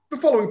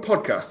following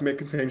podcast may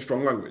contain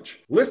strong language.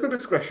 Listener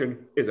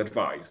discretion is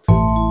advised. Good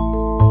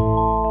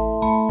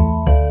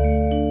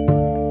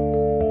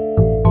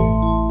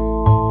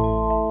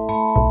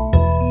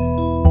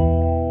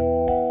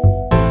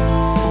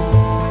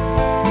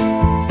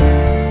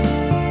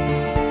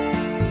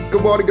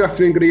morning, good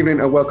afternoon, good evening,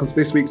 and welcome to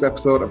this week's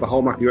episode of the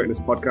Hallmark Greatness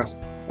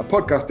podcast, a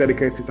podcast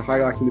dedicated to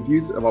highlighting the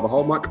views of all the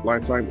Hallmark,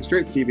 Lifetime, and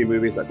straight-to-TV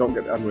movies that don't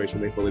get the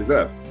admiration they fully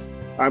deserve.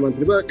 I'm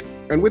Anthony Burke,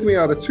 and with me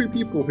are the two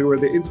people who are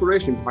the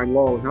inspiration behind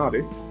Laurel and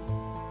Hardy.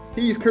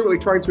 He's currently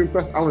trying to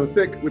impress Alan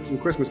Thicke with some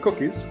Christmas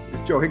cookies.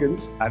 It's Joe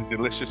Higgins. And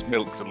delicious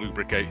milk to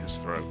lubricate his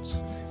throat.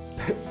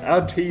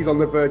 And he's on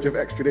the verge of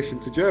extradition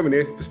to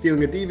Germany for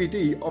stealing a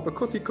DVD of a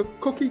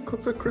cookie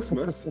cutter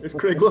Christmas. It's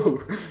Craig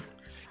Lowe.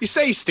 You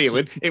say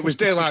stealing, it was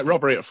daylight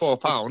robbery at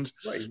 £4.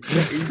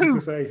 Easy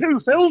to say. Two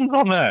films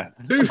on there.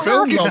 Two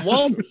films on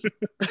one.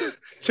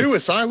 Two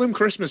Asylum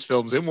Christmas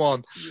films in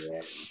one.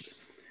 Yeah.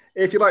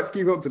 If you'd like to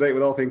keep up to date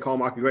with all things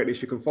Hallmark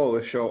Greatness, you can follow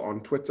the show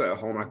on Twitter at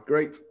Hallmark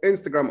Great,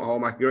 Instagram at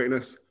Hallmark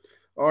Greatness,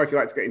 or if you'd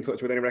like to get in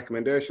touch with any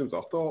recommendations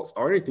or thoughts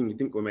or anything you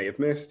think we may have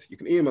missed, you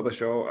can email the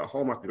show at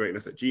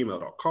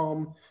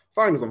hallmarkgreatness@gmail.com.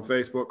 Find us on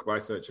Facebook by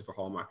searching for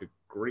Hallmark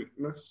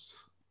Greatness.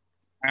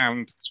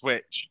 And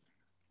Twitch.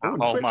 Oh, At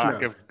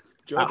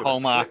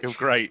Hallmark Twitch of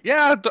Great.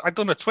 Yeah, I'd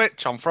done a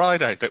Twitch on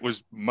Friday that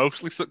was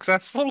mostly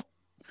successful.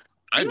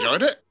 I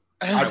enjoyed it.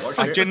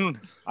 I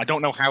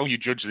don't know how you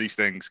judge these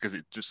things because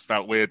it just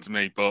felt weird to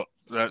me, but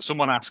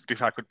someone asked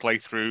if I could play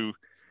through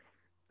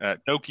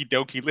Doki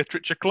Doki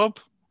Literature Club.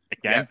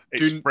 Again,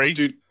 it's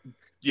free.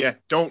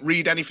 Don't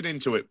read anything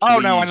into it.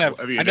 Please, no, I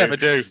never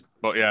do.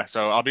 But yeah,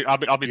 so I'll be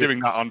doing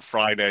that on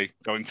Friday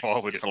going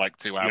forward for like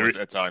 2 hours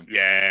at a time.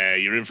 Yeah,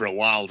 you're in for a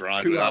wild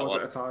ride. 2 hours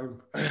at a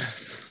time.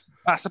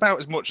 That's about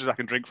as much as I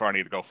can drink for. I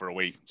need to go for a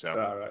week. So.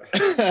 All right.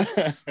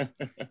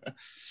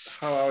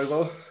 How are we,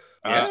 both?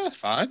 Yeah,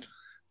 fine.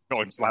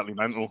 Going slightly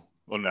mental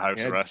under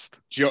house arrest.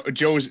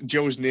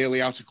 Joe's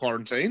nearly out of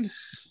quarantine.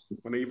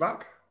 When are you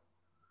back?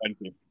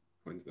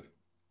 Wednesday.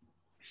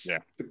 Yeah.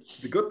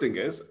 The good thing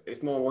is,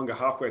 it's no longer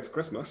halfway to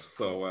Christmas,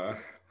 so...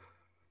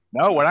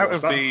 no, we're out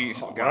of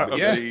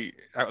the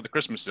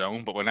Christmas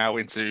zone, but we're now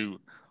into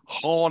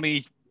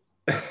horny...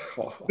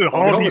 the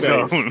horny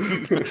zone.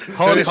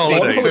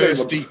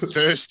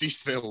 thirsty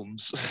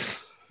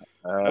films.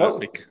 Go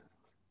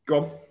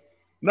on.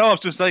 No, I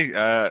was just saying,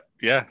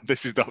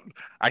 this is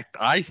I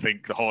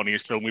think the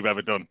horniest film we've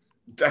ever done.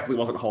 Definitely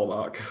wasn't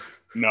Hallmark.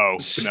 No.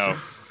 I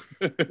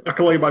can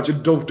only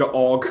imagine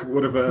Dove.org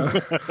would have had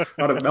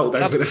a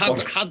meltdown with this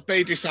one. Had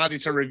they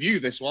decided to review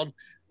this one,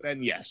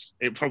 then yes,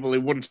 it probably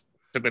wouldn't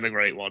have been a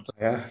great one.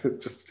 Yeah,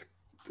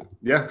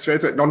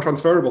 straight to it.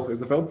 Non-transferable is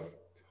the film.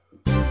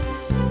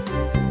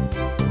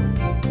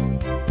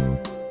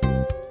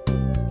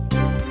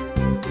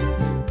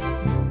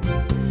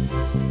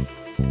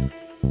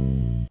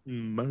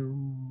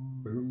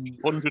 Boom.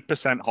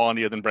 100%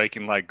 hornier than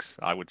Breaking Legs,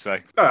 I would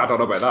say. I don't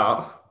know about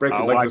that.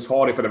 Breaking Legs was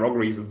horny for the wrong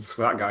reasons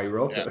for that guy who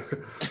wrote it.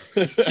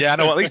 Yeah,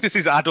 no, at least this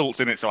is adults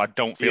in it, so I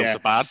don't feel so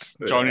bad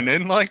joining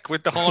in,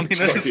 with the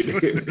horniness.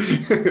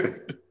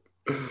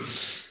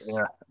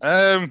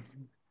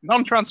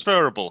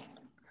 Non-transferable.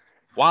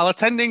 While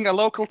attending a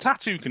local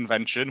tattoo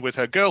convention with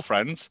her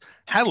girlfriends,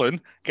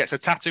 Helen gets a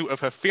tattoo of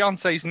her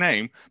fiancé's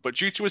name, but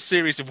due to a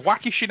series of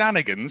wacky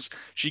shenanigans,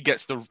 she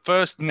gets the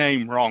first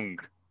name wrong.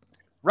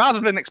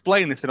 Rather than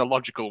explain this in a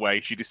logical way,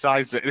 she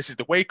decides that this is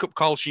the wake-up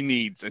call she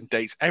needs and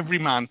dates every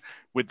man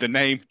with the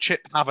name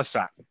Chip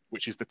Haversack,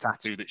 which is the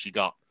tattoo that she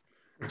got.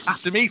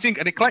 After meeting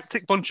an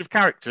eclectic bunch of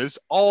characters,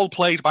 all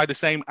played by the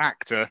same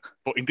actor,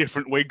 but in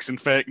different wigs and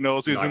fake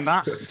noses and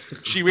that,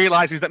 she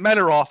realises that men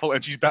are awful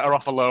and she's better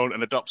off alone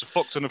and adopts a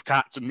fuck ton of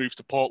cats and moves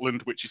to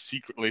Portland, which is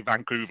secretly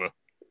Vancouver.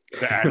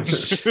 I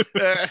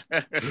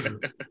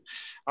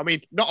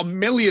mean, not a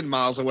million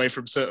miles away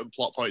from certain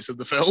plot points of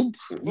the film.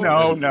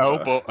 No,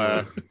 but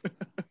I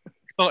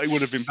thought it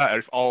would have been better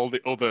if all the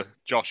other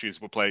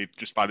Joshes were played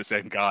just by the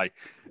same guy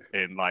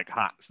in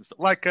hats and stuff.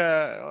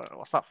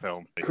 What's that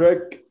film?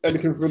 Craig,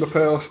 anything from the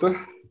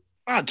poster?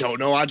 I don't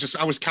know. I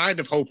was kind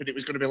of hoping it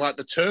was going to be like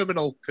The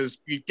Terminal, because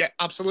you get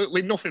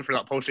absolutely nothing from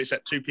that poster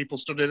except two people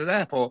stood in an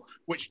airport,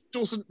 which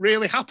doesn't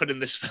really happen in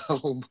this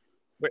film.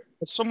 But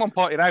someone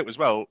pointed out as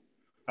well,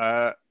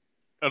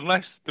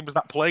 unless there was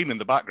that plane in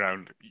the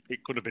background,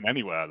 it could have been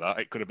anywhere.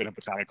 It could have been a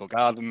Botanical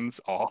Gardens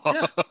or...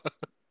 Yeah.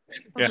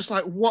 I'm just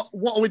like, what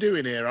are we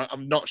doing here?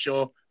 I'm not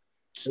sure.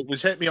 It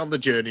was Take Me on the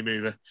Journey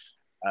movie.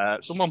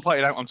 Someone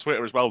pointed out on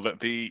Twitter as well that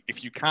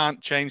if you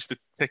can't change the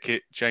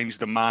ticket, change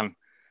the man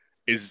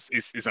is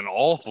an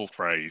awful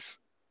phrase.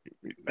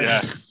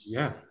 Yeah.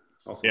 Yeah.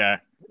 Awesome. Yeah.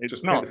 It's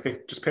just not.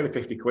 Just pay the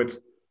 50 quid.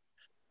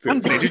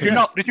 Anthony, did you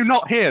not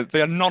hear?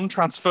 They are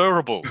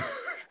non-transferable.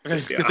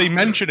 Because they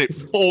mention it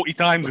 40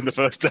 times in the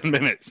first 10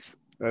 minutes.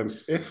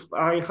 If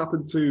I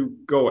happen to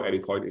go at any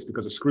point, it's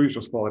because a screw's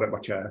just fallen out of my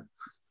chair.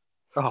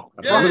 Oh,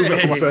 you're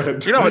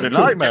having a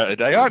nightmare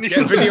today, aren't you?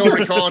 Get video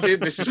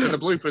recorded. This is for the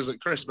bloopers at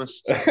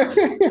Christmas.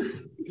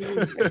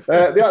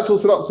 The actual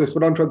synopsis for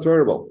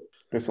Non-Transferable.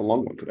 It's a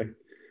long one today.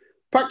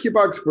 Pack your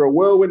bags for a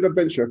whirlwind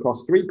adventure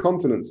across 3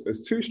 continents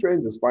as 2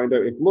 strangers find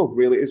out if love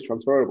really is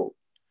transferable.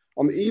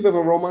 On the eve of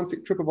a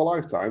romantic trip of a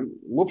lifetime,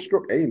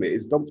 love-struck Amy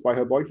is dumped by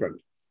her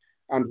boyfriend,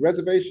 and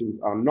reservations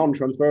are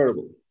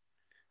non-transferable.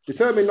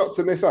 Determined not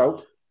to miss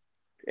out,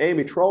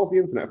 Amy trawls the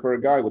internet for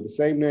a guy with the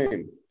same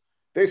name.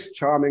 This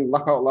charming,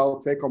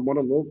 laugh-out-loud take on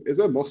modern love is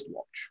a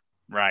must-watch.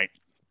 Right.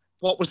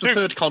 What was the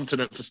third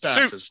continent for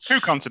starters? Two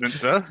continents,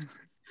 sir.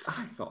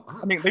 I thought that.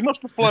 I mean, they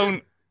must have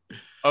flown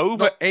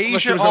over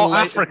Asia was a or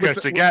Africa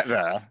to get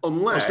there. I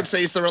was going to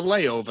say, is there a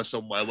layover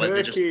somewhere where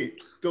they just... Turkey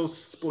does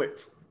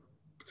split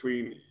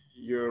between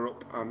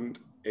Europe and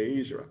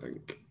Asia, I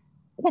think.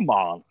 Come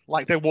on.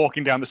 Like they're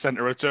walking down the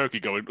centre of Turkey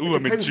going, ooh,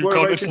 I'm in 2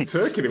 continents. continents.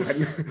 In Turkey, they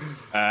went.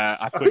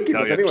 I think couldn't it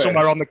tell does you. anyway.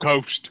 Somewhere on the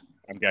coast,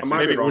 I'm guessing.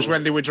 Maybe it was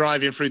when they were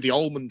driving through the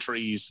almond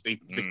trees. They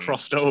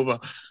crossed over.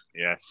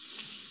 Yeah.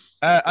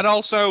 And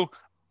also,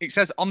 it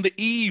says on the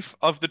eve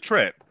of the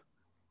trip,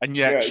 and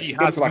yet she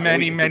has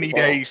many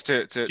days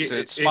to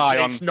spy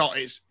on. It's not.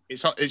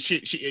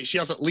 She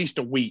has at least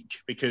a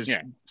week because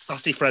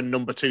sassy friend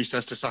number 2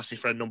 says to sassy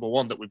friend number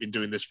 1 that we've been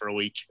doing this for a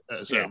week at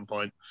a certain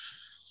point.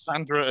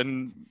 Sandra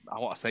and I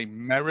want to say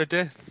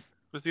Meredith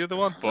was the other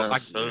one, but I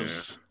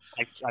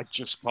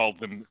just called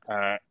them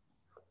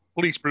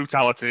police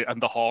brutality and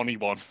the horny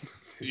one.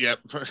 Yep.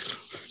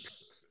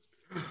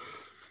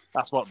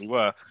 That's what they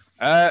were.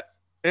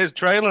 Here's a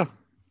trailer.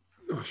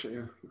 Oh, shit,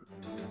 yeah.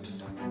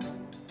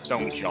 It's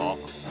only short.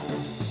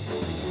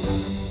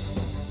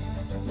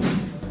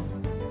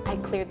 I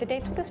cleared the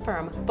dates with his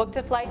firm, booked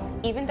the flights,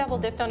 even double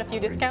dipped on a few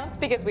discounts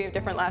because we have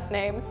different last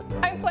names.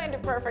 I planned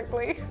it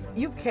perfectly.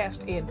 You've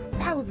cashed in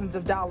thousands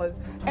of dollars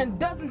and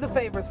dozens of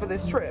favors for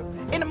this trip.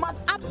 In a month,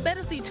 I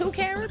better see 2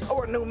 carrots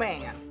or a new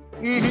man.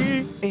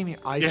 Mm-hmm. Amy,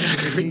 I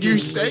think you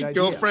say,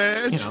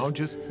 girlfriend. You know,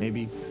 just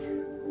maybe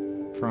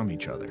from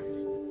each other.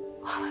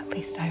 Well, at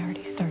least I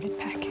already started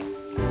packing.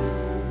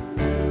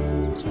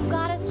 You've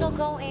got to still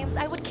go, Ames.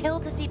 I would kill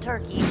to see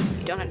Turkey.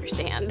 You don't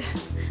understand.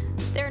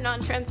 They're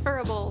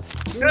non-transferable.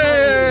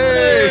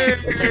 Yay!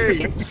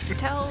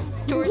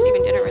 Hotels, tours,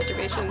 even dinner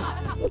reservations.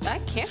 I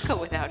can't go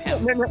without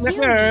him.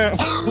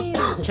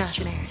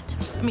 Josh Merritt.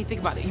 I mean,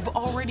 think about it. You've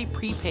already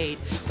prepaid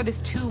for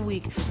this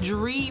 2-week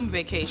dream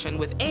vacation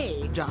with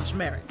Josh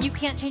Merritt. You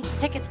can't change the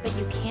tickets, but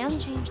you can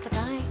change the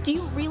guy. Do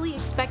you really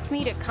expect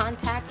me to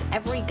contact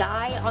every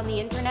guy on the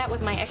internet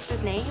with my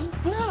ex's name?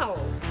 No.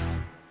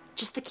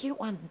 Just the cute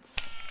ones.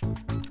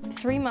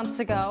 3 months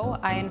ago,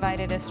 I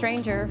invited a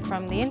stranger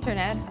from the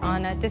internet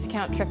on a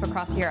discount trip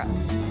across Europe.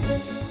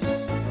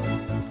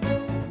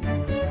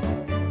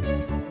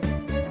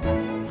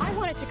 I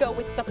wanted to go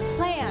with the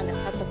plan,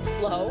 not the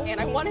flow, and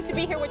I wanted to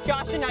be here with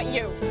Josh and not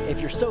you. If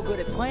you're so good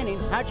at planning,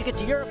 how'd you get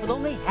to Europe with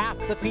only half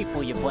the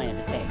people you plan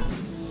to take?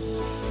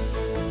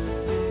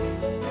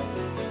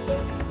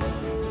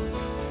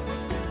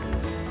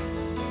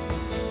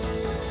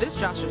 This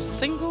Josh is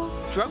single,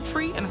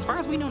 drug-free, and as far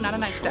as we know, not a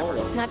night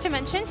stabber. Not to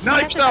mention, he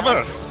Knife has a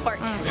valid stabber! passport.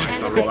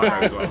 And a I'll big roll that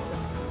bag. as well.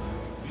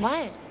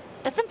 What?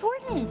 That's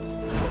important.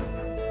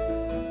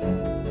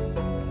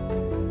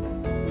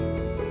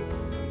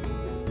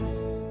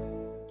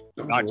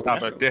 Knife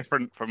stabber,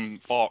 different from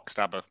fork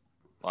stabber,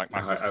 like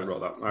my sister. I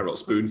wrote that. I wrote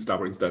spoon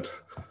stabber instead.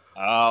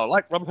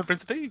 Like Robin Hood,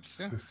 Prince of Thieves.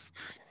 Yes.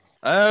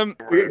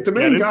 The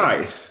main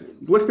guy,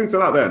 listening to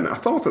that then, I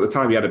thought at the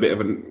time he had a bit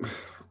of an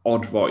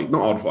odd voice.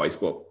 Not odd voice,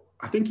 but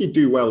I think he'd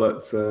do well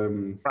at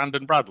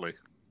Brandon Bradley.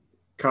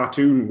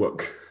 cartoon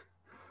work.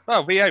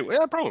 Oh, V8,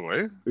 yeah,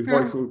 probably. His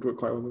voice would work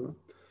quite well with that.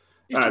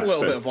 He's done a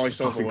little bit of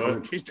passing voiceover work.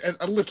 comments. He's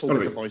a little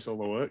bit of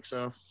voiceover work,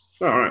 so...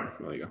 Oh, all right,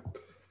 there you go.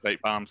 State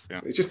Farms,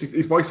 yeah. It's just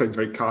his voice sounds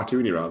very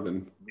cartoony rather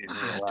than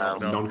I don't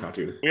know.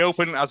 non-cartoony. We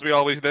open, as we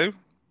always do,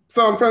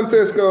 San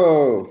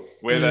Francisco!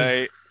 with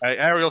a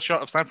aerial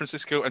shot of San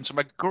Francisco and some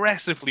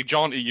aggressively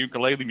jaunty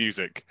ukulele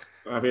music.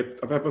 Have I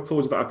ever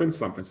told you that I've been to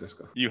San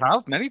Francisco? You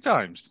have many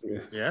times.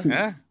 Yeah.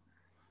 Yeah.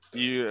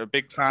 You a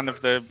big fan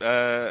of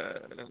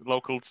the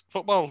local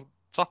football,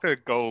 soccer,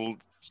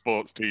 gold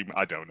sports team?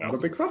 I don't Not a know.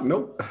 big fan,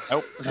 no.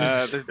 Nope. The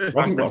San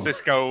Wrong one.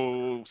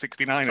 Francisco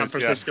 69ers. San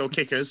Francisco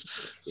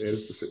Kickers. It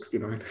is the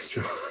 69ers,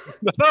 sure.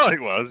 Yeah. I thought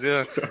it was,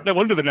 yeah. No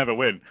wonder they never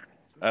win.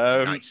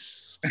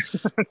 Nice.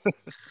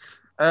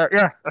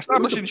 Yeah,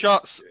 establishing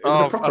shots. It was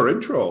a of- proper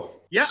intro.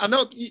 Yeah, I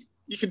know.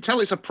 You can tell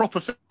it's a proper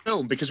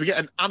film because we get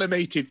an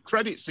animated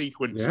credit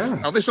sequence. Yeah.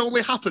 Now, this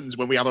only happens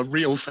when we have a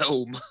real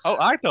film. Oh,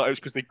 I thought it was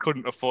because they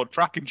couldn't afford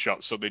tracking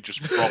shots, so they just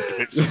robbed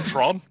bits of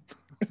Tron.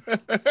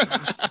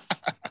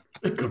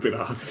 It could be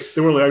that.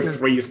 There were only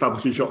 3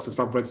 establishing shots of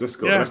San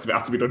Francisco. Yeah. The rest of it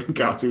had to be done in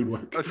cartoon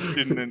work. I just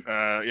didn't,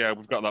 yeah,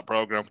 we've got that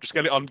program. Just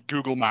get it on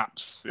Google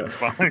Maps. It's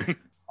fine.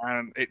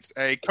 And it's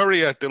a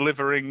courier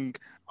delivering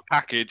a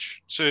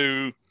package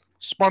to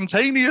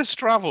Spontaneous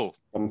Travel.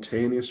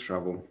 Spontaneous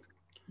travel.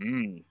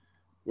 Mm,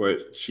 Where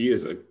she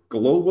is a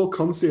global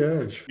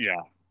concierge. yeah.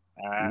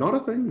 Not a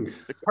thing.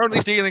 They're currently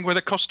dealing with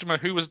a customer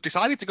who has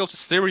decided to go to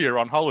Syria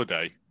on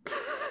holiday.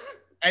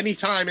 any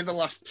time in the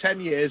last 10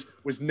 years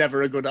was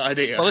never a good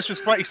idea. Well, this was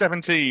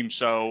 2017,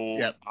 so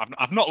Yep.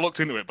 I've not looked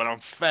into it, but I'm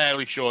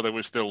fairly sure there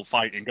was still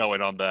fighting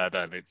going on there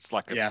then. It's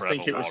like a I forever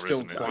think it was war, still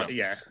isn't it? quite, So-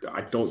 yeah.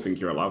 I don't think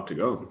you're allowed to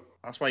go.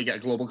 That's why you get a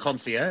global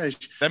concierge.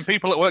 Then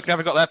people at work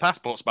never got their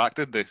passports back,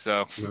 did they?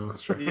 So No,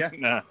 that's true. Yeah.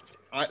 nah.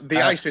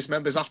 The ISIS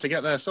members have to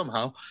get there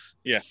somehow.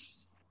 Yes.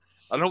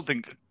 I don't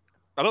think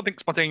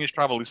spontaneous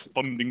travel is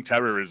funding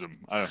terrorism.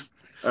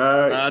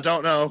 I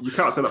don't know. You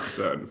can't say that for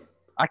certain.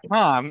 I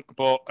can,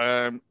 but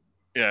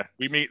yeah,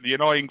 we meet the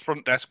annoying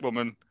front desk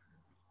woman.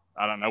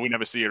 I don't know. We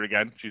never see her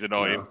again. She's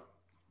annoying.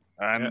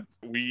 No. And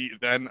we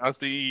then, as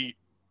the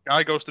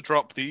guy goes to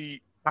drop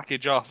the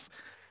package off,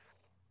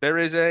 there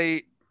is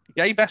a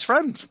gay best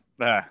friend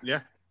there.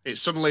 Yeah.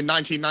 It's suddenly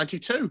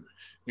 1992.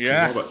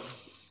 Yeah. Robert.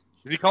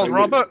 Is he called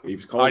Robert? He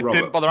was called I Robert.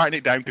 didn't bother writing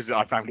it down because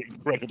I found it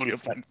incredibly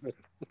offensive.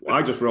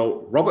 I just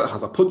wrote, Robert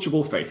has a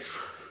punchable face.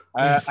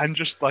 And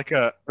just like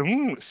a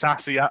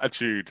sassy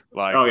attitude,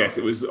 like Oh, yes,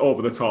 it was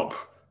over the top.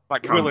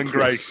 like Will and campus.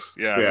 Grace.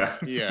 Yeah.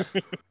 Yeah.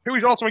 Who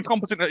is also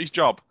incompetent at his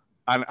job.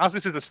 And as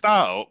this is a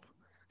startup,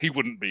 he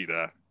wouldn't be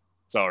there.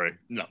 Sorry.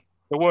 No.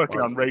 They're working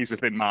Why? on razor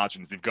thin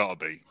margins. They've got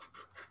to be.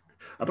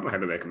 I don't know how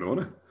they're making the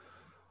money.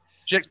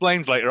 She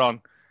explains later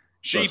on.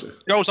 She Does she?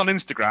 goes on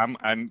Instagram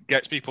and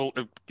gets people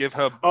to give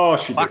her Oh,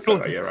 she did say Backle-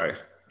 that, yeah, right.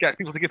 gets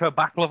people to give her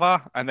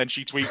baklava, and then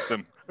she tweets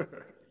them.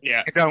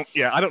 Yeah. I don't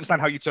understand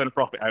how you turn a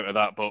profit out of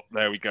that, but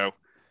there we go.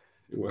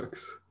 It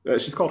works.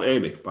 She's called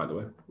Amy, by the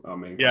way. I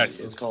mean, Yes.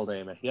 It's called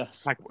Amy.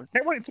 Yes. I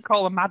wanted to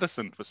call her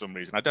Madison for some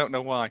reason. I don't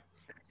know why.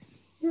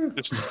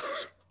 Just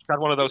she had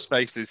one of those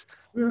faces,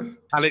 Yeah.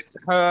 and it's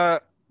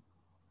her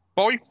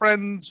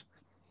boyfriend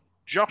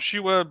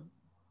Joshua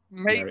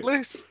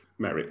Mateless.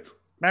 Merit.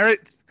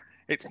 Merritt.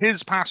 It's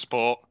his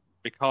passport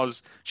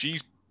because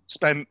she's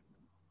spent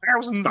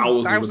thousands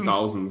Thousands and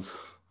thousands.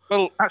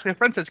 Well, actually, a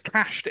friend says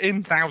cashed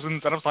in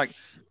thousands, and I was like,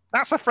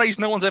 that's a phrase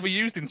no one's ever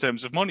used in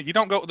terms of money. You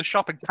don't go to the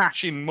shop and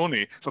cash in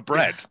money for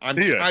bread. I'm,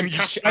 do you? I'm, You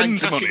cash, spend I'm the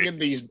cashing money. in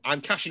these.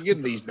 I'm cashing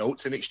in these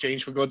notes in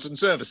exchange for goods and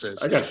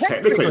services. I guess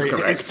technically it's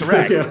correct. It's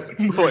correct,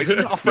 Yeah. but it's not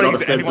a Not a phrase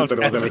that sentence anyone's anyone's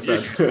ever ever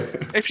used.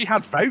 said. If she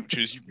had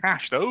vouchers, you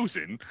cash those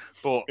in.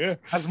 But Yeah.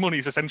 as money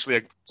is essentially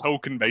a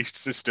token-based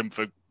system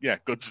for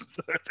goods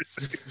and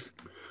services.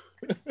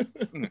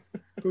 There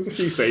was a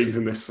few sayings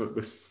in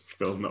this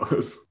film that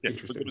was Yeah,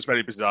 interesting. it was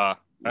very bizarre.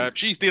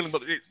 She's dealing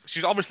with.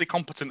 She's obviously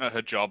competent at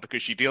her job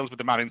because she deals with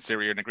the man in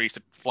Syria and agrees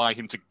to fly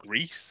him to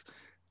Greece,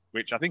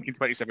 which I think in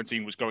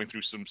 2017 was going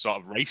through some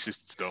sort of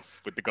racist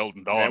stuff with the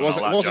Golden Dawn. Yeah, it and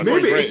wasn't- all that wasn't jazz.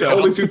 Maybe very it's the great,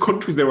 only two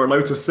countries they were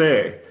allowed to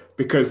say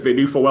because they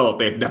knew full well that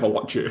they'd never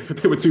watch it.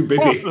 They were too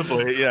busy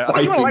Possibly, yeah.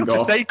 I'm not fighting. allowed to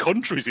or- say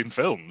countries in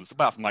films,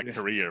 apart from like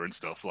Korea and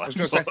stuff. Like,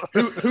 I was going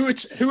to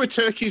say, who are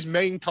Turkey's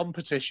main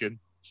competition?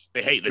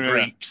 They hate the Yeah.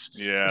 Greeks.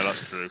 yeah,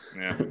 that's true.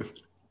 Yeah.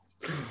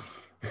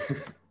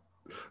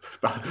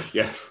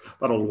 Yes,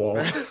 that old wall.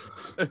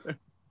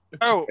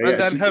 Oh, Yeah, and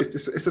then her. it's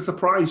a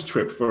surprise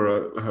trip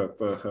for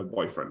her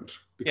boyfriend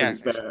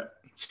because Yeah. it's their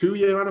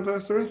 2-year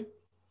anniversary.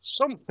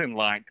 Something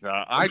like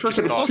that. I'm sure just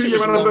she said thought it's it 2-year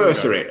was longer.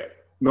 anniversary.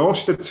 No,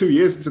 she said 2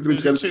 years. She said they've been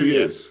Is it together 2 2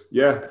 years.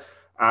 Yeah,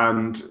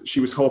 and she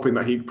was hoping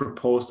that he'd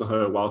propose to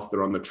her whilst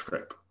they're on the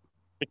trip.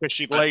 because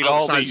she laid all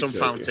Outside these some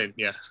fountain.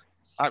 Yeah.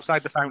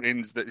 outside the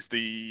fountains. That is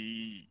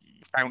the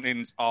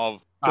fountains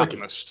of Turkey.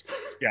 Artemis.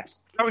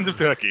 Yes, fountains of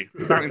Turkey.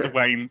 Fountains of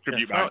Wayne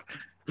tribute Yeah. band.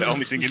 They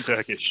only sing in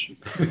Turkish.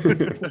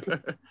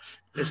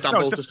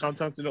 Istanbul No, just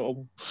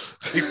Constantinople.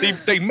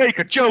 They make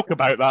a joke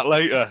about that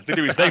later. They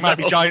do. They might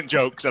be giant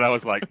jokes, and I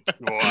was like,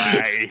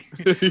 why?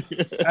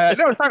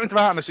 No, Fountains of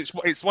Artemis.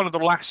 It's one of the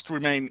last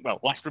remaining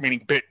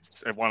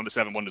bits of one of the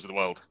 7 wonders of the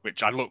world,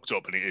 which I looked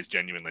up, and it is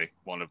genuinely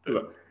one of the.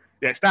 Look.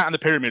 Yeah, it's that and the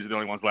pyramids are the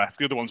only ones left.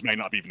 The other ones may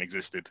not have even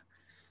existed.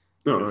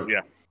 No, no.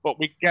 Yeah, but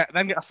we get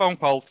a phone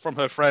call from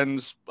her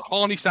friends,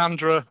 Horny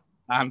Sandra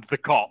and the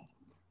cop,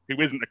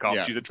 who isn't a cop.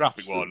 Yeah. She's a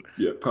traffic warden.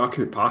 Yeah,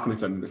 parking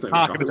attendant. It's not even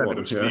Parking traffic attendant,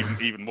 warden, which is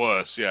yeah. even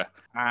worse, yeah.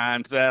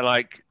 And they're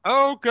like,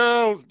 "Oh,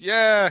 girl,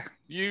 yeah,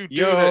 you did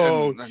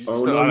Yo, it." And Oh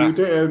so- no, you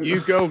didn't. You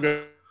go,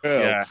 girl.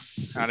 yeah.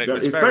 And it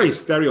was It's very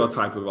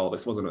stereotype of all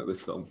this, wasn't it?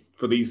 This film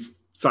for these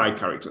side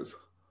characters.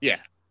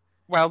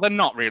 well. They're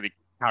not really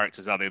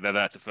characters, are they? They're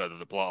there to further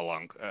the plot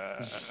along.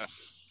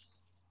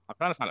 I'm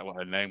trying to find out what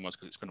her name was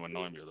because it's going to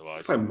annoy me otherwise.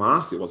 It's like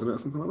Marcy, wasn't it?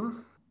 Something like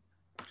that.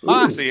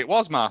 Marcy, it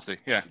was Marcy.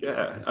 Yeah,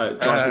 Yeah,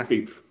 July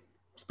 16th,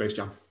 Space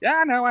Jam.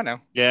 yeah, I know.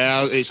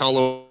 Yeah, it's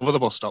all over the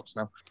bus stops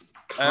now.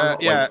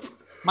 Yeah, Wait.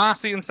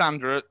 Marcy and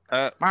Sandra.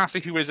 Marcy,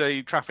 who is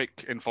a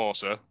traffic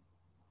enforcer,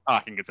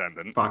 parking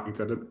attendant. Parking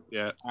attendant.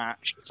 Yeah,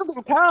 she's a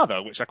little car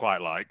though, which I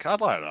quite like. I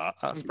like that.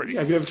 That's pretty. Yeah,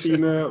 have you ever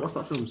seen what's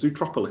that film?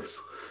 Zootropolis.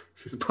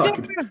 She's a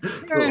parking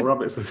Yeah. little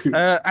rabbits.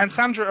 And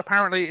Sandra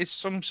apparently is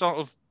some sort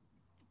of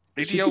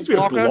She video used to be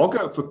a blogger.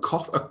 blogger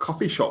for a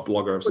coffee shop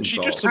blogger of some she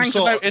sort. just Some hangs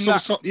sort, about in some that-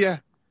 sort,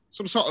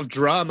 some sort of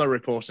drama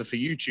reporter for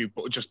YouTube,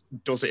 but just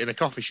does it in a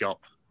coffee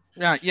shop.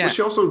 Yeah, yeah. Well,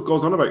 she also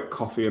goes on about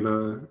coffee in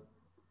a I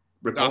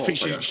report. think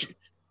she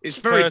It's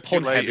very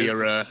pun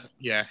percolators.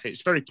 heavier.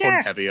 It's very pun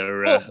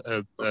heavier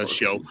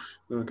show.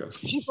 Okay.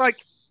 She's like,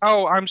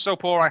 "Oh, I'm so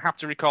poor, I have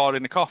to record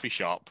in a coffee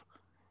shop."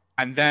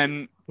 And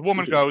then the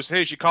woman goes,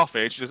 "Here's your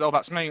coffee." And she says, "Oh,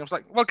 that's me." I was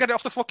like, "Well, get it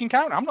off the fucking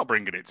counter. I'm not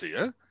bringing it to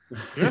you."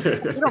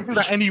 They don't do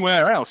that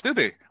anywhere else, do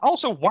they?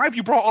 Also, why have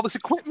you brought all this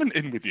equipment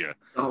in with you?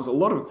 That was a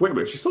lot of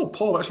equipment. If she's so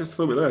poor that she has to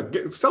film it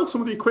there. Sell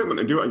some of the equipment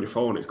and do it on your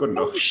phone. It's good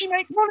How enough. does she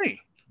make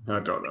money? I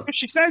don't know.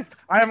 She says,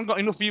 "I haven't got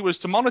enough viewers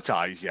to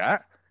monetize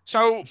yet."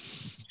 So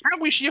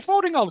how is she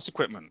affording all this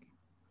equipment?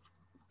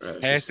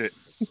 Hate She it.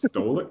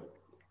 stole it.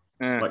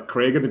 Yeah. Like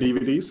Craig and the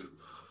DVDs.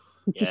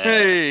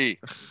 Hey.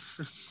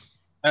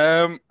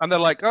 And they're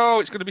like, "Oh,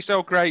 it's going to be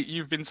so great.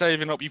 You've been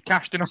saving up. You've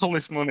cashed in all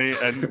this money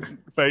and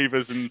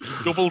favors and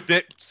double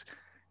dipped.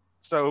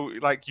 So,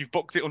 like, you've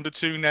booked it under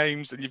 2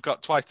 names and you've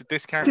got twice the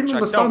discount, I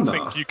didn't which I don't understand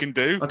think that. you can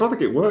do." I don't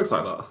think it works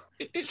like that.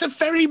 It's a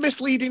very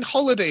misleading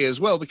holiday as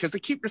well, because they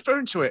keep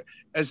referring to it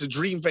as a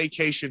dream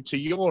vacation to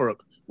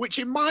Europe, which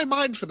in my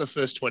mind for the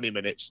first 20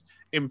 minutes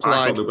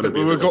implied that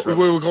we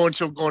were going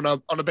to go on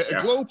a bit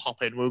of globe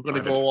hopping. We were going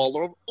to go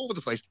all over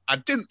the place. I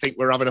didn't think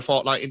we were having a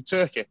fortnight in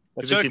Turkey.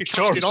 The Turkish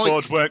tourist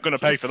board weren't going to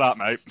pay for that,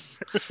 mate.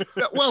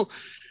 Well,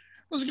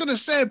 I was going to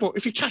say, but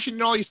if you're cashing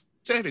in all your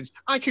savings,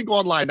 I can go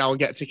online now and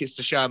get tickets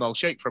to Sharm el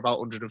Sheikh for about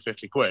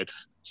 150 quid.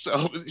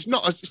 So it's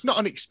not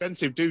an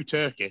expensive do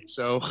Turkey.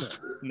 So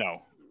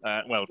No.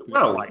 Yeah.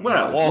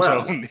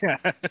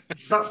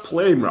 That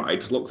plane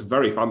ride looked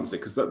very fancy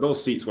because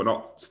those seats were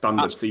not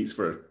standard seats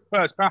for.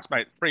 First class,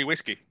 mate. Free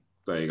whiskey.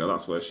 There you go.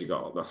 That's where she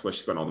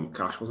spent all the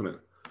cash, wasn't it?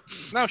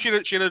 No, she'd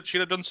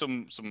have done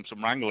some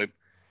wrangling.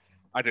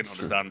 I didn't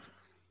understand.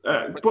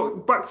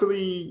 But back to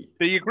the.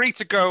 They agreed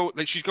to go.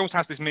 That she goes to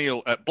have this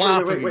meal at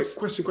Blarton's. Wait.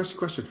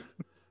 Question.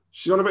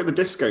 She's on about the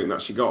discount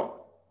that she got.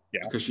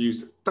 Yeah. Because she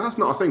used. That's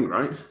not a thing,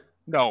 right?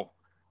 No.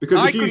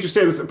 Because if you just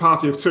say there's a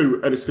party of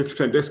 2 and it's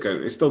 50%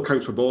 discount, it still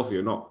counts for both of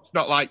you, not? It's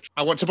not like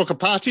I want to book a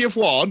party of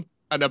 1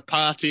 and a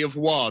party of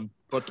 1,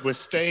 but we're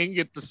staying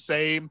at the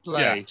same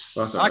place.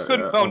 Yeah. I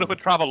couldn't phone up a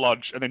travel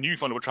lodge and then you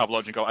phone up a travel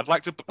lodge and go, "I'd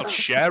like to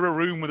share a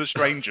room with a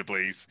stranger,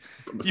 please."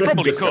 You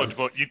probably could,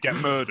 but you'd get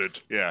murdered.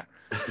 Yeah.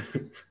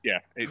 Yeah.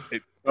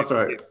 That's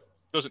right. It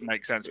doesn't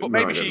make sense. But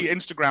maybe she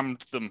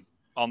Instagrammed them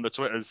on the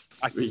Twitters.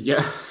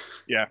 Yeah.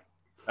 Yeah.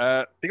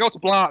 They go to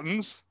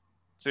Blarton's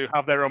to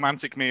have their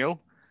romantic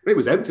meal. It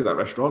was empty, that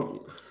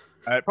restaurant.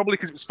 Probably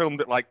because it was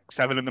filmed at like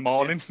 7 a.m. I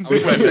was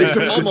going to say,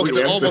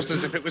 it's almost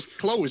as if it was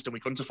closed and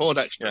we couldn't afford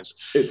extras.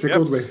 It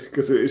tickled me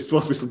because it's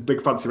supposed to be some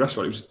big fancy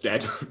restaurant. It was just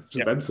dead.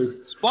 Just empty.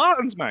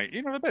 Blarton's, mate.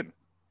 You've never been?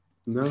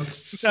 No.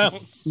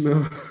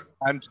 No.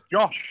 And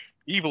Josh,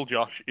 evil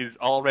Josh, is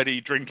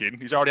already drinking.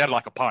 He's already had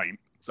like a pint.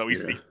 So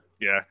he's There's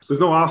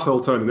no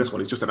arsehole turn in this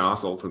one. He's just an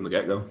arsehole from the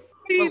get-go.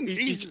 Well,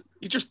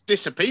 he just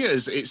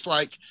disappears. It's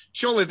like,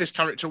 surely this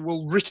character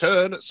will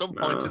return at some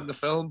point in the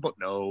film, but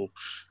no.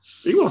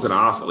 He was an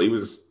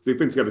arsehole. They've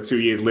been together 2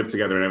 years, lived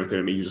together and everything,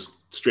 and he just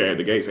straight at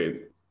the gate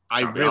saying,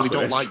 "I really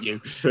don't like you."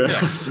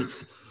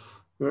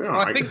 Well,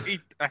 I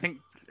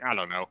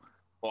don't know.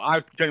 Well,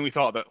 I genuinely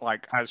thought that,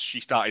 like, as she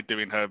started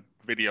doing her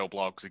video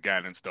blogs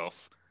again and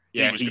stuff,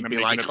 he'd be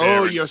like,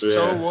 "Oh, you're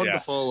so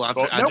wonderful."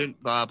 I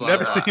didn't. Blah blah.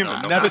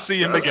 Never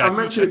see him again. I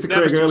mentioned it to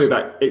Craig earlier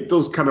that it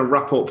does kind of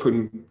wrap up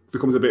and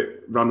becomes a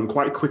bit random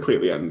quite quickly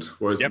at the end.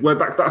 Whereas where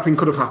that thing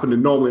could have happened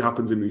and normally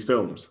happens in these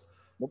films.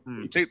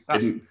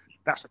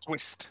 That's the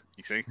twist,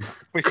 you see.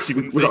 We got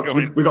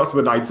to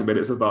the 90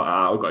 minutes and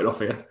thought, we've got enough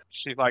here.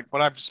 She's like,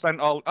 "But I've spent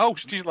all..." Oh,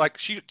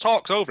 she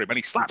talks over him and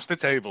he slaps the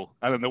table.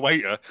 And then the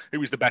waiter,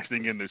 who is the best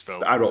thing in this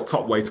film. I wrote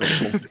top waiter.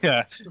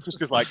 Yeah, just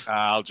goes like,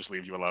 "I'll just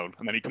leave you alone."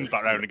 And then he comes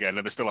back round again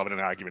and they're still having an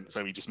argument.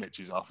 So he just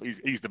mitches off.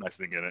 He's the best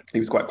thing in it. He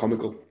was quite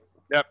comical.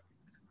 Yep.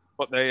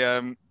 But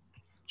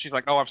she's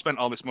like, "Oh, I've spent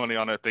all this money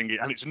on a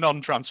thingy and it's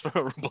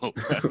non-transferable."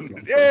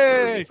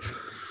 Yay!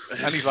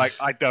 And he's like,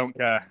 "I don't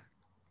care.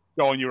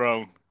 Go on your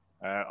own.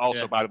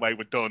 Also, by the way,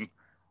 we're done.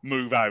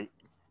 Move out."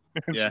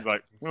 And she's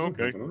like,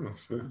 "Okay.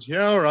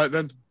 Yeah, all right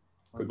then.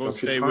 I won't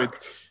stay with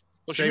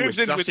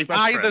sassy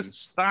best either friends.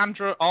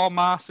 Sandra or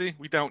Marcy.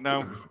 We don't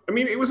know." I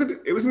mean, it was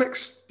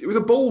a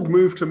bold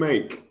move to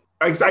make.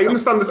 I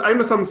understand this. I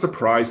understand the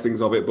surprise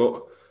things of it,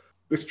 but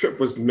this trip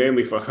was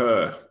mainly for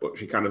her. But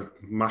she kind of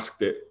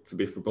masked it to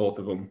be for both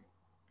of them.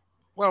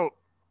 Well,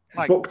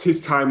 booked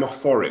his time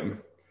off for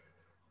him.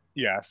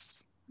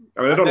 Yes.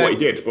 I mean, I don't know what he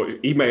did, but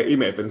he may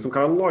have been some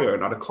kind of lawyer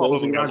and had a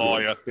closing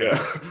argument. Lawyer. Yeah.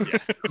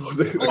 Was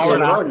it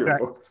an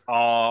argument?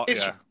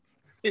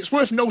 It's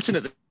worth noting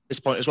at this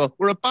point as well,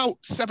 we're about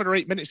 7 or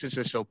 8 minutes into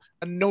this film,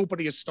 and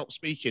nobody has stopped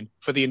speaking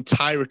for the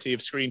entirety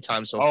of screen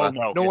time so far.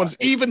 No one's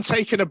even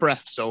taken a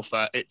breath so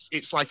far.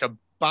 It's like a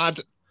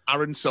bad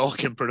Aaron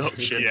Sorkin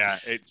production. Yeah,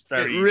 it's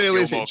very. It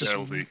really is.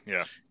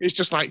 It's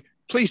just like,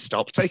 please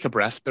stop, take a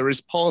breath. There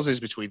is pauses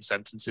between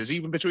sentences,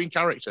 even between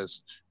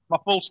characters. My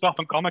full stop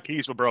and comma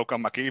keys were broke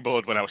on my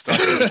keyboard when I was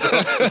typing this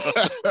up,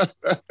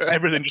 so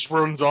everything just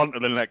runs on to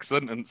the next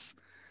sentence.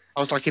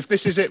 I was like, if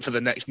this is it for the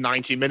next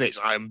 90 minutes,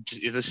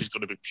 this is going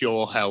to be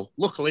pure hell.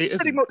 Luckily, it isn't.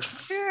 Pretty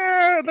much.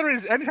 Yeah, there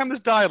is. Anytime there's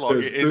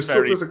dialogue, there's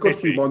a good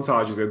few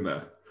montages in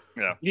there.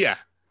 Yeah.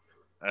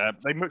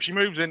 She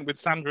moves in with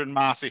Sandra and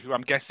Marcy, who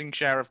I'm guessing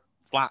share a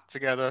flat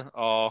together.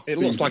 Or it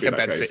looks like a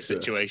bed-sit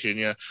situation,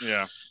 yeah.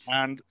 Yeah.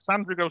 And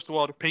Sandra goes to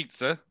order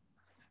pizza,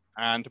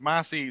 and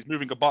Marcy is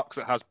moving a box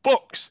that has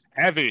 "Books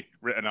Heavy"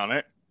 written on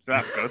it. So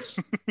that's good.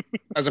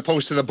 As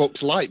opposed to the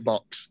Books Light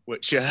box,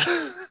 which...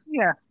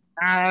 Yeah.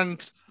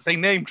 And they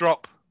name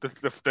drop the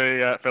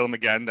film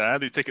again there.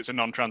 The tickets are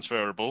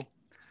non-transferable.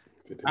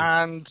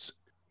 And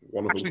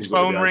Ashley's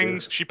phone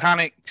rings. She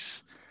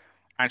panics.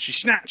 And she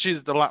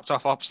snatches the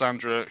laptop off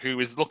Sandra, who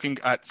is looking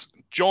at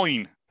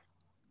Join,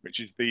 which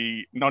is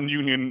the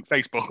non-union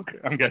Facebook,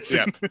 I'm guessing.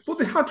 Yeah. But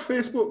they had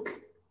Facebook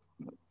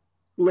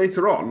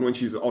later on, when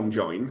she's on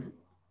Join.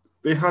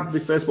 They had the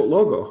Facebook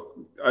logo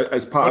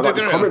as part of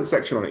the comment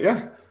section on it,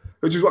 yeah.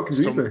 Which is what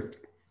confused me.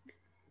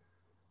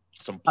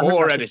 Some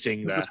poor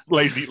editing there.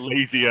 Lazy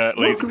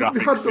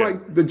graphics. They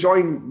had the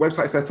Join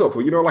website set up,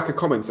 like a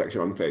comment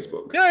section on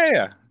Facebook.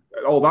 Yeah.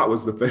 All that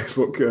was the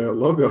Facebook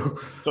logo.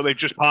 So they've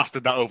just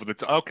pasted that over the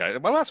top. Okay,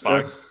 well, that's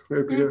fine.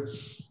 Yeah.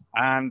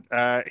 And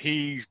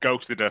he's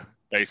ghosted her,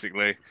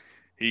 basically.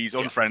 He's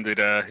unfriended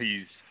her.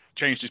 He's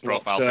changed his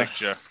profile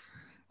picture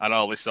and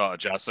all this sort of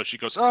jazz. So she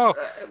goes, I'm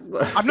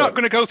not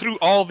going to go through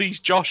all these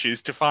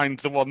Joshes to find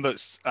the one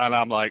that's... And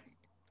I'm like,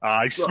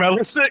 I smell a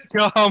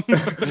sitcom.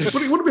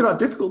 But it wouldn't be that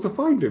difficult to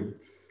find him.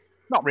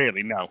 Not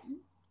really, no.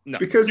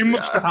 Because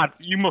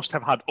you must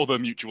have had other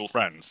mutual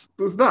friends.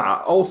 There's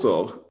that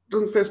also.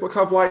 Doesn't Facebook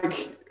have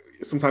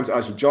sometimes it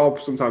has your job,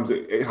 sometimes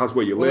it has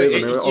where you live.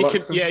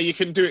 You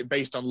can do it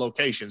based on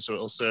location, so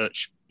it'll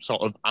search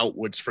sort of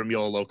outwards from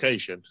your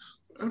location.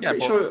 I'm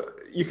pretty sure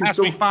you can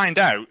we find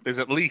out, there's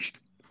at least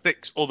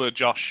 6 other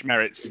Josh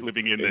Merritts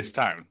living in this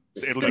town.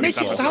 So they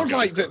make it sound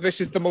like that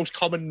this is the most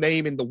common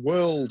name in the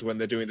world when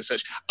they're doing the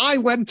search. I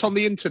went on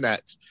the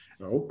internet,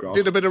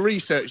 did a bit of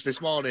research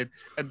this morning,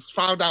 and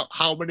found out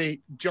how many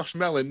Josh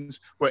Mellons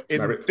were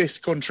in this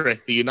country,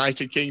 the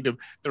United Kingdom.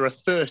 There are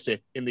 30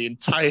 in the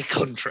entire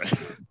country.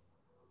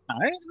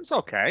 It's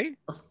okay.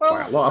 That's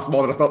quite a lot. That's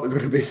more than I thought there was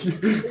going to be.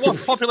 What's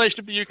the population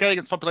of the UK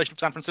against the population of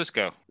San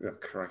Francisco? Yeah,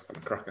 Christ,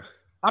 I'm a cracker.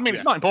 I mean,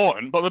 it's not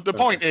important, but the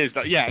point is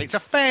that, it's a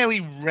fairly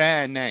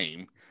rare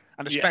name,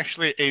 and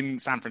especially in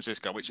San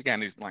Francisco, which,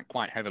 again, is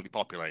quite heavily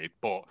populated,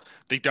 but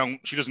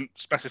she doesn't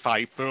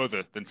specify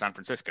further than San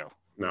Francisco.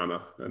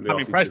 No. I'm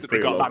impressed that they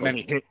got that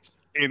many hits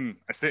in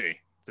a city,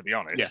 to be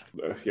honest.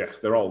 Yeah,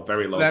 they're all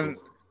very local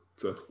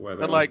to where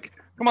they're like,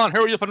 come on,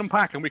 hurry up and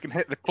unpack, and we can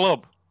hit the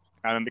club.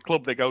 And then the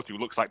club they go to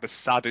looks like the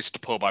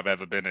saddest pub I've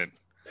ever been in.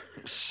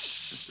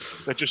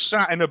 They're just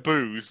sat in a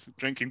booth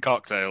drinking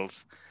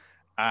cocktails,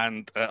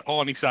 and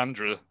horny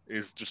Sandra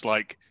is just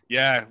like,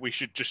 we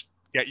should just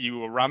get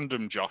you a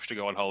random Josh to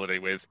go on holiday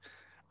with.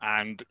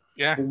 And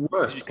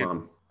worst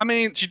plan. I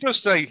mean, she does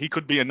say he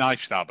could be a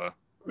knife stabber.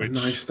 A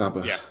knife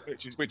stabber. Yeah,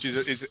 which is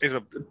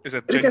a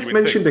it gets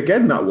mentioned thing.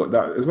 Again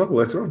that as well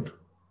later on.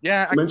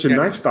 Yeah, I mentioned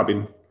knife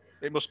stabbing.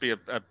 It must be a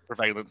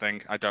prevalent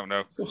thing. I don't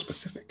know. So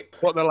specific.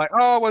 But they're like,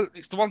 oh, well,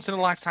 it's the once in a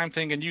lifetime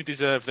thing, and you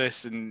deserve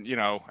this, and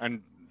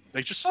and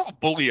they just sort of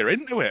bully her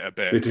into it a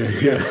bit. They do,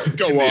 yeah.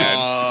 Go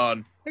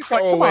on. It's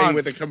go away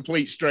with a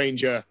complete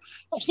stranger.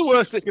 What's the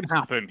worst that can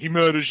happen? He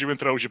murders you and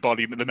throws your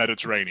body into the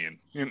Mediterranean.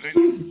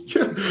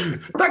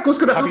 That was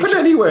going to happen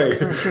anyway.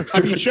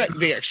 Have you checked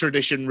the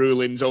extradition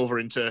rulings over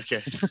in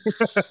Turkey?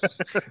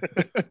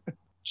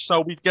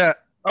 So we get...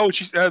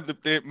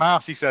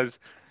 Marcy says,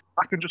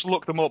 I can just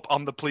look them up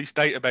on the police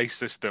database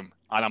system.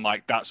 And I'm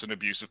like, that's an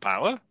abuse of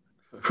power.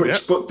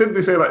 But didn't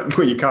they say,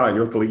 no, you can't,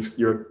 you're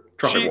a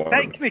traffic warden?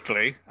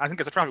 Technically, I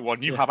think as a traffic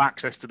warden, you have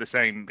access to the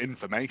same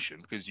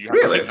information because you have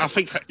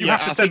you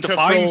have to send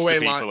fines to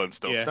people and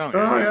stuff, don't you?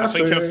 I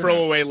think her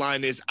throwaway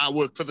line is, I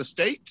work for the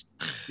state.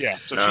 Yeah,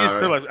 so she is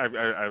still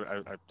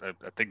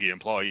a thingy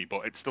employee,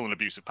 but it's still an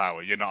abuse of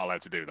power. You're not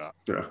allowed to do that.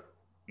 Yeah.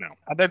 No.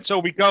 And then so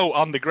we go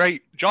on the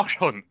great Josh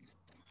hunt.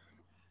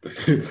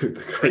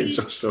 The great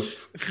Josh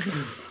hunt.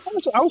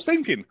 I was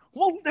thinking,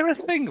 wasn't there a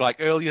thing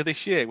earlier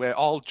this year where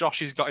all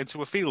Joshes got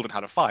into a field and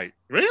had a fight?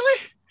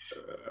 Really?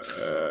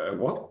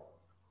 What?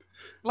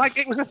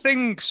 It was a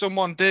thing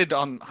someone did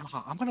on...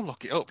 I'm going to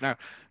look it up now.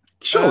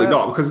 Surely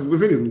not, because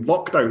we've been in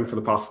lockdown for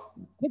the past...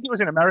 I think it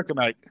was in America,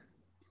 mate.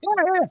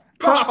 Yeah.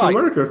 Parts of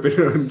America have been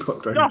in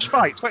lockdown. Josh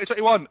Fight,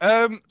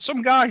 2021.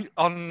 Some guy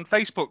on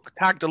Facebook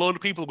tagged a load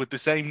of people with the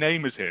same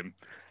name as him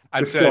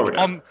and said...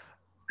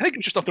 I think it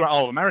was just throughout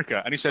all of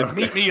America. And he said,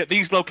 meet me at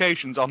these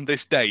locations on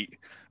this date.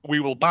 We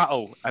will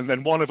battle. And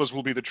then one of us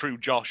will be the true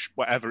Josh,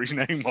 whatever his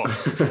name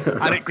was.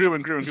 And it grew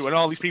and grew and grew. And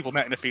all these people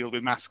met in a field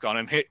with masks on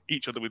and hit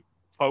each other with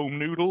foam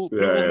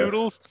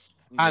noodles.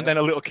 And then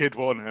a little kid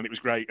won. And it was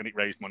great. And it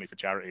raised money for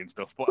charity and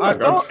stuff. But I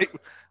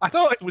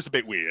thought it was a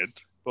bit weird.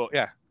 But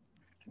yeah.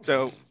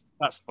 So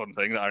that's a fun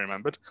thing that I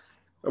remembered.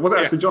 Was it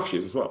actually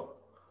Josh's as well?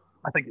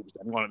 I think it was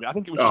anyone of it. I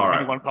think it was just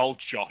anyone called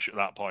Josh at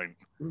that point.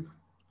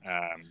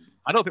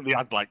 I don't think they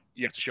had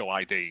you have to show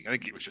ID. I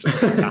think it was just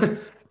a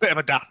bit of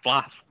a daft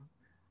laugh.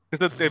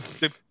 Because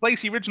the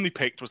place he originally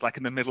picked was like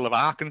in the middle of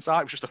Arkansas.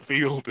 It was just a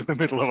field in the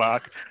middle of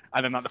Ark.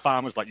 And then like, the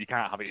farmer's like, you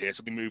can't have it here.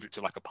 So they moved it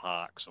to like a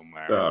park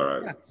somewhere. All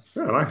right.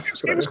 Yeah,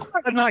 nice. It was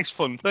quite a nice,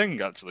 fun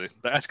thing, actually.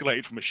 That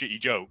escalated from a shitty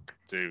joke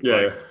to...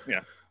 Yeah.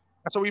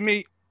 So we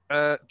meet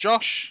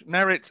Josh,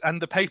 Merritt,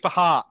 and the Paper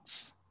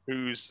Hearts,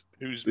 who's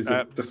this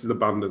is the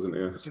band, isn't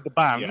it? This is the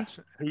band,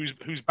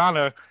 whose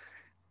banner,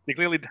 they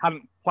clearly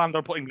hadn't planned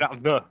on putting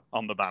that "the"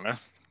 on the banner.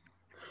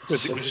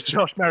 Because it was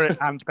Josh, Merritt,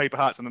 and Paper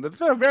Hearts, and then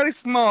there's a very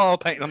small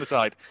painting on the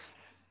side.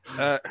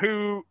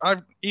 Who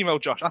I've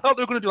emailed Josh. I thought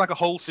they were going to do like a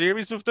whole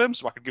series of them,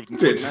 so I could give them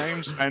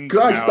names.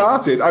 Because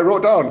I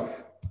wrote down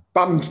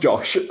band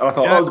Josh, and I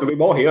thought, there's going to be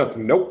more here.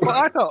 Nope. But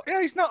I thought,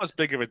 he's not as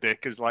big of a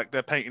dick as like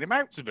they're painting him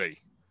out to be.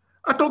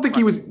 I don't think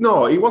he was.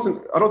 No, he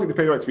wasn't. I don't think they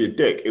painted him out to be a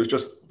dick. It was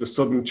just the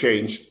sudden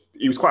change.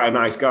 He was quite a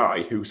nice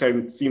guy who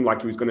seemed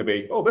like he was going to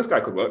be, this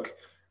guy could work,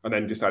 and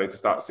then decided to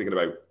start singing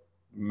about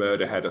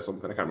Murderhead or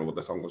something. I can't remember what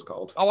the song was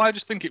called. Oh, I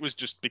just think it was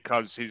just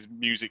because his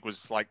music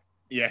was like,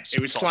 it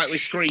was slightly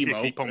screamo.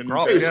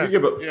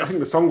 I think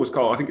the song was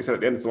called. I think it said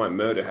at the end something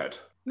like Murderhead.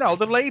 No,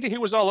 the lady who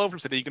was all over him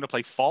said, "Are you going to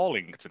play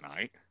Falling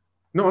tonight?"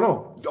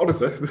 No,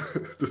 honestly,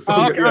 the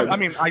song at the end. I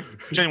mean, I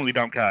genuinely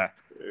don't care.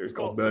 It was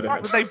called Murderhead. Why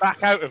would they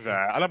back out of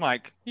there? And I'm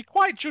like, you're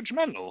quite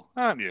judgmental,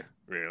 aren't you?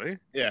 Really?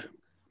 Yeah.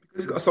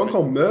 He's got a song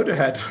called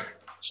Murderhead.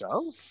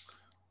 So?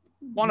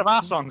 One of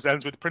our songs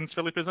ends with Prince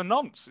Philip is a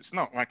nonce. It's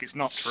not like it's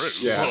not true.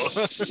 Yeah.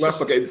 Let's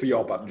not get into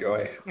your band,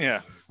 Joey.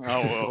 Yeah.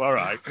 Oh, well, all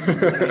right.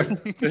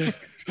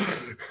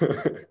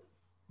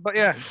 But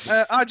yeah,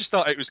 I just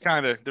thought they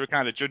were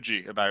kind of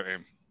judgy about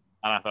him.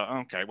 And I thought,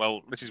 okay,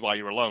 well, this is why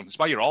you're alone. It's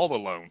why you're all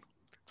alone,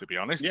 to be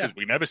honest. Yeah.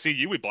 We never see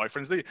you with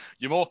boyfriends.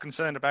 You're more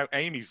concerned about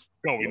Amy's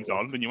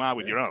goings-on than you are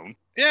with your own.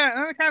 Yeah,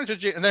 and I kind of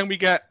judge it. And then we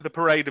get the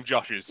parade of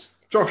Joshes.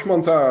 Josh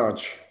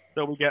montage.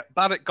 So we get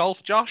bad at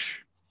golf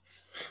Josh.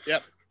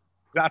 Yep.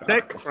 That's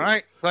it,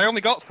 right? So I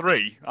only got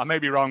 3. I may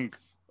be wrong.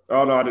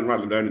 Oh, no, I didn't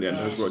write them down in the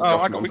end. We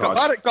got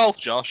bad at golf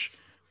Josh.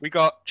 We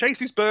got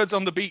chasing birds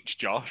on the beach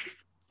Josh,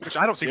 which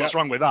I don't see what's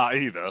wrong with that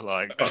either.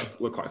 Like, that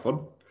looked quite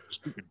fun.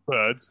 Stupid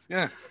birds.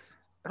 Yeah.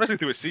 Especially if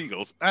they were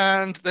seagulls.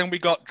 And then we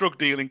got drug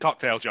dealing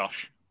cocktail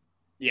Josh.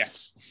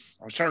 Yes.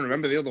 I was trying to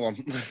remember the other one.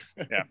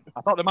 Yeah. I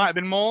thought there might have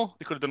been more.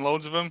 They could have done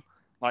loads of them.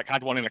 Like,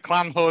 had one in a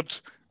clan hood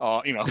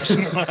or,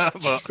 something like that.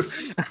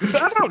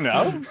 But I don't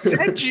know. It's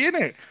edgy,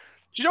 isn't it?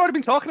 Do you know what I've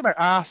been talking about?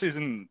 Arses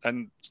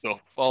and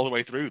stuff all the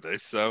way through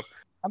this. So,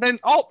 and then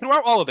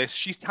throughout all of this,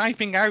 she's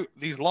typing out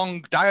these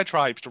long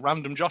diatribes to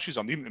random Joshes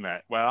on the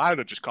internet where I'd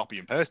have just copy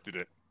and pasted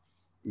it.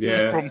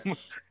 Yeah.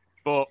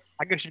 But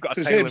I guess you've got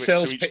to tailor it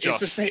to each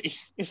Josh.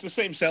 It's the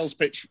same sales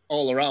pitch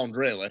all around,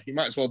 really. You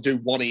might as well do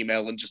one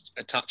email and just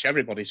attach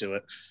everybody to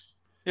it.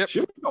 Yep. She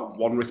only got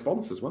one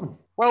response as well.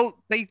 Well,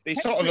 they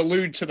sort of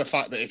allude to the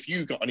fact that if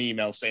you got an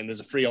email saying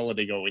there's a free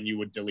holiday going, you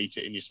would delete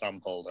it in your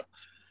spam folder.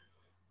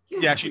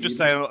 Yeah, she just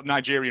say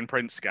Nigerian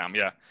prince scam,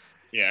 yeah.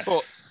 Yeah.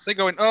 But they're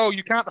going,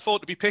 you can't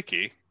afford to be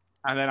picky.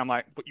 And then I'm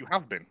like, but you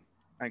have been.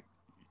 Like,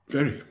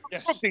 very.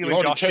 Yes, you've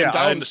already turned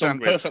down some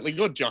perfectly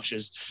good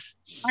Joshes.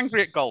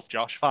 Angry at golf,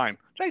 Josh, fine.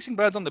 Chasing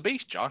birds on the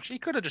beach, Josh, he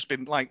could have just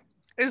been like,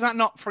 is that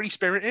not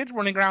free-spirited,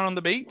 running around on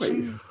the beach?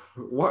 Wait,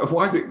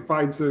 why is it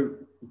fine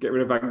to get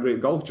rid of angry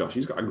at golf, Josh?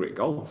 He's got angry at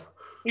golf.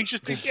 He's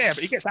just, but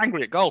he gets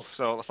angry at golf,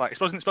 so it's like, it's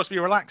supposed to be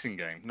a relaxing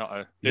game, not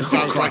a... It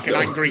sounds like an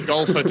angry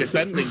golfer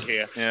defending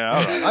here. Yeah,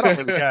 all right. I don't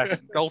really care.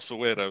 Golf's for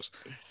weirdos.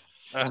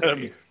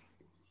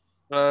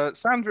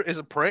 Sandra is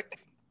a prick,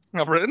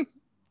 I've written.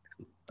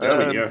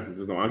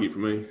 There's no argument for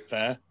me.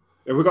 Fair.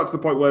 Have we got to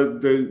the point where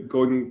they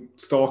go and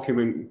stalk him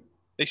and...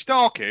 They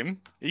stalk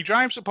him. He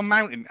drives up a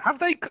mountain. Have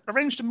they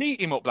arranged to meet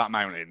him up that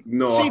mountain?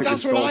 No. See,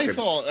 that's what I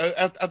thought.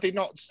 Have they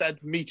not said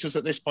meet us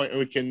at this point and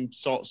we can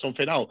sort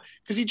something out?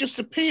 Because he just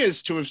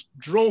appears to have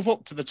drove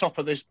up to the top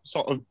of this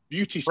sort of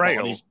beauty spot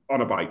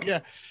on a bike.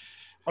 Yeah,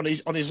 on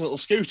his little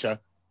scooter.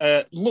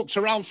 Looked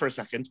around for a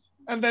second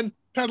and then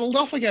pedalled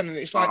off again. And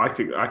it's like, I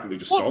think they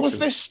just. What was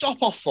this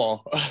stop off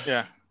for?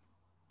 Yeah,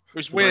 it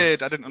was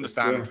weird. I didn't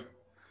understand.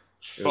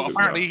 But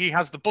apparently he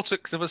has the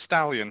buttocks of a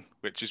stallion,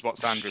 which is what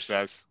Sandra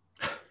says.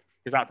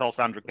 Because that's all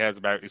Sandra cares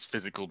about is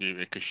physical beauty,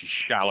 because she's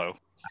shallow.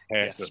 I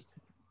hate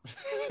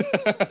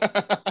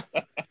her.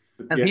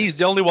 And he's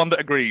the only one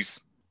that agrees,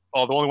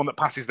 or the only one that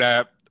passes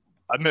there.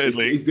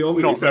 Admittedly, he's the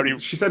only.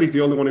 She said he's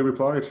the only one who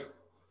replied.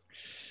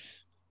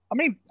 I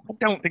mean,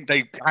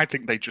 I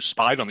think they just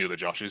spied on the other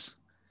Joshes.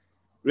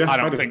 Yeah, I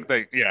don't think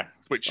they. Yeah,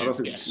 which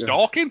is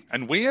stalking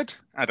and weird.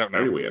 I don't know.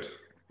 Very weird.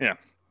 Yeah,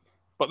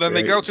 but then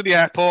they go to the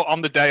airport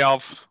on the day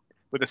of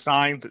with a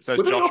sign that says.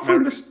 Were they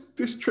offering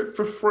this trip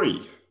for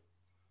free?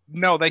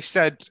 No, they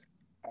said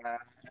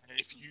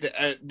if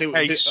you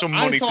pay some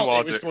money towards it. I thought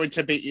it was going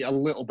to be a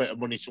little bit of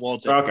money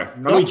towards it. Okay.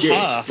 Not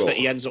half that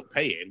he ends up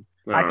paying.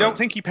 I don't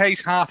think he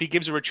pays half. He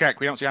gives her a check.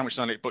 We don't see how much is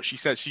on it, but she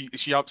says she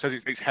says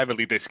it's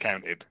heavily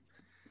discounted.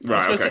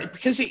 Right, okay.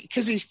 Because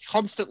he's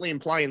constantly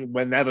implying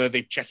whenever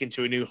they check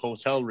into a new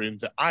hotel room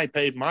that I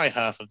paid my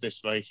half of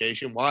this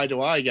vacation. Why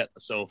do I get the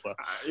sofa?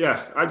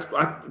 I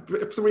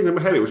for some reason in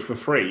my head it was for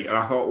free, and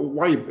I thought,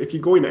 why? If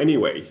you're going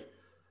anyway,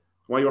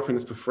 Why are you offering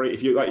this for free?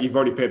 If you've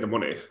already paid the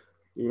money,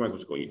 you might as well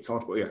just go and eat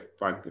Todd. But yeah,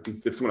 fine.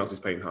 If someone else is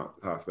paying half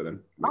of it,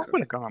 then I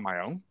would have gone on my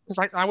own because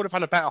I would have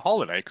had a better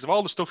holiday because of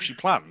all the stuff she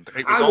planned.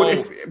 It was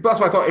but that's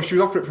why I thought if she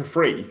was offering it for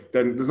free,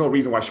 then there's no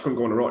reason why she couldn't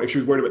go on her own. If she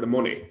was worried about the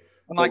money.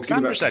 And like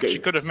Sandra said, she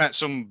could have met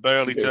some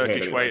burly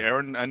Turkish waiter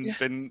and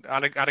been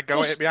had a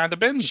go at it behind the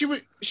bins.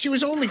 She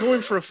was only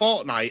going for a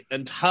fortnight,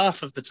 and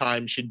half of the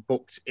time she'd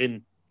booked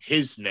in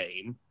his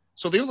name.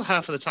 So the other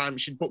half of the time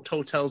she'd booked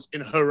hotels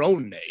in her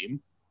own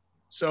name.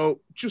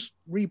 So just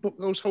rebook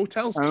those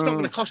hotels. It's not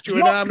going to cost you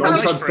an arm and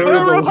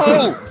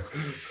a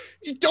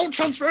You don't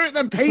transfer it,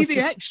 then pay the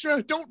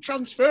extra. Don't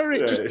transfer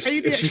it. Just pay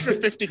the extra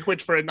 50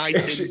 quid for a night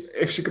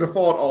if she could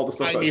afford all the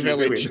stuff that she's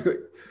village. Doing,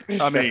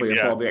 definitely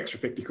afford the extra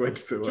 50 quid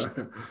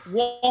to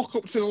walk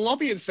up to the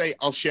lobby and say,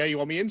 "I'll share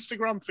you on my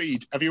Instagram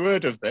feed. Have you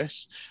heard of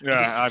this?"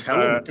 Yeah,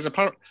 because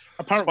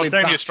apparently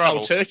that's how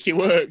Turkey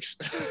works.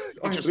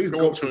 You just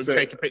go up to and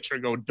take a picture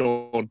and go,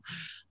 "Done."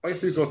 I have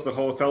to go to the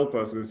hotel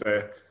person and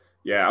say,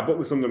 "Yeah, I booked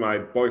this under my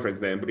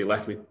boyfriend's name, but he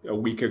left me a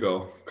week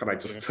ago. Can I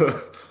just?"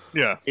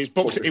 Yeah, it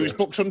was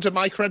booked under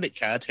my credit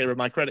card. Here are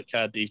my credit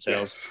card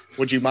details. Yes.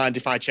 Would you mind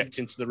if I checked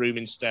into the room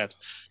instead?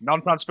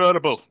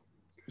 Non-transferable.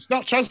 It's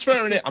not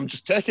transferring it. I'm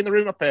just taking the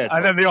room I paid for.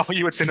 And then they offer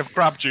you a tin of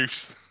crab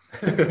juice.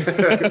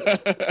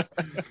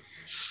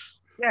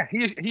 Yeah,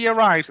 he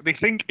arrives. They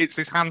think it's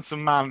this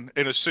handsome man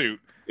in a suit,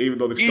 even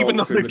though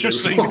they've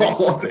just seen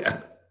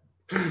him.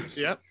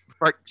 Yeah,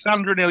 like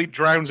Sandra nearly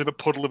drowns in a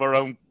puddle of her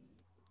own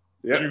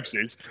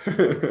juices,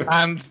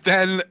 and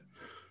then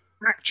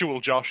actual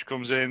Josh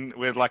comes in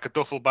with like a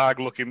duffel bag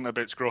looking a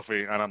bit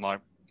scruffy, and I'm like,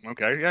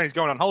 okay, yeah, he's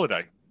going on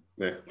holiday.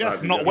 Yeah,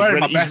 I'm not wearing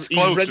my best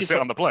clothes to sit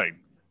on the plane.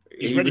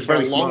 He's ready for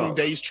a long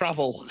day's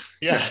travel.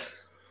 Yeah.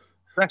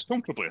 Dress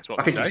comfortably, that's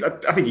what they say.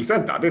 I think he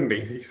said that, didn't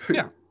he?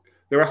 Yeah.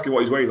 They were asking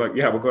what he's wearing. He's like,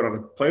 yeah, we're going on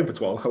a plane for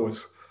 12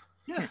 hours.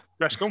 Yeah,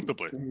 dress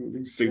comfortably.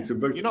 Suits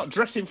and boots. You're not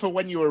dressing for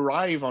when you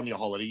arrive on your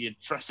holiday. You're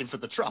dressing for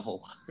the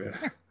travel.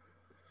 Yeah.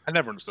 I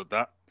never understood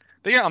that.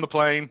 They get on the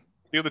plane.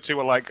 The other two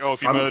are like, oh,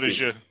 if he murders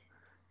you.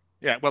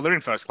 Yeah, well, they're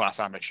in first class,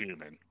 I'm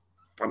assuming.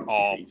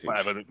 Fancy seating.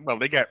 Whatever. Well,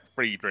 they get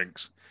free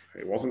drinks.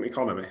 It wasn't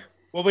economy.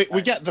 Well,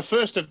 we get the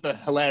first of the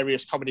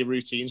hilarious comedy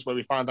routines where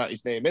we find out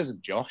his name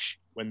isn't Josh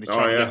when they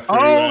try to get through.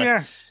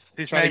 Yes,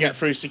 trying to get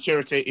through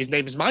security. His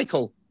name is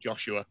Michael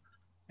Joshua.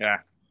 Yeah,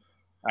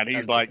 and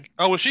he's like,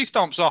 oh well, she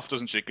stomps off,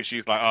 doesn't she? Because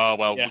she's like, oh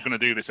well, we're going to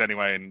do this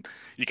anyway, and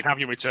you can have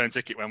your return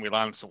ticket when we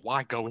land. So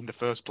why go in the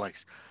first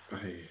place?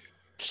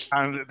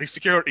 And the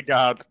security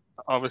guard,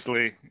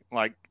 obviously,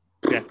 like,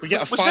 yeah, we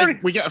get a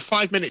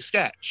 5-minute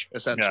sketch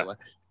essentially.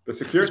 Yeah. The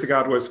security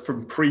guard was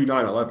from pre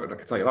 9/11. I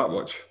can tell you that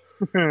much.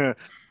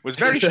 Was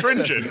very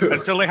stringent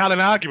until they had an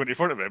argument in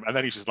front of him, and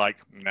then he's just like,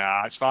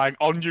 nah, it's fine,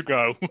 on you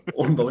go.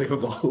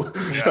 Unbelievable.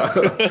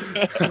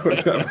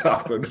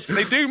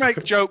 They do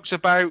make jokes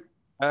about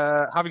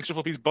having stuff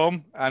up his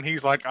bum, and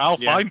he's like, I'll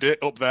find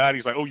it up there. And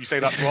he's like, oh, you say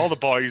that to all the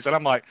boys. And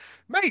I'm like,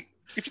 mate,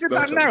 if you did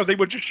that now, they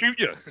would just shoot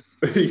you.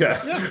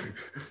 Yeah.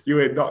 You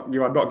are not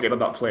getting on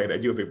that plane,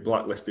 and you'll be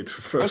blacklisted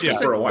for a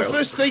while.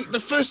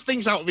 The first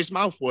things out of his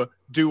mouth were,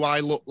 do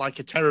I look like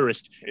a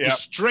terrorist? Yep. He's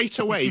straight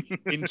away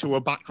into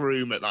a back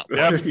room at that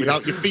point,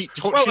 without your feet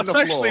touching the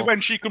floor. Especially when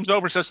she comes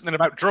over and says something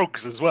about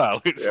drugs as well.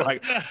 It's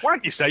like, why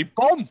don't you say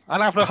bomb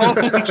and have the whole...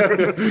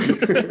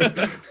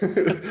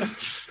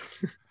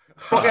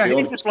 But yeah,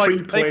 he just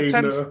like, they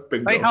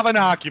have an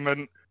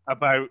argument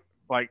about,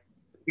 like,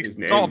 he's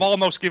sort of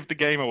almost give the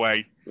game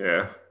away.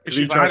 Yeah.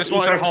 He tries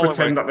to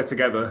pretend that they're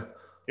together.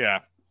 Yeah.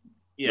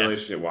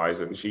 Relationship-wise,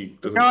 and she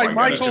doesn't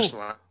quite get it.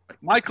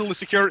 Michael, the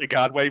security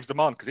guard, waves them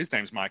on, because his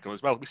name's Michael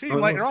as well. We see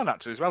him later on,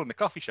 actually, as well, in the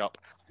coffee shop.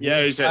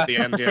 Yeah, he's at the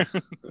end, yeah.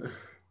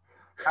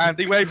 And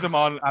he waves them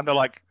on, and they're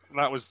like,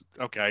 that was,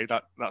 okay,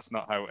 that's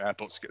not how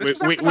airports get.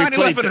 We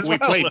played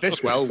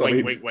this well,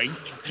 wink.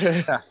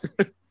 Yeah.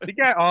 They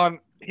get on,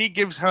 he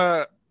gives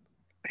her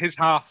his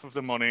half of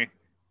the money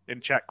in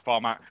check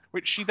format,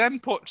 which she then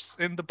puts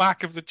in the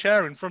back of the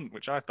chair in front,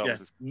 which I thought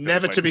was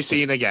never to be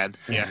seen again.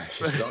 Yeah,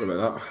 she's forgotten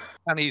about that.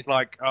 And he's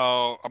like,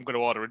 "Oh, I'm going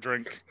to order a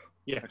drink."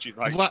 Yeah, and she's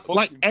like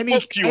any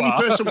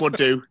person would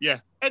do.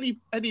 Yeah, any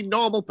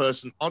normal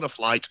person on a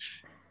flight,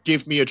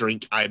 give me a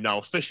drink. I am now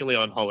officially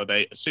on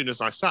holiday. As soon as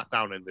I sat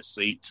down in the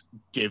seat,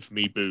 give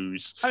me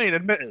booze. I mean,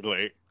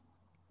 admittedly,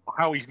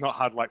 how he's not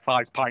had like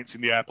 5 pints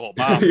in the airport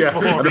bar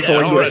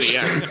already,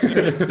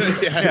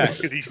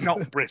 because he's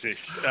not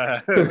British.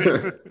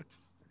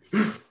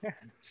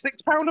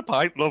 £6 a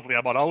pint, lovely.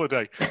 I'm on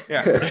holiday.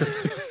 Yeah,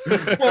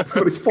 but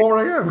it's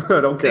 4 a.m.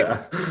 I don't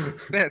care.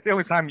 Yeah, the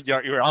only time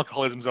your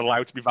alcoholism is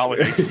allowed to be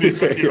validated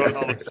is when you're on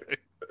holiday.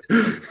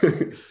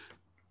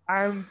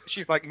 And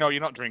she's like, "No,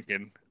 you're not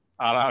drinking."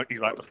 And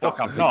he's like, "The fuck,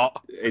 I'm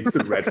not." It's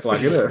the red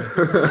flag, isn't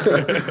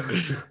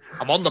it?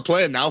 I'm on the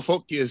plane now.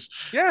 Fuck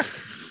yous. Yeah.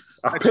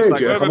 I've paid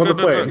you. I'm on the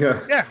plane.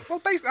 Yeah. Well,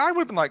 basically, I would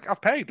have been like,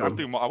 I've paid. I'm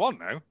doing what I want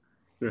now.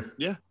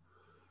 Yeah.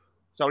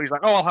 So he's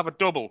like, oh, I'll have a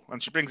double.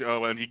 And she brings it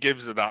over and he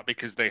gives her that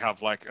because they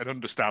have like an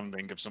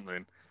understanding of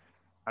something.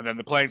 And then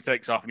the plane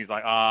takes off, and he's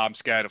like, I'm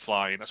scared of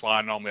flying. That's why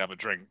I normally have a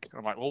drink.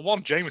 I'm like, well,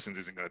 one Jameson's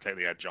isn't going to take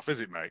the edge off, is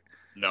it, mate?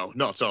 No,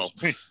 not at all.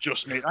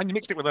 Just me. And you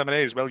mixed it with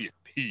lemonade as well, you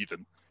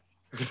heathen.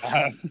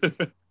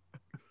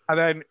 And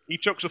then he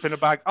chucks up in a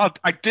bag. Oh,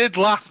 I did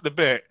laugh the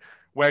bit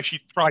where she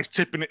tries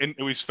tipping it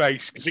into his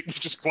face because it was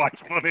just quite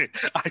funny.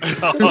 I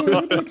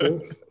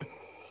thought.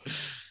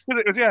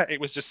 It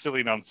was just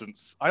silly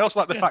nonsense. I also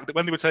like the fact that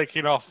when they were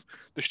taking off,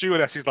 the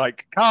stewardess is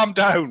like, calm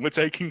down, we're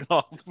taking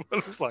off. I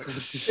was like,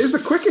 it's the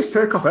quickest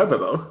takeoff ever,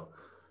 though.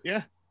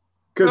 Yeah.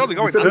 Because they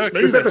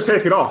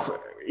take it off,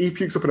 he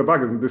pukes up in a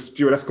bag and the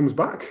stewardess comes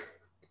back.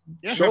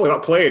 Yeah. Surely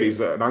that plane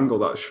is at an angle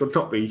that should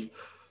not be.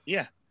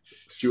 Yeah.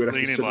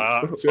 Stewardess.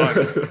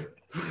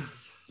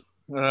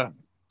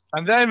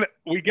 And then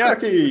we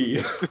get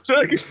the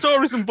Turkish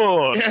Tourism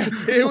Board. Yeah,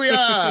 here we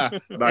are.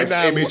 Nice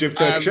image of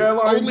Turkish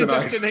Airlines. Only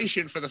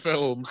destination for the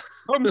film.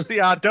 Come see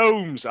our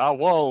domes, our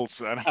walls,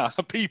 and our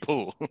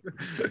people.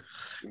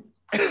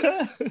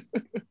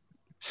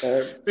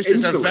 This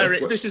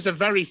is a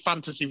very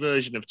fantasy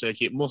version of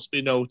Turkey. It must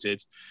be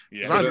noted.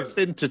 Yeah.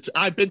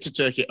 I've been to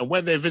Turkey, and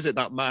when they visit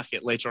that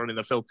market later on in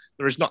the film,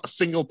 there is not a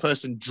single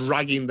person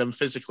dragging them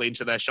physically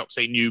into their shop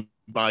saying "You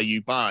buy,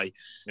 you buy."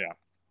 Yeah.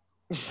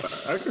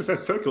 I can say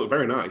Turkey looked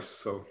very nice.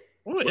 So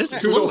it is.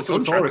 It's a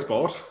lovely tourist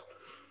board.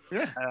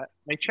 Yeah.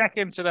 They check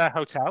into their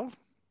hotel.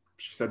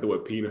 She said the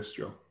word penis,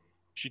 Joe.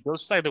 She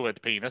does say the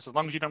word penis, as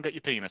long as you don't get your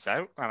penis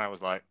out. And I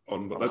was like,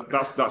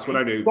 that's what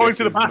I knew. Going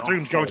to the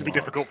bathroom is going to be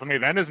difficult for me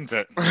then, isn't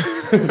it?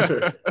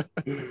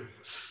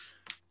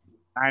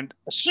 And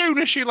as soon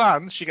as she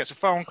lands, she gets a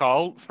phone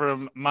call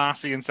from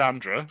Marcy and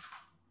Sandra.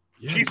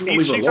 Yeah, she's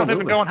having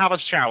to go and have a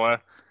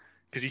shower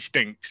because he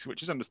stinks,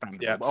 which is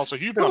understandable. Yeah. But also,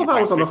 you've been on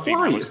a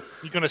flight.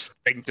 You're going to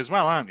stink as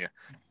well, aren't you?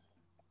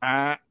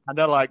 And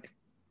they're like,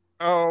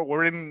 oh,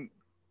 we're in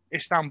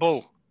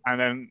Istanbul. And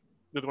then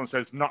the other one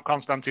says, not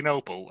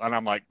Constantinople. And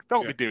I'm like,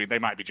 don't be doing They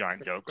Might Be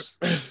Giant jokes.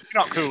 You're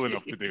not cool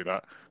enough to do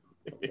that.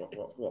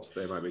 What's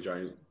They Might Be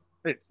Giant?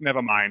 It's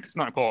never mind. It's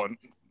not important.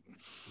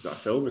 Is that a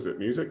film? Is it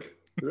music?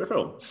 Is it a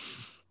film?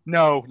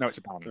 No, it's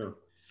a band.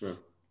 No.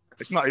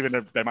 It's not even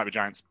a They Might Be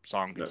Giants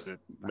song. No,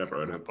 never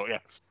heard it. But yeah.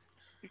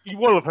 You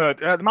will have heard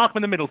the Malcolm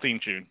in the Middle theme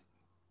tune.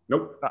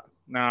 Nope.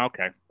 No,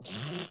 okay.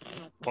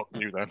 Fuck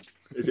you then.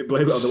 Is it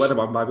Blame It on the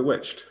Weatherman by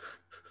Bewitched?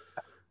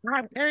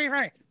 Right.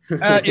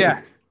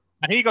 Yeah.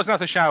 And he goes down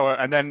to the shower,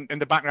 and then in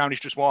the background, he's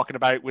just walking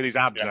about with his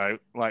abs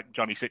out, like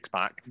Johnny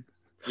Sixpack.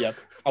 Yeah.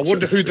 I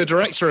wonder who the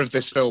director of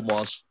this film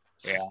was.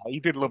 Yeah, he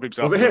did love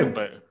himself. Was it him?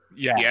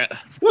 Yeah.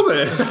 Was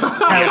it?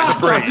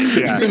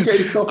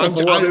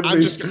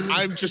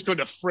 I'm just going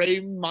to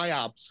frame my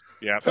abs.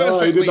 Yeah.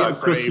 He did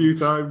that a few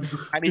times.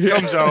 And he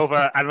comes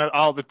over, and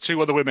all the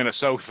two other women are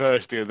so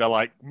thirsty, and they're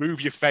like, "Move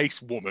your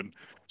face, woman,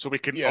 so we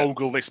can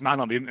ogle this man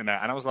on the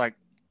internet." And I was like,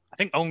 I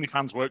think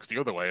OnlyFans works the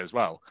other way as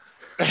well.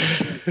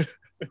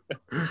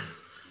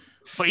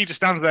 But he just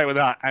stands there with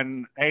that,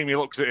 and Amy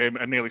looks at him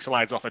and nearly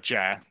slides off a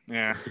chair.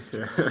 Yeah.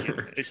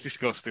 It's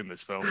disgusting,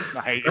 this film.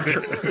 I hate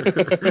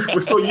it.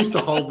 We're so used to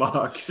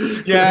Hallmark.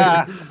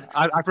 Yeah,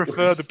 I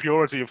prefer the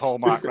purity of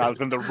Hallmark rather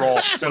than the raw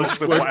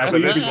filth of whatever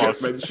this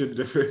was. Mentioned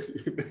if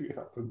it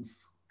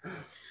happens.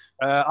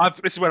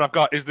 This is where I've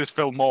got, is this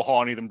film more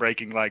horny than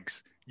Breaking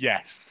Legs?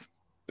 Yes.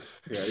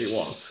 Yeah, it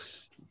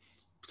was.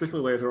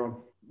 Particularly later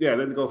on. Yeah,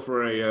 then they go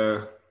for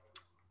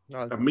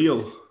a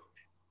meal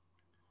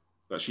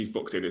that she's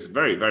booked in. It's a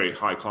very, very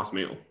high-class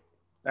meal.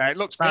 It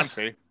looks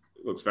fancy. It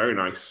looks very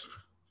nice.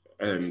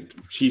 And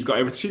she's got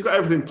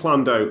everything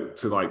planned out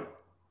to, like,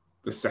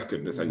 the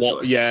second,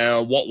 essentially.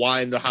 What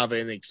wine they're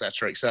having,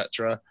 etc.,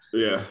 etc.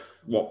 Yeah.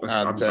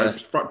 I'm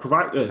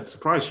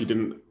surprised she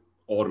didn't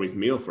order his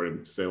meal for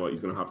him to say what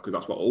he's going to have, because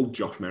that's what old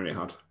Josh Merry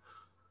had.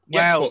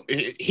 Yes, well, but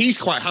he's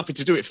quite happy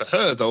to do it for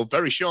her, though,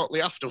 very shortly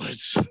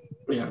afterwards.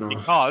 Yeah, no.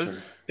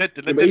 Because... But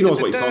he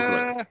knows what he's talking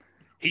about.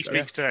 He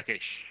speaks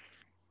Turkish.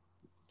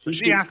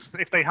 She asks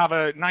if they have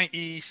a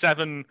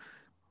 97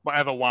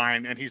 whatever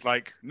wine, and he's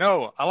like,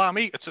 no, allow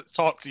me to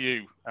talk to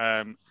you.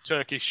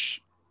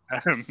 Turkish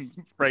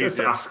phrase.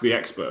 To ask the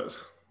expert.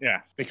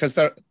 Yeah. Because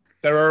there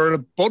are an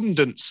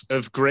abundance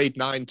of grade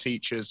 9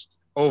 teachers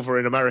over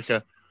in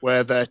America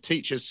where their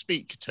teachers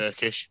speak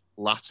Turkish,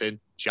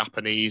 Latin,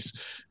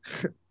 Japanese,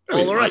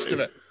 all the rest of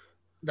it.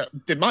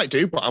 They might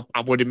do, but I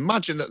would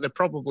imagine that they're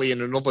probably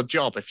in another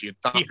job if you're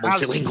that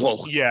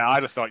multilingual. Yeah,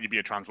 I'd have thought you'd be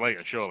a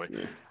translator,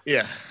 surely.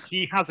 Yeah.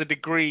 He has a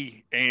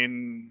degree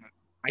in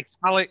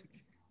Italic.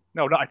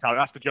 No, not Italic.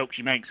 That's the joke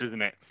she makes,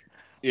 isn't it?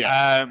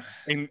 Yeah.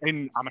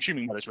 In I'm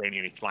assuming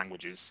Mediterranean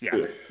languages.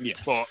 Yeah.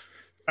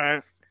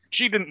 But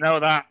she didn't know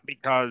that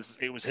because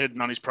it was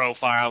hidden on his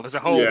profile. There's a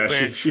whole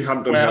bit. She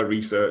hadn't done her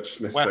research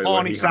necessarily. Where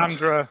horny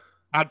Sandra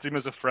adds him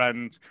as a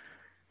friend.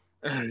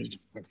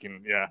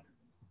 Yeah.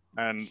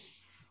 And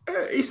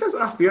he says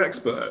ask the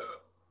expert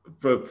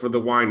for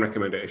the wine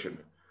recommendation.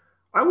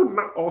 I wouldn't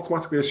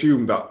automatically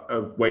assume that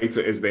a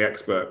waiter is the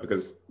expert,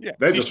 because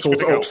they're just told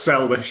to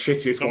upsell the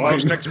shittiest wine.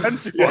 The most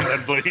expensive one, then,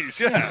 please.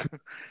 Yeah.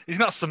 He's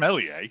not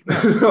sommelier.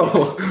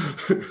 No.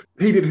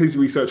 He did his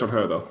research on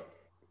her, though.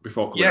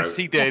 before coming out. Yes,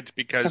 he did,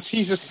 because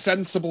he's a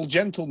sensible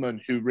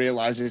gentleman who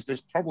realizes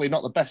this probably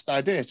not the best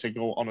idea to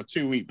go on a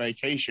 2-week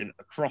vacation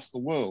across the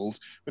world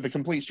with a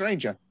complete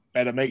stranger.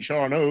 Better make sure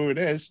I know who it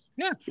is.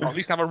 Yeah, or at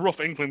least have a rough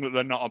inkling that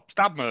they're not a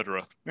stab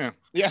murderer.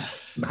 Yeah.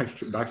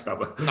 Knife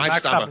stabber.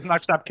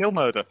 Knife stab, kill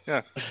murder.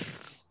 Yeah.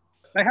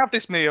 They have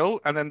this meal,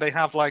 and then they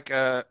have like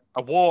a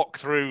walk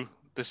through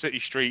the city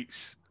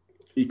streets.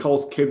 He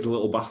calls kids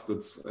little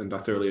bastards, and I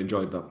thoroughly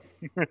enjoyed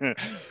that.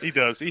 He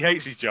does. He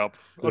hates his job.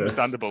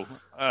 Understandable.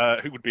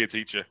 Who would be a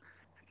teacher?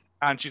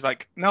 And she's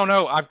like,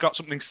 no, I've got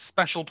something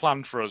special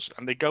planned for us.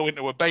 And they go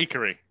into a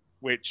bakery,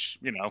 which,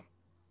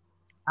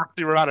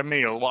 after you're at a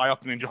meal, what I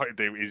often enjoy to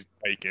do is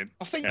baking.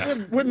 I think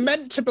we're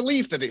meant to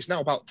believe that it's now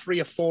about 3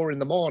 or 4 in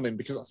the morning,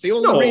 because that's the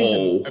only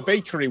reason a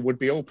bakery would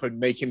be open,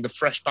 making the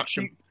fresh batch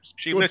of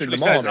goods in the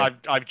morning. Says,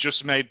 I've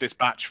just made this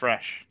batch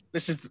fresh.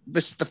 This is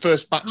the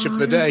first batch of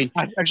the day.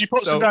 And she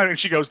puts them down and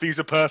she goes, these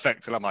are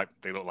perfect. And I'm like,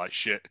 they look like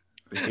shit.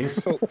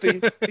 So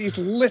these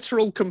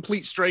literal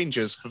complete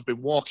strangers have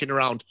been walking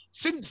around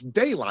since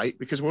daylight,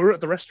 because we were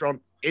at the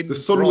restaurant in the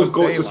sun was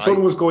going. The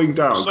sun was going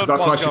down, because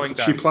that's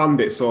why she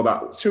planned it so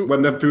that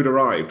when the food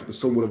arrived, the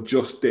sun would have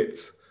just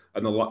dipped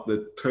and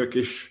the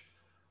Turkish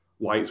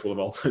lights will have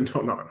all turned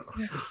on. No.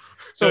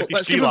 So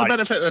let's give them the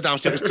benefit of the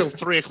doubt. It was till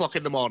 3 o'clock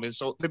in the morning,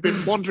 so they've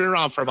been wandering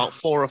around for about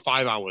 4 or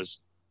 5 hours.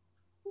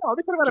 No,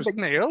 they could have had a big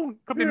meal.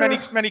 Could be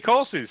many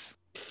courses.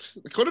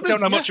 Could have been. We don't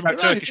know much about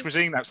Turkish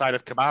cuisine outside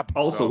of kebab.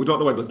 Also, we don't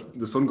know when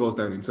the sun goes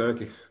down in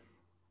Turkey.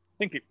 I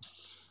think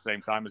it's the same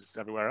time as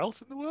everywhere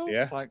else in the world.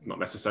 Yeah, not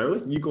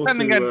necessarily. You go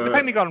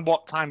depending on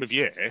what time of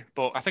year,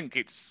 but I think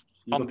it's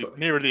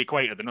nearer the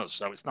equator than us,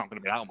 so it's not going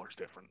to be that much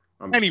different.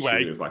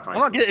 Anyway, I'm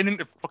not getting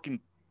into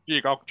fucking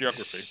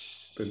geography.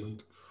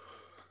 Finland.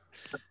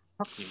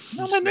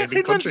 No,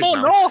 Finland's more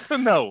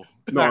northern, though.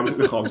 No,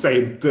 I'm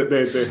saying that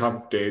they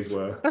have days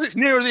where... Because it's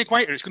nearer the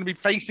equator, it's going to be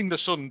facing the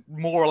sun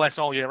more or less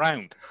all year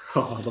round.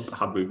 Oh, I love the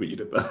hand movement you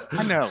did there.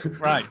 I know,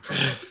 right.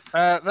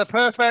 They're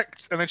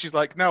perfect. And then she's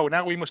like, no,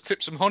 now we must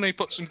tip some honey,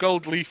 put some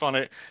gold leaf on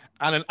it,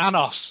 and an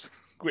annos,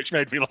 which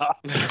made me laugh.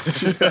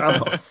 She said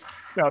annos?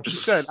 No, she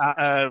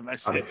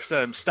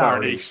said star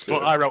anise,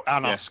 but I wrote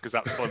annos because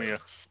that's funnier.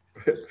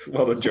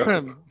 Well done,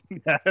 John.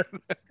 Yeah.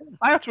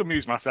 I have to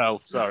amuse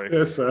myself, sorry.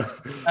 Yes,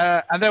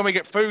 fair. And then we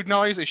get food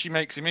noise as she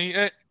makes him eat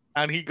it,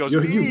 and he goes,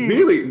 You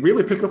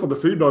really picking up on the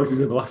food noises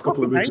in the last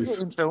couple of movies.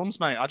 In films,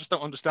 mate. I just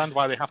don't understand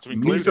why they have to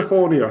include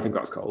misophonia, I think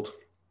that's called.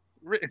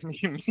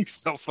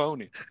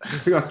 Misophonia. I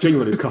think that's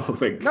genuinely called, I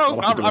think. No,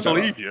 I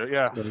believe you,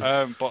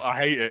 yeah. But I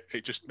hate it.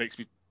 It just makes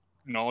me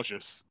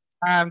nauseous.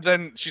 And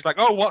then she's like,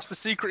 oh, what's the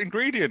secret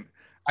ingredient?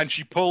 And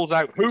she pulls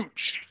out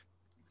hooch.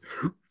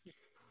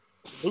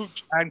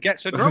 And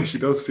gets her drunk. She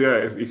does,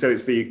 yeah. He said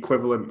it's the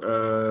equivalent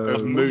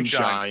of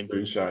moonshine.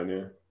 Moonshine,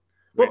 yeah.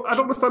 But I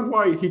don't understand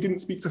why he didn't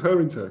speak to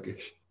her in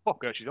Turkish.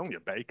 Fuck her, she's only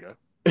a baker.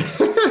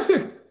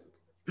 I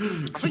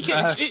think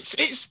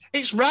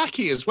it's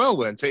raki as well,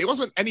 weren't it? It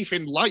wasn't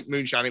anything like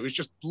moonshine. It was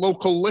just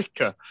local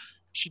liquor.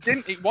 She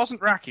didn't. It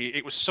wasn't raki.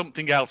 It was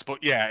something else.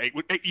 But yeah, it's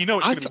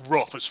going to be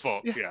rough as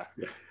fuck. Yeah.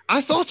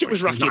 I thought it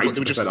was raki, but they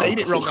were just saying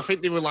it wrong. I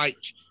think they were like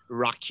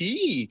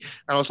raki,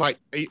 and I was like,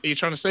 "Are you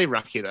trying to say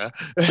raki there?"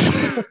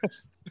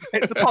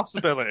 It's a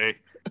possibility.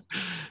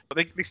 But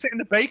they sit in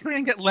the bakery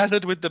and get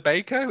leathered with the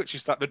baker, which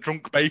is like the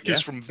drunk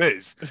bakers from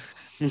Viz.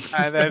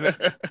 And then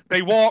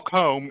they walk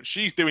home.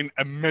 She's doing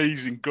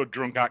amazing good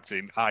drunk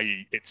acting,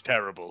 i.e. it's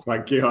terrible.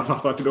 Like, yeah,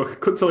 I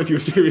couldn't tell if you were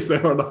serious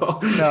there or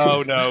not.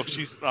 No.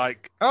 She's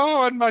like,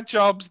 oh, and my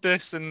job's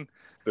this. And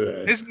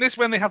isn't this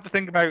when they have to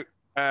think about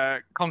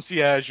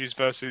concierges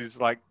versus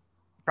like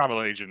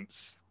travel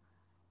agents?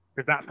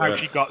 Because that's how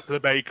she got to the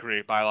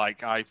bakery, by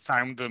like, I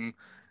found them.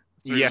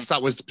 Yes,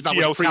 that was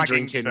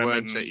pre-drinking,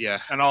 weren't it? Yeah.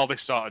 And all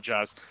this sort of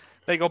jazz.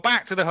 They go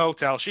back to the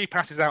hotel. She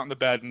passes out on the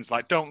bed and's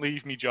like, don't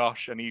leave me,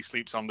 Josh. And he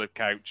sleeps on the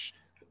couch.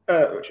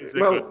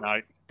 Good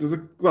night.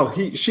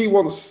 She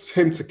wants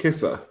him to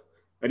kiss her.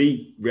 And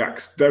he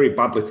reacts very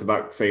badly to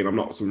that, saying, I'm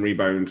not some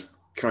rebound,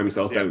 calm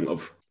yourself down,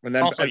 love. And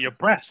then also, your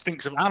breath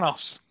stinks of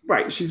annos.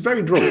 Right, she's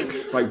very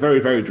drunk, like very,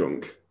 very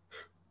drunk.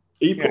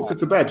 He puts her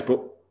to bed, but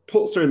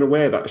puts her in a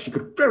way that she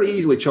could very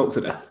easily choke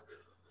to death.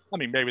 I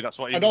mean, maybe that's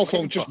what. And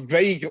also, just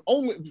vague,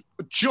 only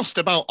just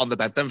about on the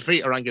bed. Then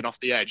feet are hanging off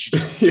the edge.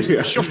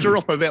 Just shoved her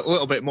up a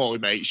little bit more,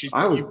 mate. You've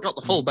got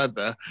the full bed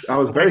there. I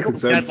was very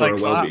concerned for her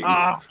well-being.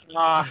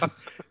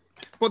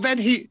 But then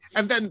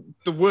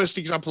the worst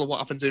example of what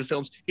happens in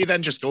films, he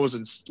then just goes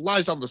and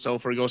lies on the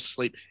sofa and goes to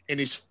sleep in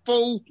his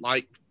full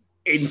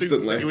instantly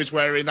suit that he was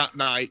wearing that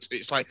night.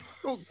 It's like,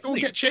 go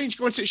get changed,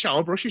 go into the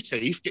shower, brush your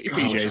teeth, get your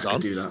PJs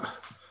on. Do that.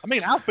 I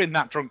mean, I've been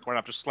that drunk when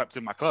I've just slept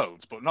in my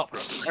clothes, but not for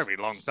a very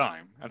long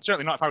time. And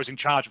certainly not if I was in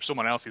charge of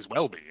someone else's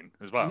well-being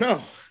as well.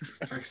 No.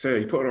 Like I say,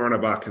 you put her on her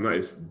back, and that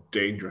is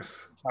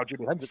dangerous. That's how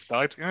Jimi Hendrix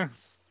died, yeah.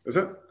 Is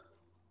it?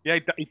 Yeah,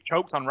 he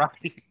choked on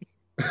Raki.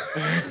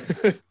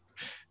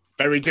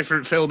 Very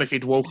different film if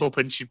he'd woke up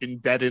and she'd been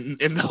dead in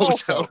the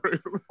hotel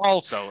room.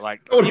 Also,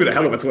 like... That would have been a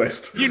hell of a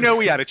twist. You know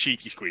he had a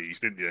cheeky squeeze,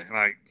 didn't you?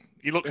 Like,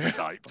 he looks the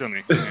type, doesn't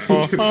he?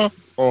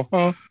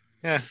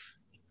 Yeah.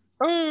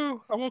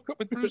 oh, I woke up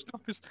with bruised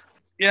knuckles.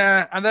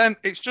 Yeah, and then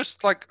it's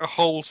just like a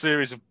whole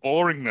series of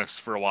boringness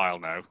for a while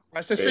now.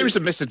 It's a series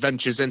of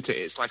misadventures, isn't it?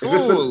 It's like,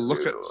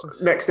 look at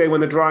next day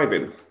when they're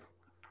driving.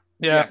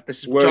 Yeah, this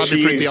is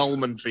driving through the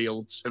almond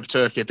fields of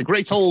Turkey, the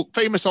great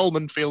famous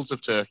almond fields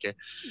of Turkey.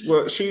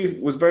 Well, she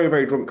was very,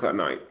 very drunk that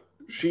night.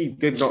 She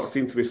did not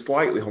seem to be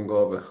slightly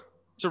hungover.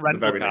 It's a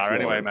rental car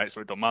anyway, mate,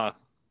 so it don't matter.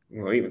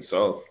 Well, even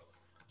so.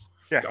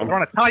 Yeah, they're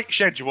on a tight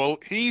schedule.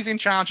 He's in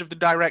charge of the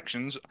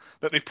directions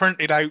that they've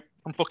printed out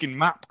from fucking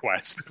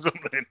MapQuest or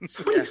something.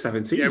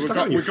 2017. Yeah,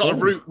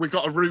 we've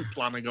got a route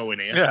planner going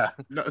here. Yeah,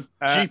 no,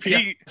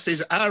 GPS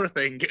is our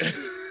thing.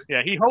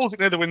 Yeah, he holds it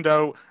near the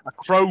window. A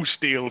crow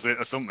steals it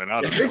or something.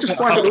 I don't know. It just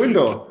flies out the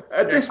window.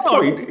 At this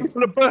point,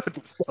 a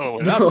bird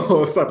stole it.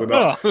 No, sadly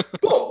not. Oh.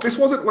 But this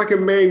wasn't like a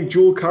main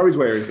dual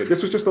carriageway or anything.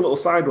 This was just a little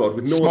side road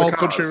with no small other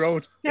cars. Country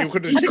road. Yeah. He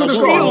could have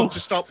gone to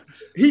stop.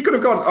 He could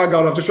have gone. Oh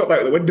God, I've just shot that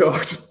out the window.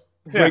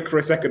 Break for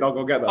a second. I'll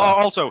go get that. Oh,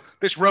 also,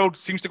 this road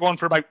seems to go on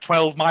for about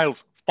 12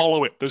 miles.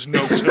 Follow it. There's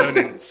no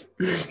turn-ins.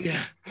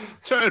 Yeah,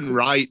 turn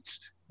right.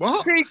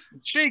 What?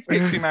 She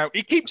kicks him out.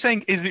 He keeps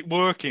saying, "Is it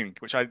working?"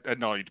 Which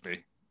annoyed me.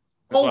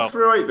 All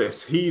throughout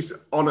this,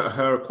 he's on at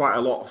her quite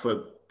a lot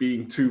for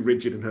being too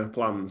rigid in her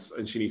plans,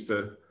 and she needs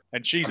to.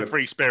 And she's a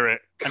free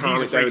spirit, and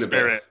he's a free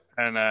spirit,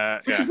 and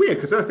which is weird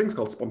because her thing's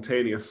called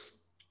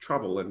spontaneous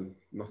travel, and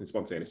nothing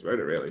spontaneous about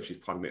it really. If she's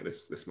planning it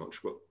this much,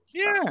 but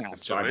yeah,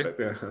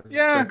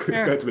 yeah,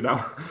 occurred to me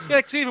now. Yeah,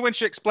 because even when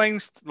she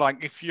explains,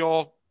 like, if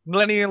your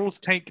millennials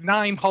take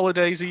 9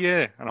 holidays a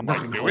year, and I'm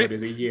 9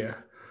 holidays a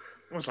year.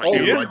 It's like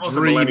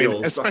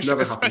dreaming,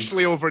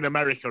 especially over in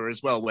America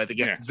as well, where they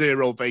get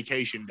 0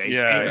 vacation days.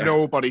 Ain't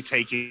nobody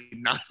taking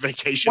 9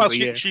 vacations a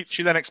year.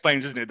 She then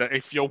explains, isn't it, that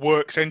if your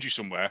work sends you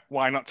somewhere,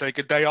 why not take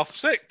a day off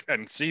sick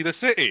and see the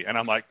city? And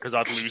I'm like, because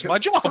I'd lose my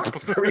job.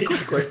 Very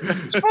quickly.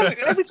 It's funny.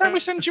 Every time we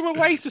send you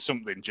away to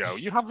something, Joe,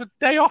 you have a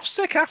day off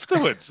sick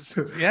afterwards.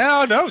 Yeah,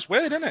 I know. It's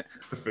weird, isn't it?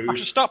 I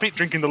should stop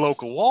drinking the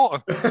local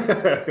water.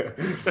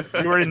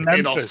 You were in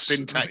Memphis. In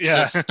Austin,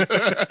 Texas.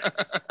 Yeah.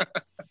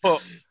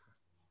 But...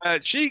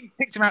 she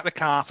kicked him out of the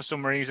car for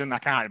some reason. I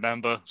can't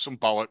remember. Some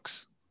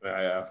bollocks.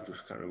 Yeah, I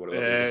just can't remember what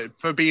it was.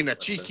 For being a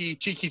cheeky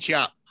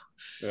chap.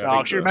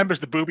 Yeah, she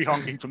remembers the booby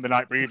honking from the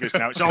night previous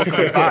now. It's all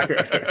coming back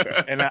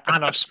in an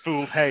Anos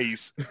Fool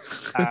haze.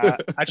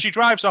 And she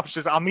drives off and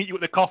says, "I'll meet you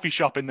at the coffee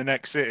shop in the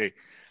next city."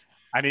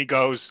 And he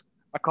goes,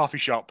 "A coffee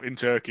shop in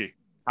Turkey.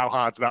 How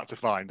hard's that to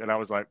find?" And I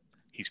was like,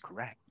 he's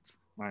correct.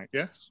 Like,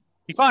 yes.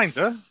 He finds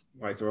her.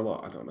 Why is there a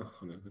lot? I don't know.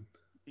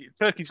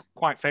 Turkey's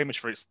quite famous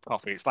for its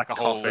coffee. It's like a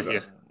whole,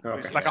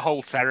 it's like a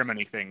whole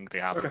ceremony thing they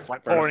have. It's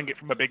like pouring it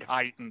from a big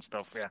height and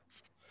stuff. Yeah.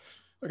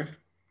 Okay.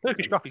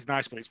 Turkish coffee's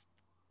nice, but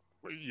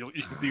you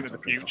can see it in the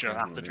future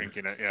after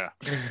drinking it. Yeah.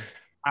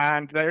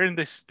 And they're in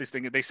this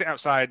thing. They sit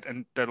outside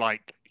and they're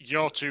like,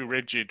 "You're too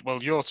rigid.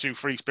 Well, you're too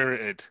free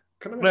spirited.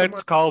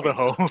 Let's call the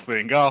whole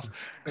thing off."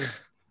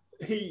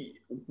 He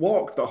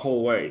walked the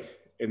whole way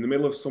in the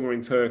middle of summer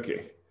in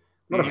Turkey.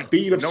 Not a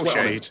bead of sweat.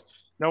 Shade.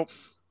 Nope.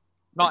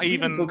 Not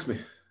even. Bugs me.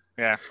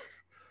 Yeah.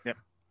 Yep.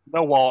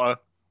 No water.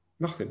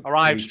 Nothing.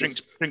 Arrives,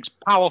 drinks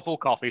powerful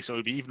coffee, so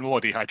he'll be even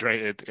more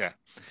dehydrated. Yeah.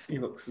 He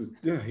looks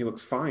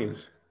fine.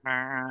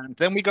 And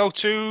then we go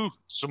to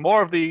some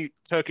more of the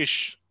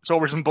Turkish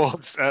tourism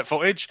boards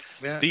footage.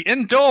 Yeah. The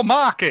indoor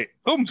market.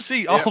 Come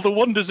see all the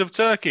wonders of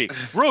Turkey.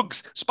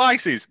 Rugs,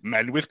 spices,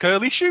 men with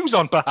curly shoes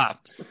on,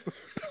 perhaps.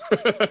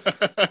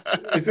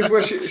 Is this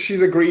where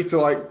she's agreed to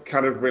like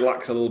kind of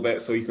relax a little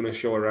bit so he's going to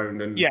show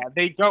around? And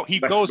they go. He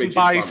goes and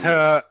buys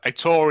her a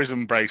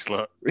tourism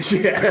bracelet.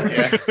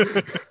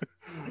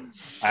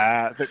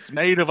 That's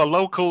made of a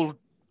local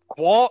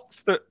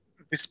quartz that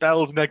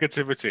dispels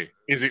negativity.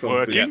 Is it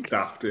working?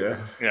 Daft, yeah.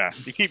 Yeah,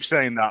 he keeps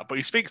saying that, but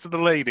he speaks to the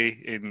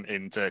lady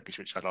in Turkish,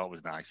 which I thought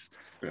was nice.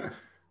 Yeah.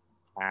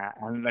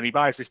 And then he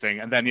buys this thing,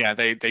 and then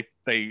they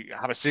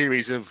have a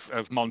series of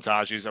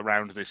montages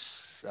around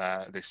this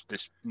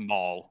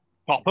mall.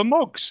 Copper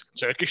mugs,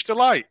 Turkish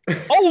delight,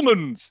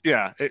 almonds.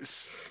 Yeah,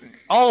 it's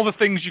all the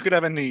things you could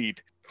ever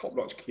need.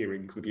 Top-notch key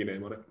rings with your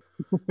name on it.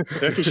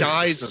 Turkish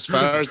eyes as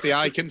far as the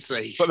eye can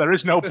see. But there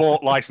is no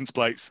boat license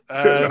plates.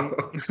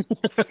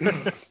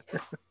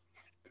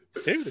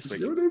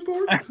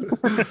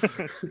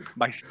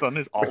 My son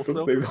is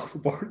also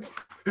born.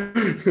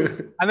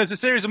 And there's a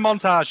series of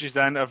montages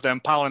then of them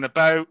palling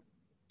about.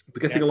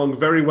 They're getting along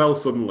very well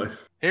suddenly.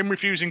 Him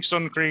refusing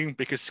sun cream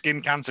because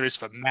skin cancer is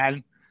for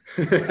men.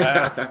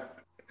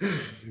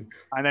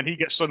 And then he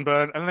gets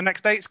sunburn, and the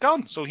next day it's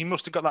gone. So he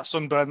must have got that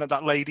sunburn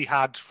that lady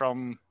had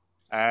from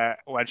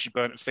when she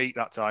burnt her feet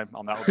that time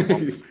on that other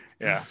one.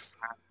 Yeah.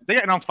 They're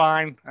getting on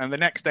fine, and the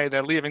next day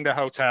they're leaving the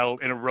hotel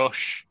in a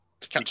rush.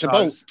 To catch a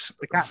boat.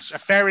 To catch a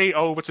ferry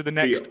over to the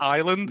next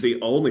island.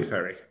 The only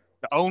ferry.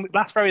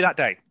 Last ferry that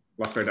day.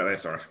 Last ferry that day,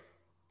 sorry.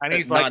 And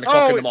he's 9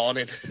 o'clock in the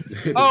morning.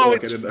 No.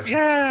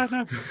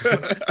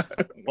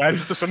 When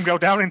does the sun go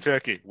down in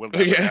Turkey? We'll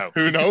never know.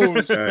 Who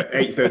knows?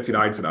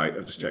 8:39 tonight.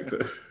 I just checked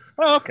it.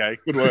 Oh, okay.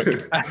 Good work.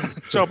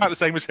 So about the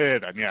same as here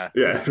then, yeah.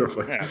 Yeah,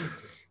 roughly. Yeah.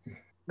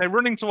 they're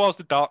running towards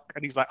the dock,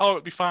 and he's like, "Oh,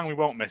 it'll be fine. We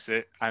won't miss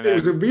it." And it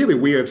was a really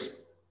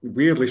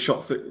weirdly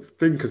shot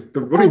thing because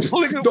the running just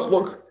did not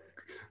look.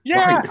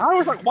 Yeah, right. I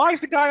was like, "Why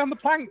is the guy on the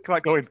plank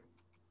like going?"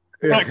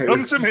 Yeah, like, it come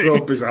was to me.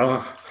 so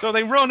bizarre. So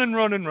they run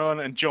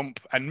and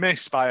jump and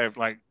miss by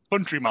like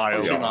country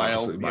mile.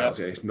 Miles,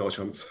 yeah, no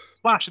chance.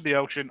 Splash in the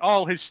ocean.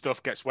 All his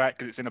stuff gets wet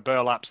because it's in a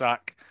burlap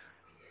sack.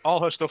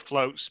 All her stuff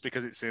floats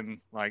because it's in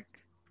like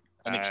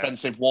an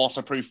expensive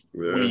waterproof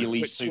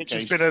wheelie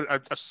suitcase. It's been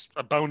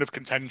a bone of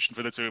contention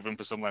for the two of them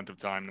for some length of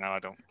time now.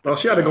 Well,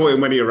 she had to go in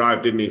when he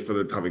arrived, didn't he, for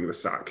having the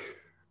sack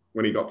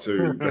when he got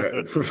to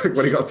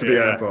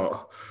the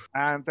airport.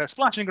 And they're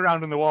splashing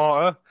around in the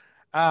water,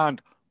 and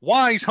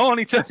wise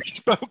horny Turkish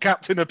boat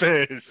captain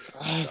appears.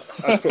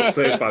 I put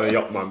saved by the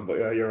yacht man, but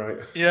yeah, you're right.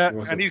 Yeah,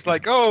 and he's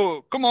like,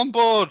 "Oh, come on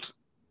board,"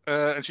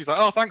 and she's like,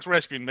 "Oh, thanks for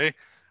rescuing me.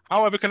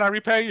 However, can I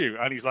repay you?"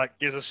 And he's like,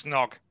 "Here's a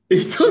snog."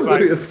 He does,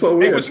 like, it's so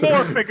weird. It was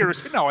more a figure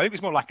of no, I think it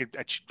was more like a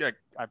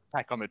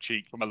peck on the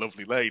cheek from a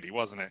lovely lady,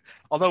 wasn't it?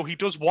 Although he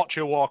does watch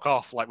her walk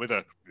off, like with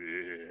a look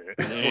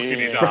in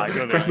his eye.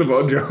 Press the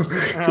button, Joe.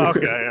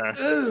 Okay,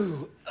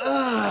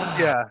 yeah.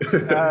 Yeah.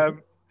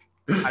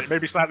 And it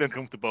made me slightly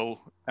uncomfortable.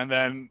 And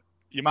then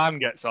your man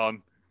gets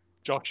on,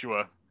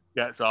 Joshua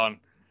gets on,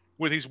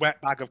 with his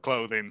wet bag of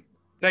clothing,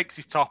 takes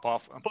his top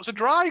off, and puts a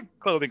dry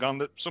clothing on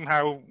that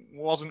somehow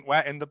wasn't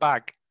wet in the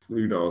bag.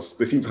 Who knows?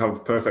 They seem to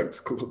have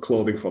perfect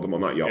clothing for them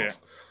on that yacht. Yeah.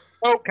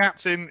 Boat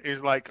captain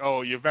is like,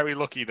 "Oh, you're very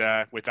lucky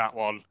there with that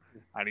one,"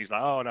 and he's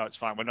like, "Oh no, it's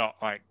fine. We're not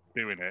like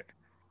doing it."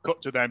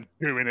 Cut to them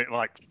doing it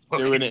like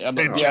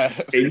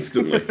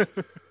instantly.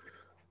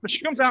 But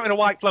she comes out in a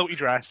white floaty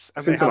dress.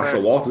 And it's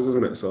international waters,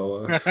 isn't it?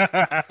 So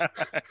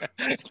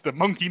it's the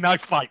monkey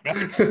knife fight.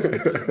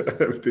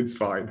 Everything's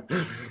fine.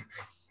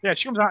 Yeah,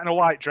 she comes out in a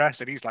white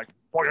dress, and he's like,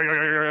 and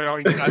then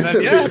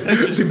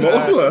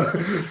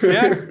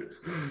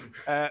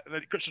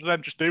then it cuts to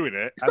them just doing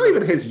it. It's not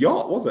even his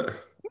yacht, was it?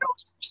 No,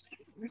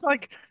 he's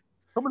like,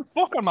 "Come and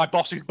fuck on my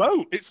boss's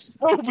boat." It's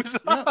so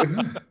bizarre.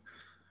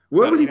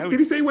 Where was he? Did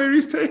he say where he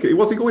was taking?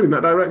 Was he going in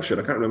that direction?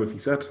 I can't remember if he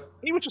said.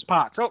 He was just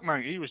parked up,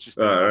 mate. He was just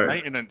doing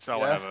maintenance or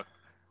whatever.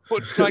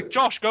 But like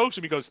Josh goes to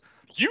him, he goes,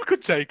 "You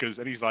could take us,"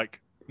 and he's like,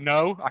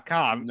 "No, I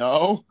can't."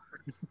 No.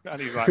 And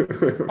he's like,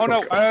 "Oh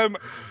no,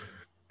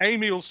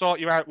 Amy will sort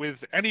you out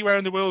with anywhere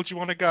in the world you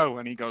want to go."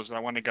 And he goes, "I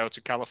want to go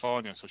to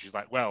California." So she's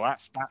like, "Well,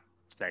 that's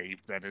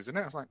saved then, isn't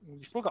it?" I was like,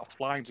 "You've still got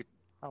flying to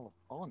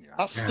California."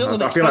 That's still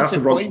an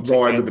expensive plane ticket.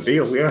 Raw end of the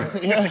deal,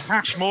 yeah.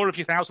 Cash more of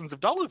your thousands of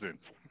dollars in.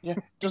 Yeah,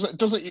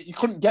 does it? You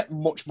couldn't get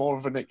much more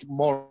of a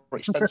more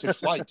expensive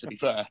flight, to be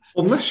fair.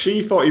 Unless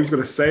she thought he was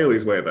going to sail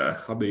his way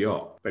there on the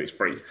yacht, then it's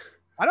free.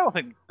 I don't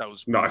think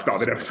those. No, it's not.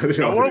 They go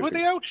over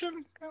the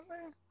ocean.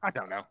 I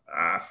don't know.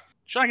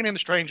 Shagging in a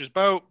stranger's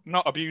boat,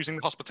 not abusing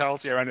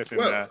hospitality or anything.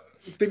 Well,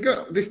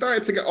 there. They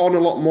started to get on a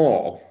lot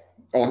more.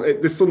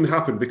 This suddenly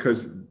happened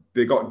because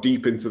they got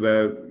deep into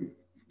their.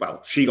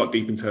 Well, she got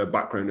deep into her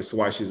background as to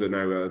why she's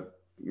now a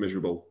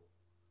miserable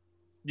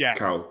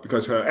cow,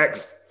 because her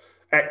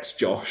ex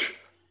Josh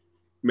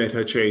made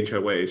her change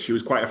her ways. She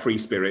was quite a free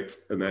spirit,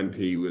 and then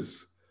he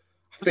was.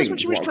 I think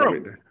she was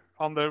drunk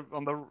on the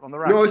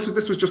raft. No,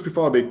 this was just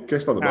before they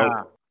kissed on the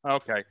boat.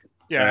 Okay,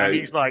 yeah, and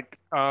he's like,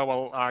 "Oh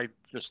well, I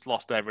just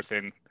lost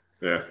everything.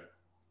 Yeah,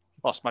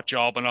 lost my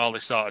job and all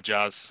this sort of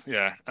jazz.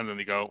 Yeah, and then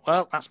they go,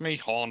 "Well, that's me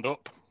horned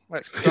up.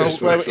 Let's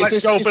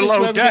go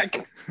below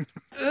deck."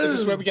 Is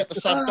this where we get the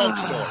sad dog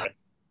story?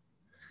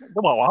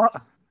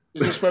 What?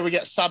 Is this where we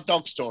get sad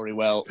dog story?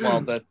 While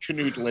they're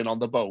canoodling on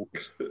the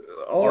boat,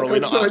 or are we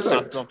not at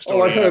sad dog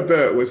story? All I heard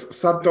there was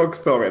sad dog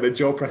story, and then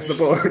Joe pressed the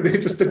button, and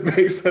it just didn't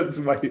make sense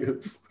in my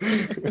ears.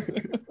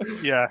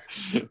 Yeah.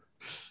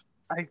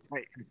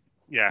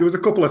 Yeah. There was a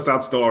couple of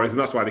sad stories, and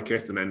that's why they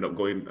kissed and ended up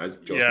going, as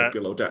Joe said,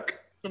 below deck.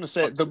 I'm going to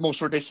say the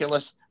most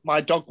ridiculous. My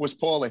dog was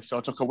poorly, so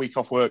I took a week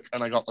off work,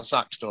 and I got the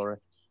sack story.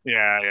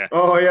 Yeah.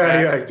 Oh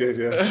yeah, he did.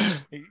 Yeah.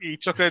 He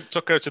took her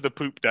to the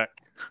poop deck.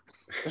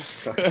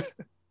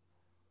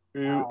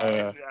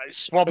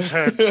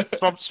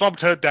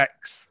 Swabbed her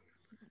decks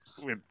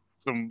with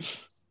some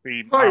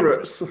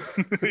pirates.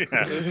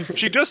 Yeah.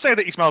 She does say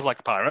that he smells like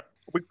a pirate.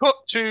 We cut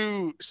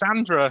to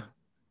Sandra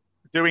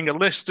doing a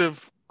list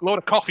of a load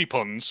of coffee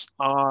puns,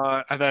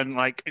 and then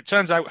it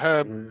turns out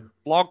her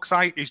blog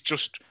site is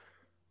just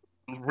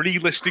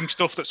relisting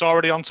stuff that's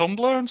already on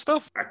Tumblr and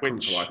stuff. I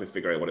couldn't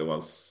figure out what it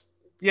was.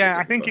 Yeah,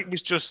 I think it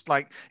was just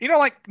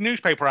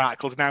newspaper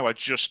articles now are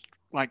just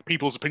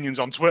people's opinions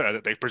on Twitter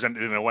that they've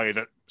presented in a way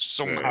that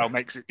somehow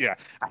makes it. Yeah,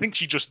 I think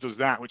she just does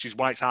that, which is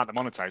why it's hard to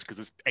monetize because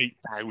there's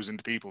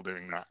 8,000 people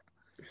doing that.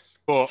 Yes.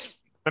 But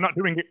they're not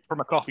doing it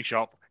from a coffee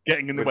shop,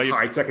 getting in the way of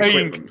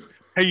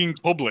paying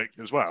public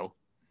as well.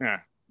 Yeah,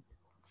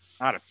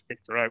 I'd have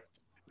kicked her out.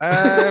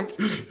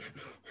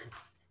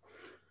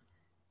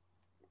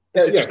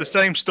 It's just the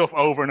same stuff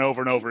over and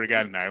over and over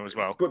again now as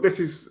well. But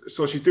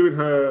so she's doing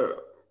her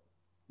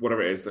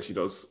whatever it is that she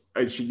does,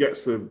 and she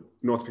gets the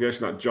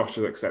notification that Josh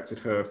has accepted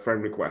her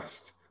friend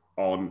request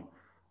on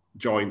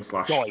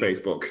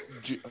Join/Facebook.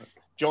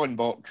 Join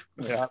book.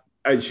 Yeah.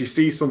 And she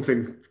sees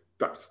something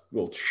that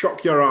will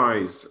shock your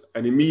eyes,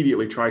 and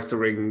immediately tries to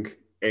ring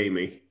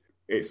Amy.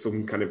 It's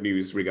some kind of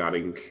news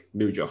regarding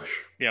new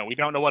Josh. Yeah, we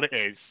don't know what it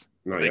is.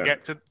 They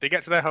get to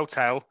their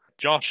hotel.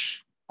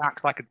 Josh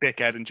acts like a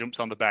dickhead and jumps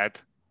on the bed,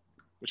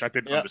 which I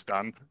didn't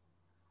understand.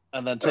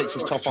 And then takes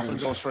his top off and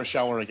goes for a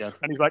shower again.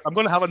 And he's like, I'm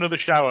going to have another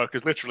shower,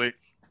 because literally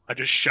I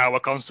just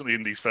shower constantly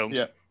in these films.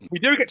 Yeah. We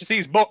do get to see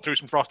his butt through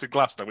some frosted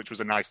glass, though, which was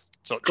a nice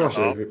touch.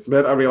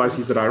 Then I realise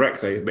he's the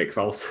director. It makes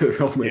all sense.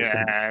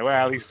 Yeah,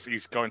 well,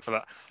 he's going for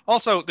that.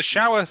 Also, the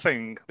shower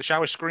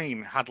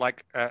screen had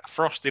like a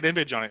frosted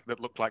image on it that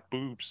looked like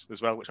boobs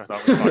as well, which I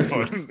thought was quite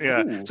fun.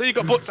 Yeah. Ooh. So you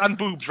got butts and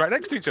boobs right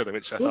next to each other,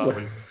 which I thought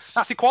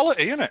that's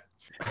equality, isn't it?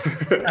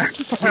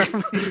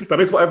 That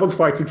is what everyone's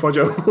fighting for,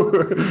 Joe.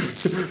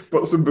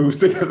 Put some boobs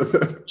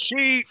together.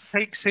 She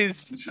takes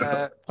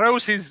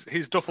throws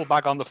his duffel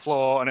bag on the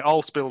floor, and it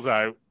all spills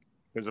out,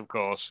 because of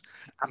course,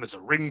 and there's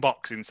a ring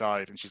box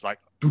inside, and she's like,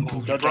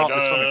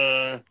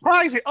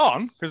 "Pries it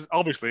on," because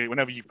obviously,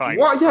 whenever you find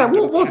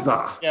what was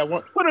that? Yeah,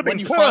 when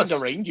you find a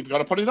ring, you've got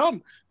to put it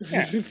on.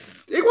 Yeah.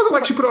 It wasn't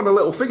like she put it on a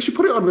little thing; she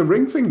put it on the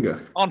ring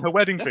finger, on her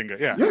wedding finger.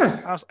 Yeah,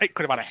 yeah. It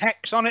could have had a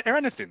hex on it or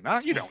anything.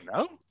 You don't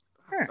know.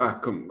 Yeah.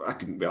 I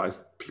didn't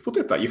realise people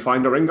did that. You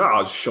find a ring,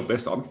 I'll just shove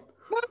this on.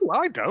 No,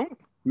 I don't.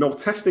 No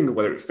testing of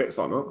whether it fits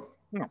or not.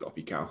 No.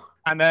 Dobby cow.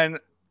 And then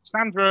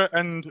Sandra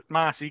and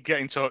Marcy get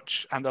in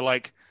touch, and they're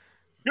like,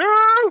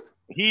 "Girl,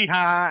 he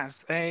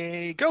has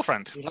a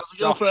girlfriend." He has a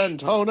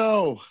girlfriend. Oh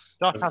no!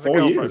 Josh has 4 a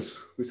girlfriend.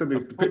 years. They said the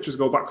pictures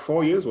go back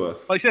 4 years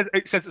worth. Well,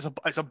 it says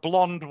it's a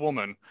blonde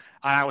woman,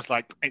 and I was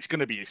like, it's going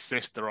to be his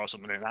sister or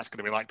something. And that's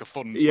going to be like the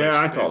fun. Yeah,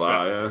 I twist,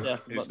 thought that.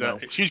 Yeah,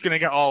 she's going to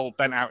get all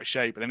bent out of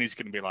shape, and then he's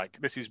going to be like,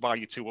 "This is why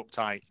you're too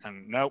uptight."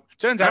 And no,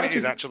 turns out it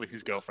is actually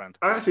his girlfriend.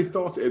 I actually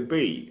thought it'd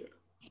be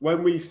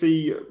when we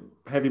see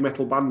heavy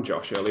metal band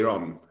Josh earlier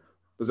on.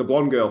 There's a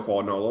blonde girl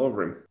falling all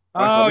over him.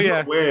 Oh,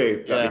 yeah. No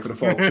way that they could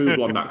afford two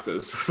blonde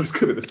actors. It's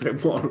going to be the same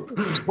one.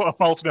 Put a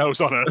false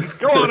nose on her.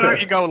 Go on, out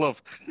you go,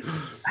 love.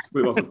 But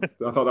it wasn't.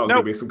 I thought that was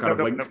going to be some kind of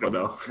link, but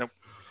no. Nope.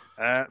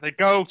 They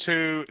go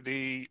to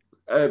the...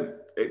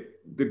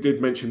 they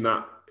did mention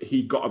that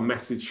he got a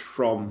message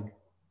from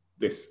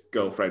this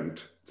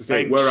girlfriend to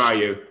say, "Where are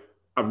you?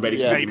 I'm ready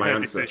to give you my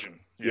answer." Decision.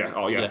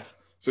 Yeah.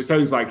 So it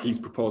sounds like he's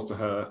proposed to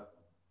her,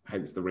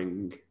 hence the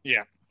ring.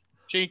 Yeah.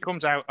 He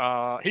comes out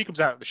of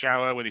the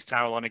shower with his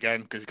towel on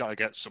again, because he's got to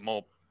get some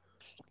more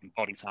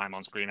body time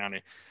on screen,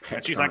 hasn't he?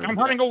 And she's like, "I'm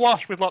having a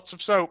wash with lots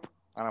of soap."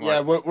 And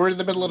I'm like, we're in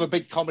the middle of a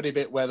big comedy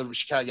bit where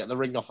she can't get the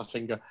ring off her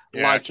finger,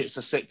 like it's a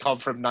sitcom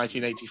from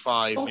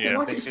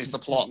 1985. This is the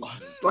plot.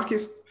 Like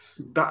it's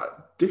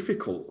that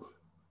difficult.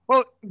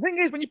 Well, the thing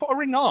is, when you put a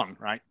ring on,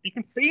 right, you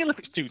can feel if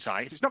it's too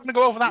tight. If it's not going to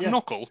go over that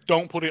knuckle,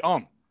 don't put it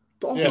on.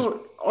 But also,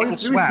 all you have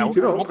to do is heat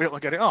it up. Won't be able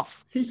to get it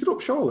off. Heat it up,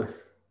 surely.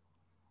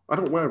 I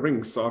don't wear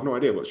rings, so I have no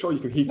idea, but sure, you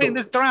can heat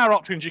up. There are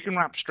options. You can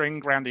wrap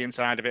string around the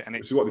inside of it. And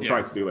which is what they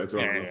tried to do later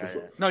on.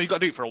 No, you've got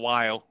to do it for a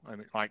while.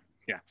 And it's like,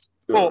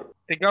 But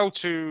they go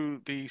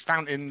to these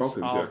fountains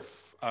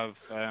of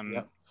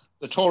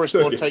the tourist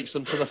board takes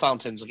them to the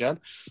fountains again.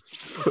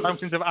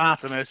 Fountains of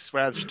Artemis,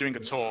 where she's doing a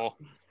tour.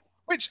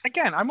 Which,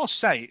 again, I must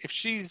say, if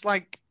she's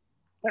like,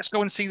 let's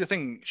go and see the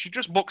thing, she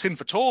just books in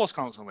for tours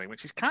constantly,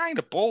 which is kind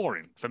of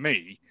boring for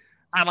me.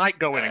 I like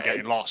going and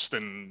getting lost.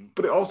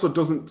 But it also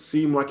doesn't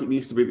seem like it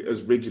needs to be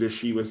as rigid as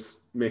she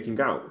was making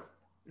out.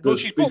 Well,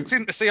 she booked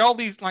in to see all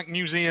these like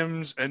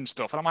museums and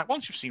stuff, and I'm like,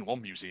 once you've seen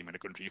one museum in a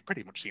country, you've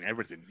pretty much seen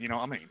everything. You know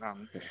what I mean?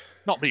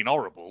 Not being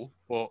horrible,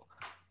 but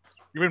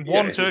you're in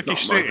one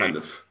Turkish city.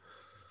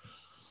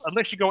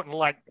 Unless you go into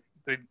like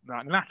the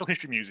Natural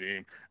History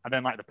Museum and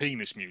then like the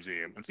Penis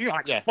Museum and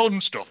fun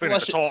stuff.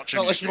 Unless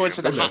you go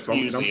into the Hat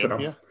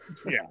Museum.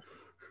 Yeah,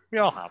 we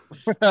all have.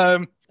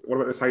 What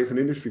about the Science and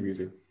Industry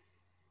Museum?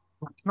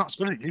 It's not as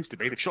good as it used to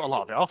be. They've shut a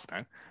lot of it off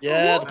now.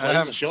 Yeah, the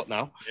planes are shut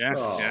now. Yeah.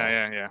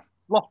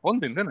 A lot of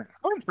funding, didn't it?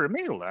 I went for a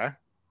meal there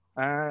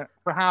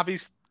for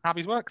Harvey's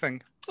work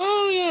thing.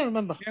 Oh, yeah, I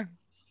remember. Yeah.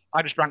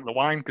 I just drank the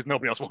wine because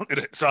nobody else wanted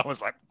it. So I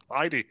was like,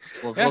 Heidi.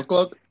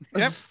 Glug.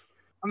 Yep.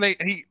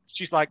 And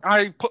she's like,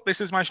 I put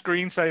this as my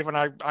screensaver,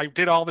 and I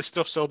did all this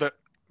stuff so that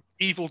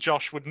evil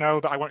Josh would know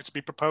that I wanted to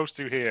be proposed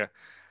to here.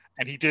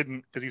 And he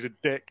didn't because he's a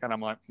dick. And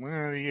I'm like,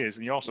 well, he is.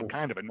 And you're also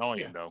kind of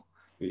annoying, though.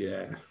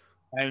 Yeah.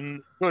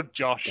 And good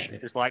Josh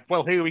is like,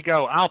 well, here we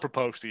go. I'll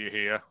propose to you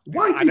here.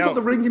 Why did he put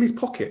the ring in his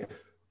pocket? I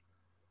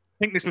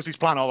think this was his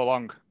plan all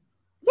along.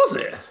 Was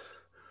it?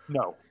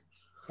 No.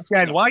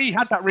 Again, why he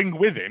had that ring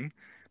with him?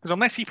 Because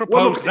unless he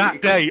proposed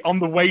that day on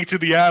the way to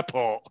the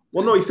airport.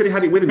 Well, no, he said he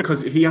had it with him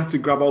because he had to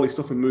grab all his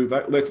stuff and move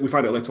out. We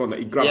find out later on that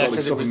he grabbed all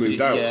his stuff and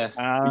moved out. Yeah.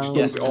 He just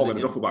dumped it all in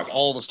a duffel bag.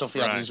 All the stuff he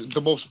had.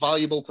 The most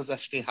valuable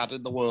possession he had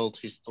in the world,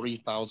 his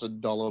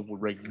 $3,000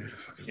 ring.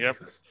 Yep.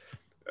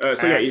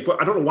 But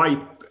I don't know why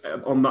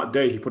on that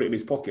day he put it in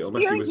his pocket.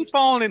 Unless he was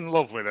fallen in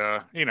love with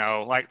her,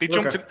 like they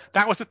jumped in.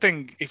 That was the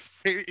thing.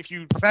 If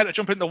you prefer to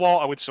jump in the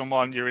water with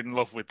someone, you're in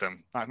love with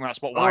them.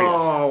 That's what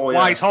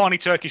wise horny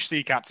Turkish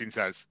sea captain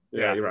says.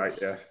 Yeah, you're right.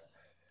 Yeah,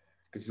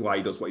 because why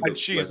he does what he does. And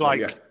she's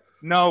like,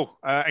 no.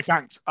 In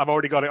fact, I've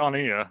already got it on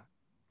here.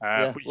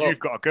 But you've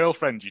got a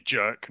girlfriend, you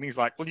jerk. And he's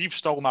like, well, you've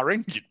stole my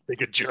ring, you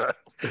bigger jerk.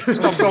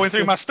 Stop going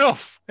through my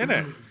stuff,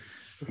 innit?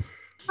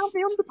 How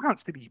many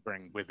underpants did he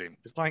bring with him?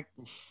 It's like,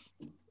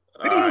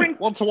 did he bring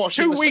want to watch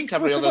 2 weeks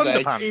every other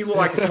day? He's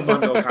like a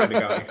commando kind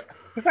of guy.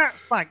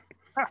 Because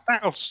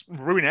that'll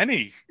ruin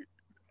any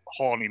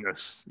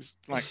horniness. It's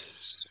like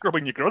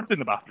scrubbing your gruds in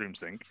the bathroom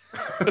sink.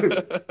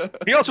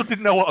 He also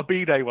didn't know what a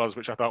bidet was,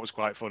 which I thought was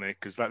quite funny,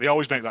 because they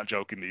always make that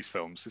joke in these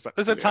films. It's like,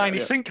 there's a tiny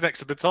sink next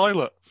to the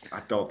toilet.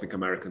 I don't think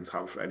Americans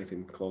have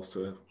anything close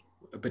to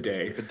a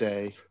bidet.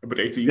 A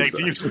bidet to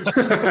use.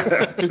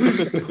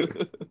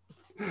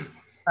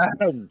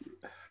 And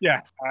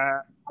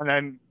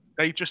then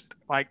they just,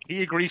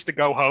 he agrees to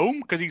go home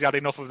because he's had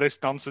enough of this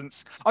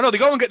nonsense. Oh, no, they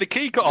go and get the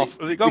key cut off.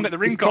 They go and get the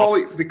ring cut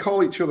off. They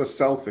call each other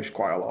selfish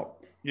quite a lot.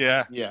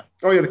 Yeah.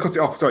 Oh, yeah, they cut it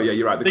off. Sorry, yeah,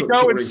 you're right. They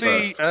go and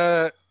see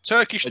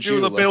Turkish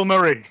jeweler Bill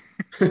Murray.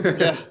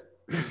 Yeah.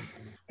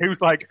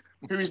 Who's like...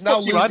 Who's now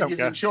losing his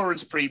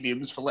insurance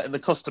premiums for letting the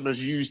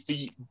customers use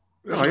the...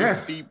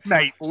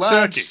 Mate,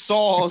 large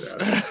saws.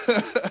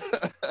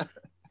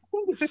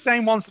 It's the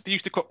same ones that they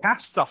used to cut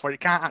casts off where you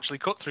can't actually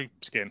cut through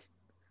skin.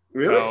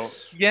 Really?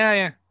 So,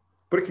 yeah.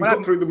 But it can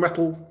cut through the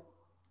metal.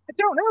 I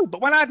don't know,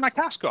 but when I had my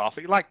cast cut off,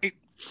 it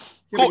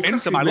cut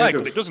into my leg,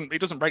 but it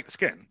doesn't break the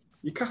skin.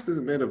 Your cast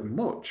isn't made of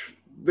much.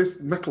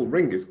 This metal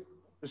ring is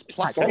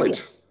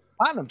solid.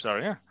 Platinum,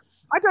 sorry, yeah.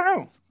 I don't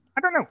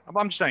know.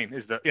 I'm just saying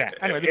is that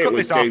Anyway, they it cut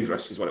was this off.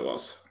 dangerous, is what it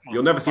was.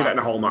 You'll never see that in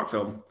a Hallmark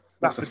film.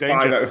 That's a 5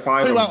 out of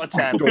 5. 2 out of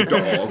 10.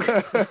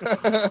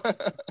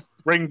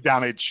 Ring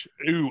damage.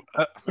 Ooh.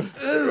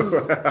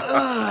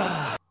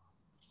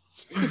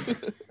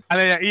 And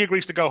then he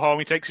agrees to go home.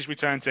 He takes his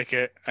return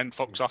ticket and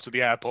fucks off to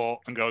the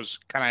airport and goes,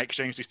 "Can I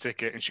exchange this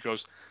ticket?" And she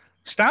goes,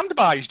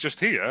 "Standby is just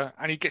here,"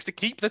 and he gets to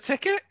keep the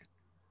ticket.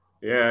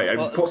 Yeah, and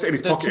puts it in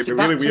his pocket in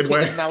a really weird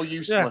way. Is now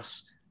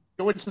useless.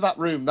 Go into that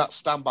room. That's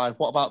standby.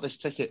 What about this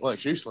ticket? Well,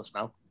 it's useless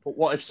now. But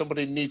what if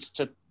somebody needs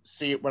to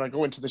see it when I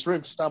go into this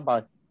room for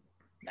standby?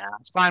 Nah,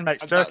 it's fine, mate.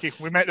 It's Turkey.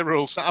 We make the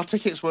rules. That's how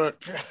tickets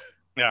work.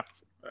 Yeah.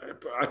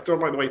 But I don't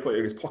like the way he put it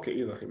in his pocket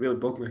either. It really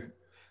bugged me.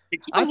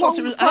 I thought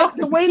it was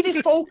the way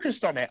they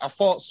focused on it. I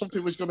thought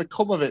something was going to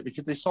come of it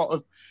because they sort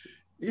of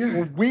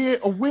a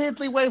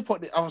weirdly way of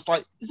putting it. I was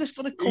like, "Is this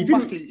going to come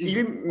back?" He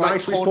didn't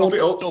nicely fold it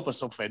up stub or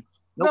something.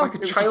 No, like a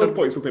child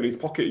putting something in his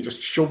pocket. He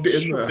just shoved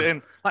it in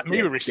there. Like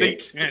me with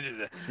receipts.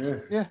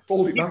 Yeah.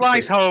 He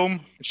flies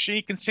home.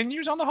 She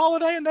continues on the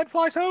holiday and then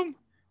flies home.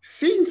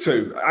 Seem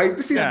to.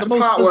 This is the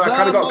part where I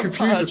kind of got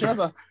confused.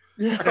 I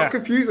got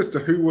confused as to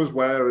who was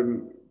where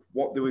and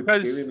what they were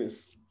doing.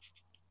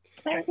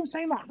 I can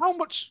say that. How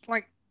much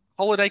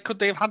holiday could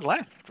they have had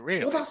left?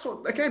 Really? Well, that's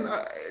what. Again,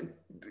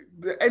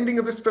 the ending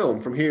of this film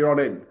from here on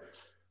in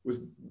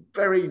was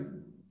very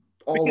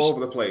all over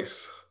the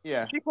place.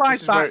 Yeah, she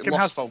flies back and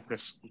has some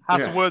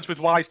words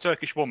with wise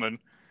Turkish woman,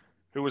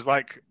 who was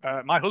like,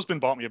 "My husband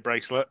bought me a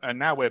bracelet, and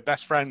now we're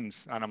best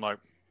friends." And I'm like,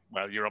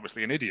 "Well, you're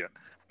obviously an idiot."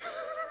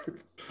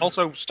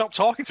 Also, stop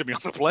talking to me on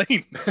the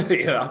plane.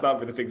 Yeah, that'd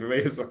be the thing for me.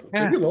 It's like,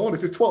 leave me alone.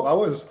 This is 12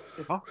 hours.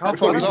 I'll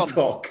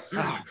talk.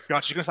 Oh,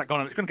 God, she's going to start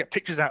going. She's going to get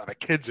pictures out of the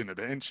kids in a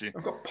bit, isn't she?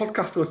 I've got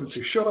podcasts to listen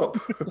to. Shut up.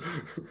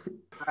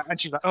 And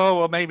she's like, "Oh,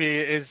 well, maybe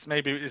it is.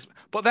 Maybe it is."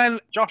 But then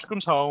Josh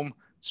comes home,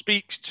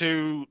 speaks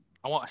to,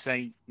 I want to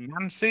say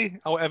Nancy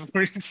or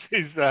whatever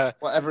is there.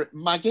 Whatever,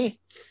 Maggie.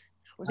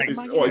 Was it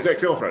Maggie? His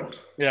ex-girlfriend.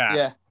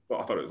 Yeah. But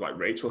I thought it was like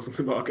Rachel or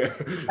something. But okay.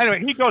 Anyway,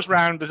 he goes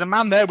round. There's a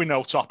man there with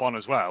no top on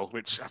as well,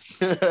 which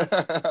ticked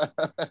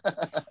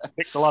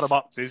a lot of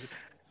boxes.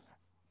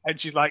 And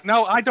she's like,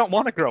 "No, I don't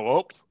want to grow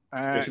up."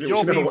 She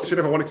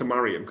never wanted to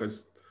marry him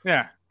because.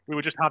 Yeah, we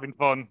were just having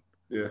fun.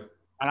 Yeah.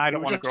 And I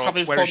don't want to grow up.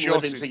 Whereas you're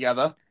living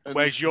together.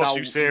 Whereas you're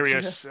too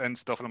serious and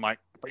stuff. And I'm like,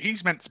 but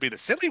he's meant to be the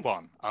silly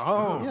one.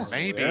 Oh, yes.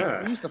 Maybe.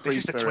 Yeah. He's the free This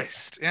is the spirit.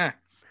 twist. Yeah.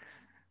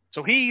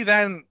 So he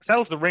then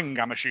sells the ring,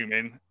 I'm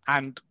assuming,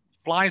 and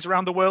flies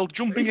around the world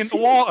jumping into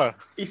water.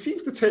 He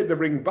seems to take the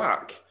ring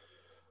back.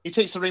 He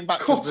takes the ring back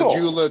because the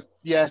jeweler,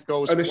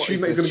 goes and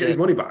assume that he's going to get his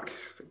money back.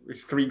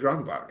 It's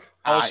 $3,000 back.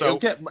 Also,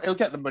 he'll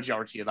get the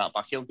majority of that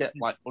back. He'll get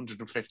like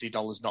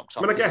 $150 knocked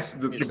off. I mean, I guess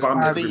the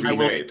band could be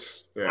remade.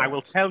 I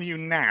will tell you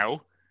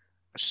now.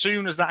 As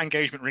soon as that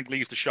engagement ring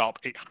leaves the shop,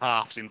 it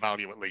halves in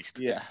value at least.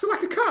 Yeah. Is it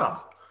like a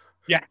car?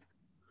 Yeah.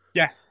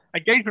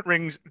 Engagement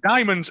rings,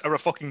 diamonds are a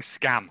fucking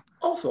scam.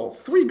 Also,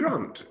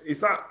 $3,000. Is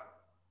that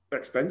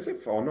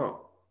expensive or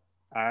not?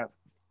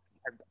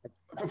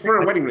 For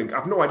a wedding ring, I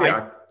have no idea.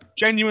 I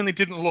genuinely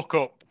didn't look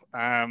up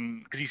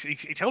because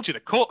he tells you the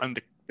cut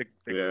and the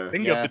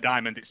thing of the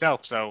diamond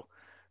itself. So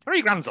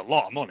 $3,000's a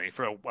lot of money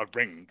for a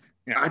ring.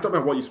 Yeah. I don't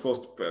know what you're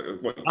supposed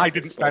to. I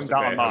didn't spend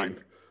that on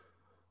mine.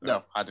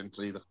 No, I didn't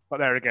either. But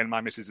there again, my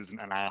missus isn't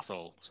an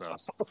asshole, so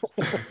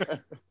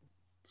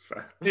It's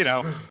fair.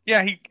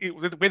 He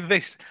with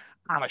this,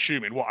 I'm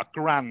assuming what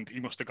 $1,000 he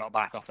must have got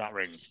back off that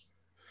ring.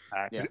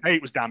 A,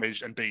 it was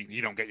damaged, and B,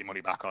 you don't get your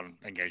money back on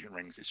engagement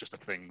rings. It's just a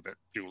thing that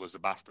jewelers are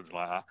bastards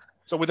like that.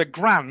 So with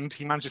 $1,000,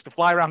 he manages to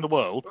fly around the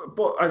world.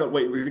 But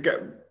we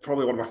get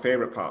probably one of my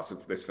favourite parts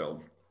of this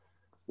film.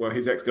 where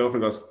his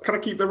ex-girlfriend goes, "Can I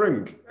keep the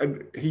ring?"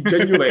 And he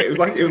genuinely, it was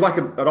like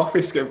an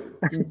office game.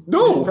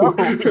 No,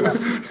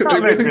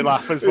 that made me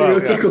laugh as well. It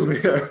really tickled me.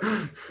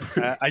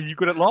 Yeah. Are you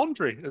good at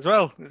laundry as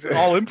well? It's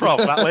all improv.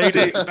 That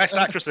lady, best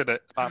actress in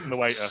it, apart from the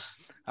waiter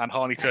and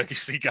horny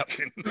Turkish sea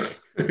captain.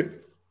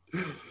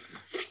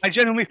 I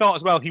genuinely thought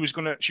as well she was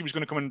gonna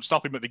come and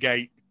stop him at the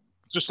gate,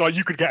 just so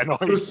you could get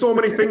annoyed. There's so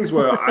many things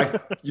where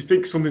you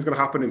think something's going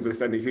to happen in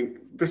this, and you think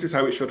this is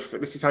how it should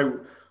fit. This is how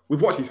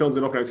we've watched these films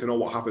enough now to know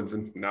what happens,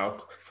 and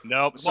no,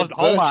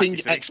 subverting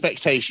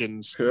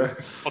expectations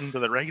under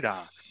the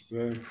radar.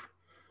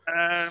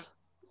 Yeah.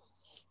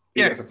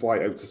 He gets a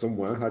flight out to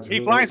somewhere. He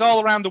flies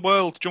all around the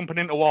world, jumping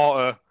into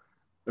water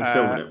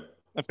and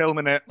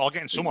filming it, or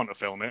getting someone to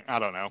film it. I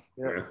don't know.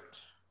 Yeah.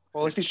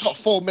 Well, if he's got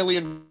 4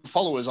 million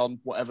followers on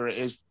whatever it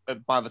is,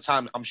 by the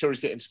time, I'm sure he's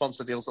getting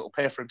sponsor deals that will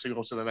pay for him to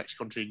go to the next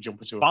country and jump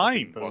into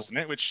Vine, wasn't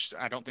it? Which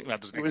I don't think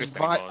that doesn't exist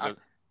anymore.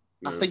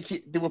 I think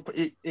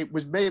it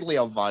was mainly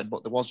on Vine,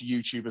 but there was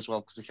YouTube as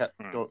well, because they kept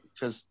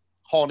because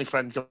horny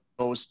friend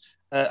goes,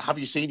 "Have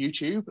you seen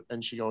YouTube?"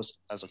 And she goes,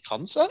 "As a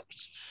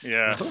concept."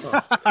 Yeah,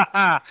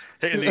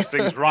 hitting these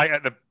things right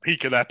at the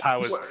peak of their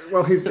powers.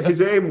 Well,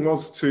 his aim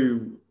was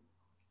to.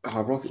 I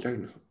wrote it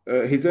down.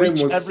 His aim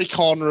was every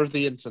corner of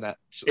the internet.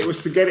 It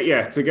was to get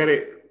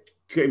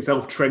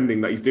himself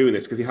trending that he's doing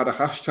this, because he had a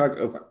hashtag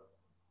of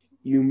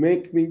 "You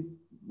make me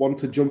want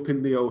to jump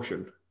in the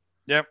ocean."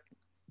 Yep.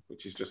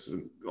 Which is just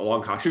a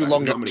long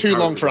hashtag. Too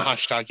long for a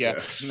hashtag, yeah.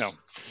 No.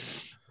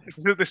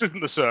 This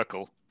isn't the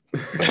circle.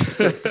 So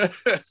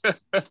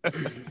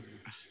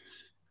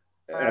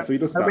he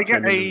does that. We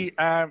get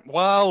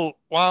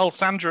while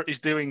Sandra is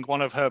doing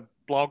one of her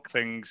blog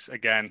things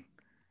again,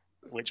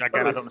 which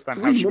again I don't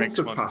understand how she makes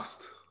money.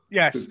 Passed.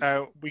 Yes,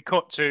 we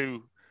cut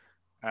to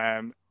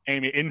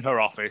Amy in her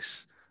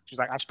office. She's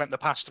like, "I've spent the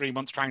past 3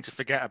 months trying to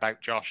forget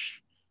about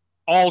Josh."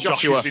 All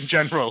Joshuas in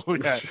general.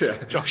 Yeah.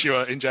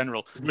 Joshua in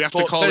general. We have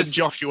to call him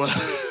Joshua.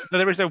 So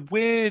there is a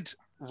weird,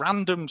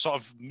 random sort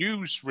of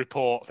news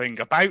report thing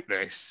about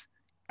this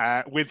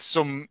with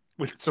some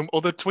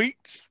other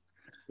tweets.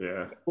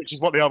 Yeah. Which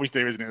is what they always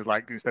do, isn't it? It's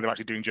like, instead of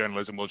actually doing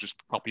journalism, we'll just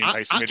copy and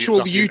paste some idiots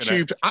off the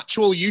internet.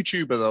 Actual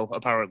YouTuber, though,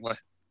 apparently.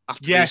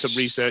 After doing some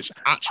research.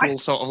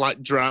 Sort of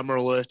like drama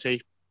alerty.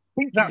 I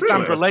think that's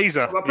Sandra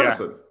Laser. Yeah.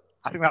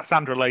 I think that's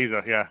Sandra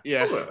Laser, yeah.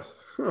 Yeah.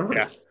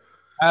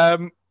 Yeah.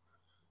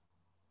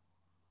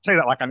 Say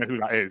that like I know who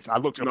that is. I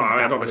looked up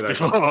on the list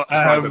before. They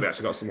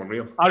actually got someone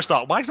real. I just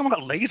thought, why has someone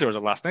got Laser as a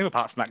last name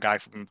apart from that guy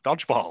from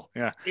Dodgeball?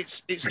 Yeah. It's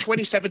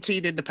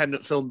 2017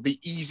 independent film. The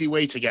easy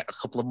way to get a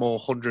couple of more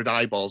 100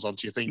 eyeballs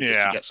onto your thing is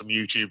to get some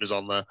YouTubers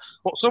on there.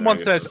 But someone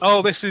says,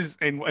 this is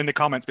in the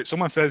comments, but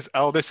someone says,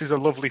 this is a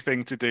lovely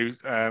thing to do.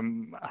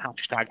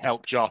 Hashtag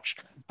help Josh.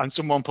 And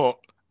someone put,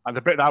 and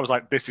the bit that I was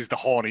like, this is the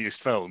horniest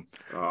film.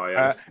 Oh,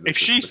 yeah. If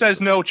she says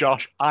no,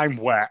 Josh, I'm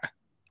wet.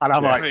 And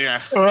I'm like,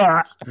 yeah.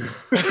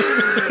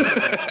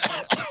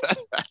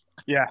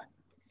 Yeah.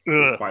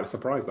 Quite a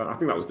surprise, that. I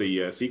think that was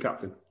the sea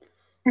captain.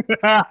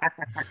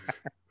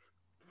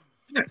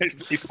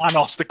 It's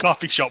Manos, the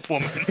coffee shop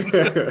woman.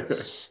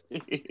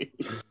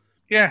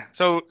 Yeah,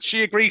 so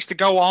she agrees to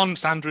go on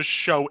Sandra's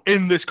show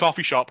in this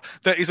coffee shop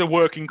that is a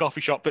working coffee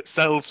shop that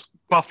sells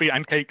coffee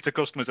and cake to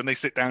customers, and they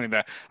sit down in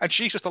there. And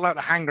she's just allowed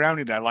to hang around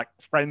in there like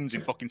friends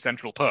in fucking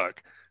Central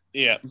Perk.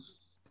 Yeah.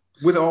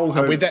 With all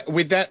her... With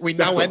that, we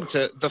now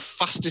enter the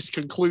fastest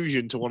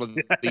conclusion to one of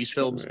these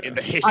films in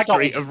the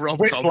history of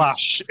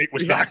rom-coms. It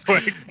was that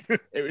quick.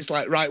 It was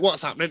like, right,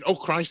 what's happening? Oh,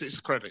 Christ, it's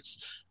the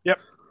credits. Yep.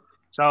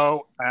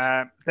 So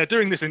they're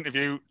doing this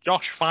interview.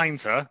 Josh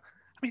finds her.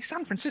 I mean,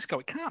 San Francisco,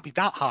 it can't be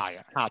that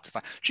hard to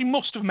find. She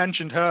must have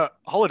mentioned her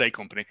holiday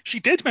company. She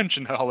did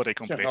mention her holiday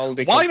company.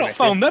 Why not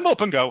phone them up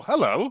and go,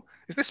 "Hello,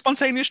 is this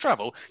spontaneous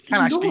travel? Can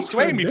I speak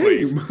to Amy,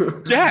 please?"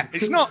 Yeah,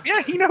 it's not.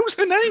 Yeah, he knows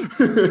her name.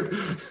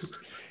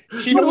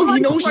 He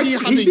knows she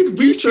had he did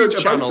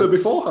research about her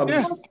beforehand.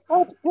 Yeah.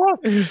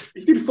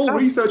 He did full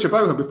research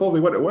about her before they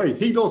went away.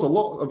 He knows a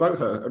lot about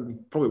her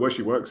and probably where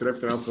she works and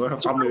everything else, where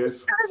her family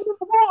is.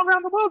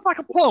 Around the world like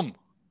a plum.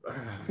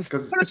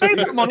 Because save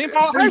that money and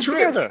buy a house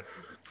together.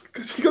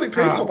 Because he got it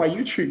paid for by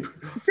YouTube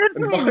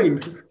and Vine.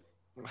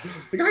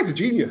 The guy's a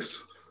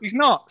genius. He's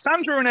not.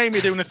 Sandra and Amy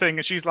doing a thing,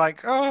 and she's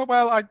like, "Oh,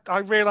 well, I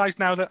realise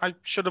now that I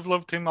should have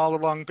loved him all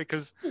along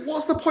because..."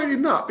 What's the point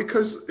in that?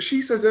 Because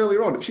she says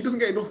earlier on she doesn't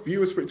get enough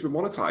viewers for it to be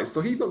monetized,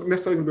 so he's not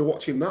necessarily going to be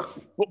watching that.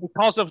 But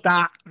because of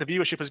that, the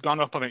viewership has gone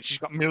up on it. She's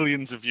got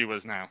millions of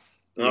viewers now.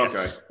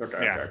 Yes.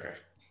 Okay.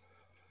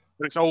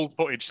 But it's old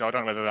footage, so I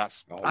don't know whether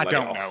that's... I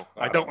don't know.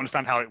 I don't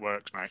understand how it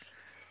works, mate.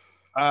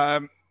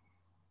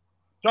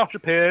 Josh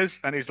appears,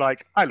 and he's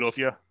like, "I love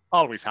you.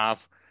 Always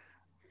have."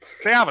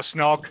 They have a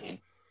snog.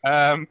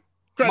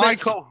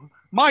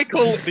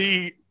 Michael,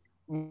 the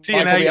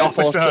TNA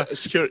officer,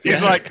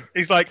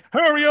 he's like,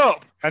 "Hurry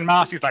up!" And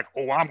Marcy's like,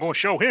 "Oh, I'm going to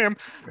show him."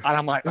 And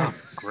I'm like, "Oh,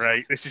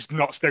 great! This is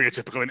not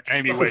stereotypical in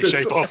any way,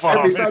 shape, or form."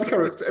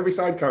 Every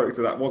side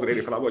character that wasn't in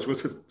it for that much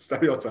was a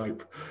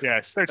stereotype. Yeah,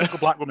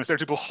 stereotypical black woman,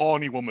 stereotypical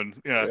horny woman.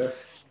 Yeah.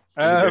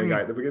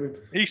 Guy at the beginning.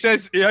 He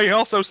says, he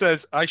also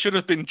says, I should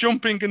have been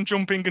jumping and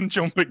jumping and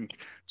jumping,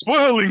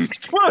 twirling,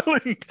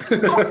 twirling,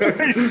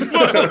 always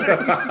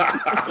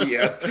twirling.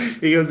 Yes,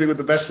 he ends it with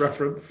the best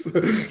reference.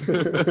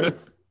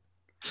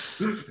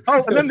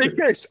 Oh, and then they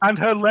kiss, and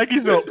her leg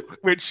is up,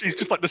 which is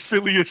just like the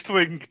silliest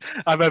thing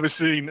I've ever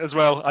seen as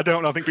well. I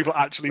don't know, I think people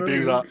actually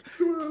do that.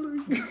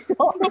 Twirling.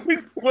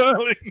 Always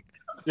twirling.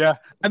 Yeah,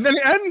 and then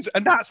it ends,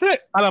 and that's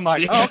it. And I'm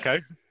like, oh, okay,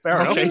 fair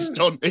enough. Okay, it's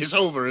done. It's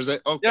over, is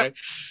it? Okay.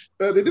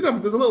 Yeah. There's a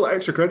little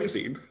extra credit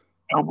scene.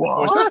 Oh, what?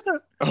 Was that?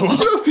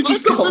 Did you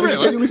stop? Did you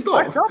genuinely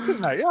stop? I stopped it,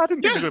 mate. Yeah, I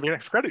didn't think there was going to be an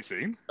extra credit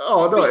scene.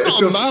 Oh, no, it's not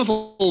just a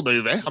Marvel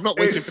movie. I'm not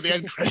waiting for the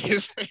end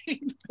credits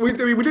scene. We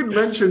didn't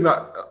mention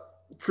that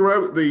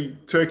throughout the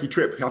Turkey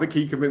trip, I think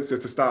he convinced her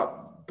to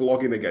start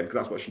blogging again, because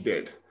that's what she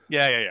did.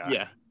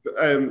 Yeah.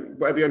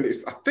 But at the end,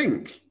 I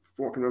think,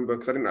 from what I can remember,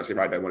 because I didn't actually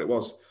write down what it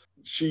was,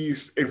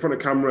 she's in front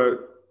of camera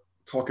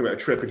talking about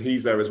a trip, and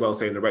he's there as well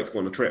saying they're about to go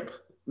on a trip.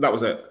 That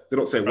was it. They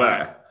don't say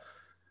where.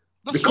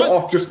 They cut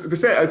off just,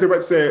 they're about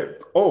to say,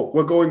 oh,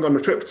 we're going on a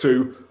trip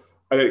to,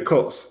 and then it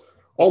cuts.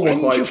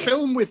 Almost End your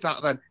film with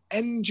that then.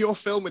 End your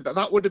film with that.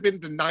 That would have been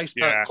the nice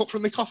part. Cut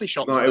from the coffee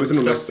shop. No, it was an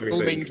unnecessary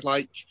thing.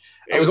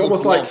 It was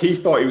almost like he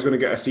thought he was going to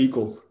get a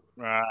sequel.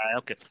 Right,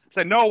 okay.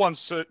 So no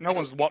one's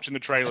watching the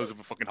trailers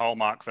of a fucking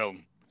Hallmark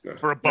film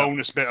for a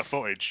bonus bit of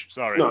footage.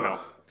 Sorry. No.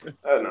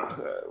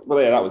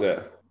 Well, yeah, that was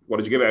it. What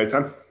did you give it out of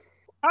 10?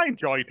 I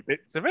enjoyed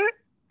bits of it.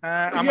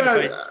 I'm going to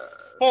say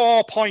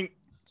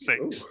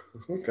 4.6.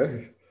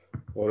 Okay.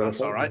 Well,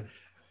 that's all right.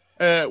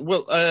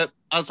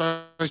 As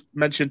I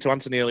mentioned to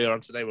Anthony earlier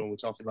on today when we were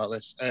talking about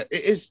this, it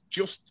is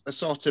just a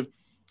sort of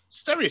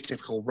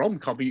stereotypical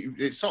rom-com.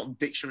 It's sort of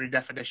dictionary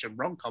definition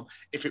rom-com.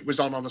 If it was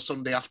on a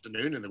Sunday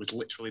afternoon and there was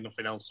literally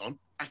nothing else on,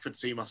 I could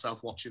see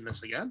myself watching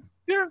this again.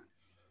 Yeah.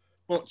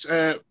 But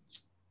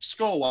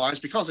score-wise,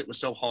 because it was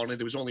so horny,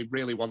 there was only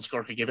really one score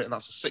I could give it, and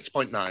that's a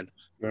 6.9.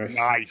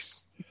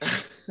 Nice.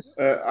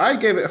 I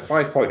gave it a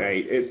 5.8.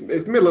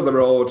 It's middle of the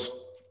road.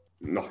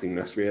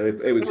 Nothingness really.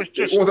 It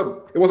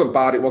wasn't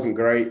bad. It wasn't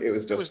great. It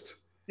was just.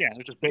 It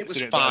was just bits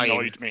in it that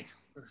annoyed me.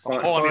 The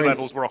horny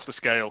levels were off the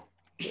scale.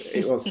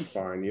 It was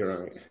fine. You're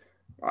right.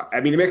 I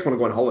mean, it makes me want to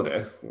go on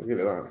holiday. I'll give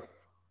it that.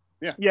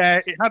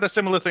 Yeah. It had a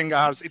similar thing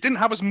as it didn't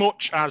have as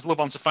much as Love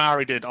on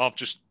Safari did of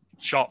just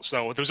shots.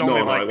 Though there was only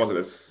it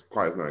wasn't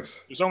quite as nice.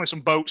 There's only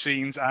some boat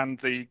scenes and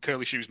the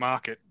Curly Shoes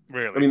Market.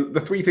 Really. I mean,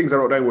 the three things I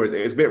wrote down were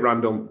it's a bit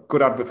random.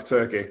 Good advert for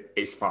Turkey.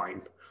 It's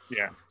fine.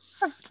 Yeah.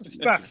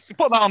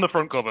 Put that on the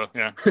front cover,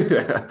 yeah.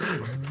 Yeah.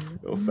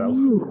 It'll sell.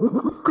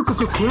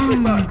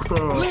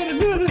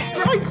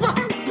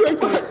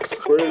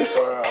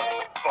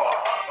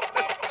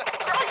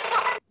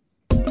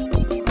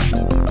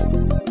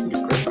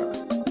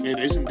 It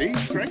is indeed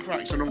Greg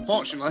Facts, and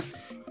unfortunately,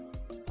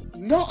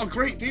 not a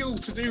great deal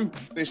to do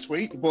this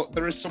week, but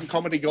there is some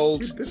comedy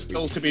gold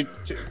still to be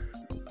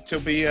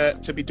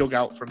dug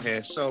out from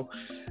here. So.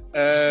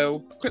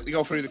 Quickly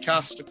go through the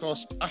cast. Of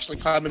course, Ashley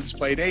Clements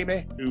played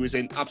Amy, who was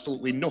in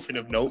absolutely nothing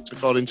of note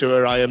according to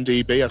her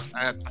IMDb.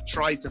 I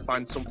tried to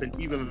find something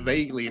even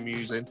vaguely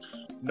amusing.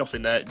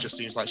 Nothing there. It just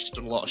seems like she's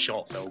done a lot of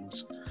short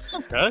films.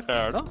 Okay,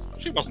 fair enough.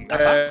 She wasn't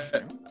that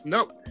bad.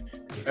 No.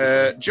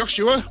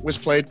 Joshua was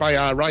played by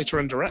our writer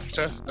and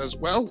director as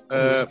well,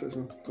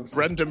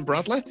 Brendan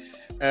Bradley.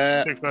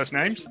 Two first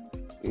names.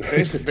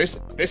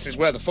 This is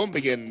where the fun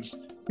begins.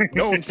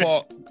 Known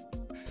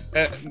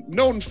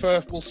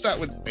for, we'll start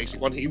with the basic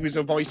one. He was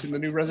a voice in the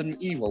new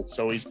Resident Evil,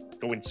 so he's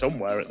going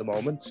somewhere at the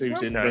moment. He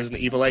was in Resident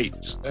Evil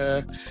 8,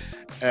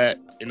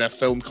 in a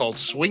film called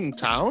Swing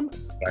Town.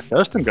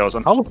 Kirsten goes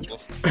on holiday.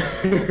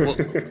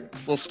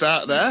 We'll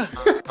start there,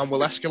 and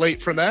we'll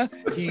escalate from there.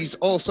 He's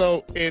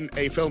also in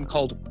a film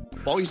called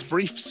Boys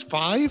Briefs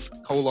 5,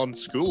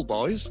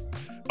 Schoolboys.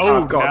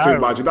 I've got to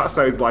imagine, that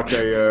sounds like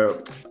a,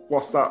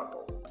 what's that?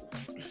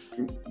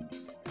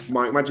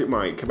 Magic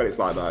Mike, I bet it's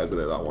like that, isn't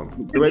it, that one?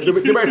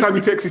 The amount of time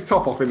he takes his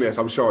top off in this,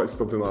 I'm sure it's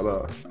something like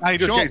that. And he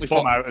does get his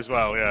bum out as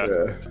well,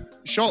 yeah.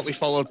 Shortly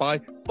followed by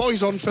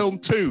Boys on Film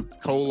 2,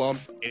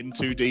 In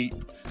Too Deep.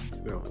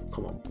 No,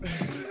 come on.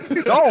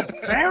 It's all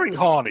very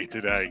horny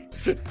today.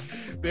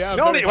 They are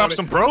you all need to have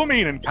some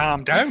bromine and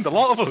calm down, the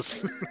lot of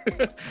us.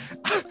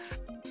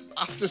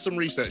 After some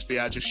research, they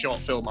are just short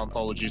film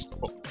anthologies,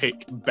 but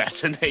pick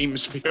better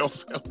names for your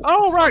film.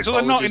 Oh, right, so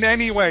they're not in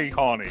any way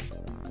horny.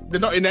 They're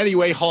not in any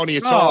way horny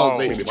at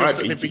all. It's just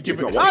that they've been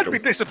given. I'd be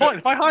disappointed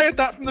if I hired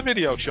that from the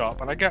video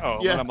shop and I get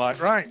home and I'm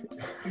like, right.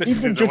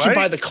 Even judging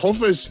by the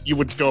covers, you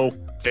would go,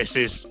 this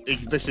is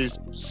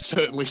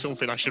certainly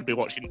something I should be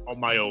watching on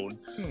my own.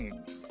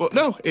 But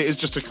no, it is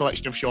just a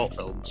collection of short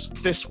films.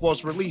 This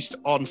was released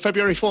on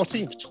February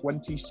 14th,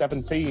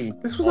 2017.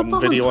 This was on a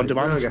video on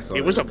demand. I guess so,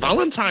 it was a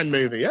Valentine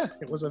movie, yeah.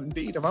 It was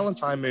indeed a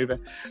Valentine movie.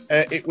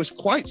 It was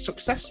quite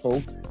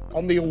successful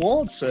on the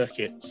award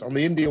circuits, on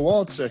the indie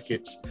award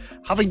circuits,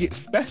 having its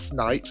best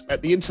night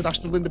at the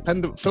International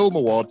Independent Film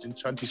Awards in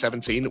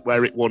 2017,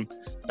 where it won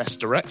Best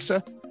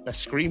Director,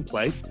 Best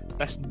Screenplay,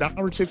 Best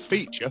Narrative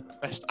Feature,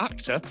 Best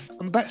Actor,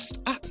 and Best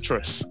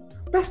Actress.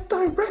 Best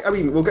director. I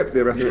mean, we'll get to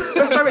the rest of it.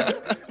 Best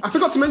director. I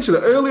forgot to mention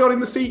that early on in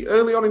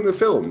the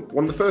film,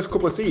 one of the first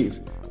couple of scenes,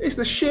 it's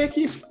the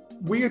shakiest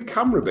weird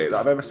camera bit that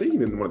I've ever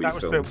seen in one of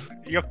these films.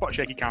 You have to put a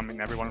shaky cam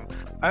in everyone.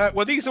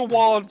 Were these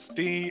awards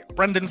the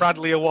Brendan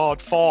Bradley Award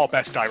for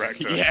Best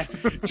Director? Yeah,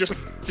 just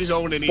his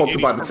own.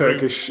 Sponsored by the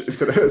Turkish.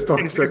 It's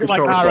like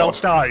R.L.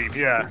 Stein.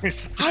 Yeah.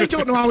 I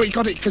don't know how he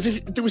got it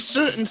because there were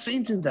certain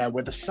scenes in there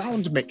where the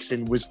sound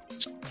mixing was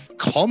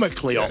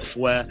comically off,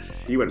 where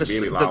he went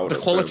really loud. The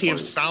quality of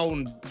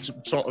sound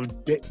sort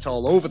of dipped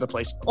all over the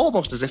place,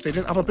 almost as if they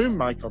didn't have a boom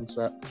mic on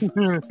set.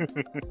 We'll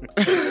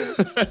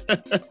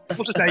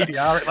just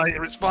ADR it later.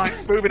 It's fine.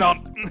 Moving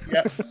on.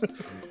 Yeah.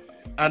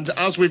 And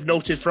as we've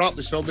noted throughout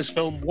this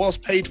film was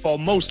paid for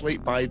mostly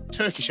by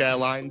Turkish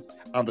Airlines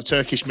and the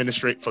Turkish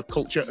Ministry for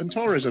Culture and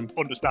Tourism.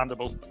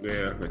 Understandable.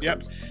 Yeah.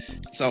 Yep.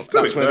 So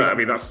that's where I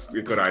mean, that's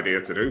a good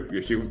idea to do.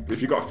 If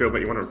you've got a film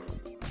that you want to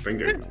bring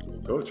it,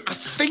 touch. I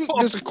think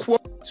there's a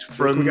quote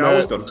from.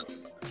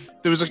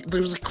 There was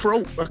a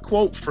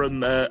quote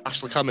from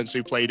Ashley Clements,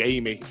 who played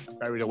Amy,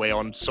 buried away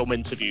on some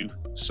interview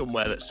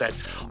somewhere, that said,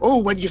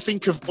 "Oh, when you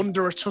think of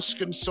Under a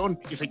Tuscan Sun,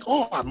 you think,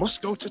 oh, I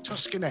must go to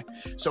Tuscany."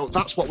 So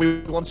that's what we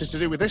wanted to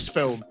do with this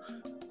film.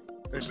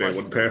 They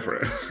wouldn't pay for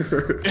it.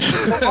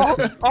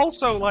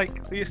 Also,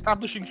 like the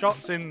establishing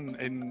shots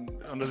in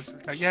Under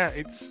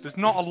the, there's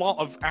not a lot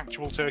of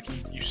actual Turkey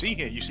you see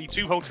here. You see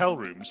 2 hotel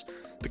rooms,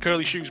 the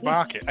Curly Shoes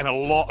Market, and a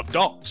lot of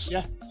docks.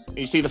 Yeah.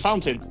 You see the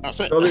fountain. That's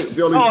it.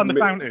 The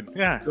fountain.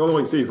 Yeah. The only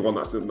one you see is the one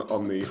that's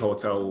on the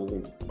hotel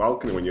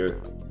balcony when they're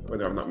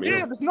having that meal.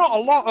 Yeah, there's not a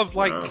lot of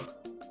like.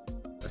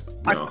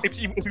 No.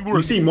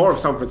 You see more of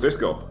San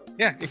Francisco.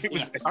 Yeah, if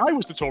I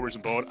was the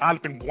tourism board, I'd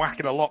have been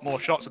whacking a lot more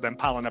shots of them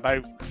palling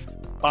about,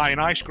 buying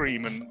ice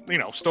cream and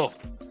stuff.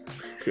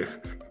 Yeah.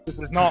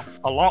 There's not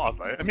a lot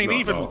of it. I mean,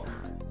 even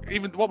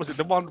what was it?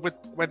 The one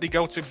where they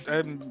go to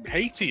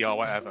Haiti or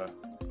whatever,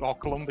 or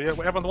Colombia,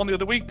 whatever. The one the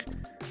other week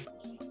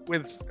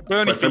with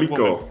Bernie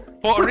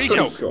Puerto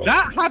Rico.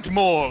 That had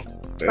more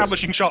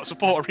establishing shots of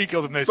Puerto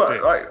Rico than this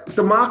did. Like,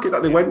 the market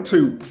that they went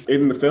to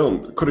in the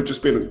film could have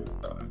just been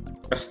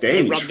a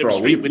stage for a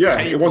week.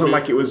 Yeah, it wasn't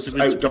like it was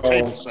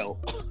outdoor.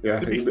 Yeah,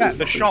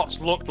 the shots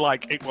looked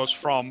like it was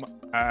from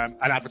an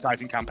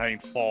advertising campaign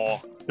for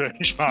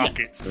Turkish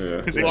markets.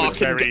 Because it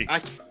was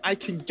I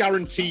can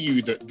guarantee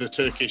you that the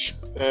Turkish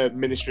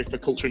Ministry for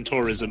Culture and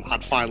Tourism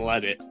had final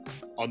edit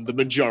on the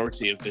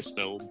majority of this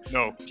film.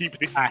 No, keep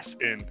the ass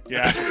in.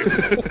 Yeah.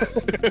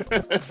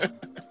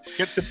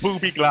 Get the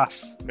booby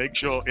glass. Make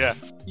sure. Yeah.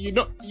 You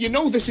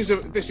know this is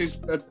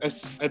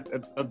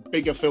a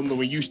bigger film than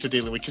we're used to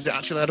dealing with, because it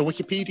actually had a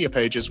Wikipedia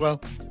page as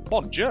well.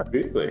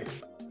 Really?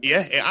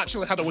 Yeah, it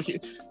actually had a wiki.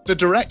 The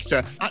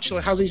director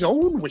actually has his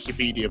own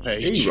Wikipedia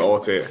page. He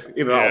wrote it.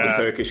 Even all the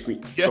Turkish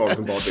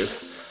tourism board did.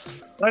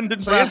 Brendan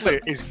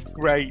Bradley is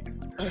great.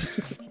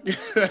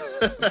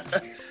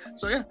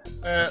 So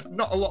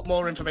not a lot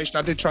more information.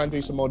 I did try and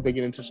do some more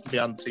digging into some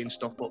behind-the-scenes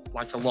stuff, but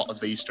like a lot of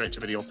these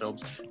straight-to-video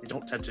films, we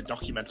don't tend to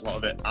document a lot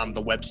of it. And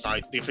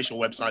the official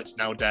website's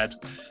now dead.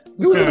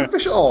 There was an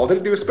official. Oh, they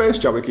didn't do a space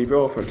jam and keep it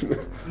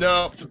open.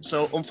 No.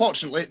 So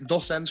unfortunately,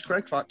 thus ends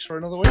Craig Facts for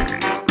another week.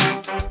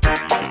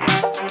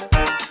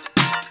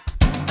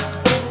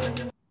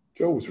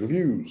 Joe's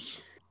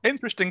reviews.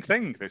 Interesting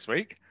thing this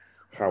week.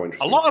 How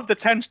interesting? A lot of the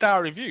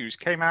 10-star reviews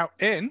came out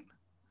in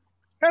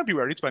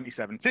February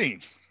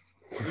 2017.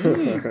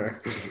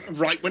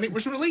 Right when it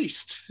was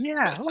released.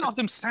 Yeah, a lot of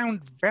them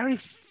sound very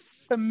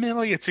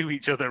familiar to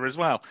each other as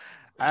well.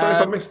 Sorry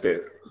if I missed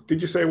it.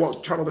 Did you say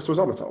what channel this was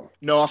on at all?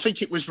 No, I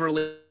think it was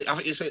released. I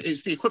think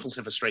it's the equivalent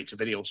of a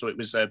straight-to-video, so it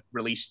was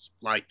released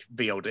like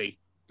VOD.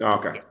 Oh,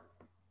 okay. Yeah.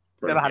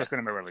 Never had a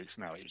cinema release.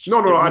 No,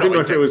 no. I didn't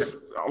know if it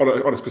was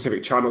on a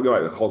specific channel,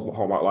 like the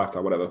Hallmark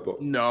Lifetime, whatever.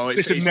 But no,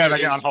 it's never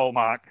get on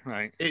Hallmark.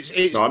 Right? It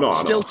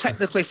still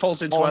technically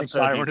falls into our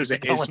purview because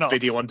it is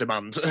video on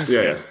demand.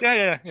 Yeah.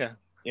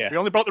 We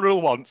only broke the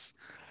rule once,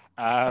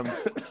 and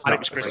it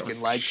was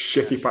Christmas.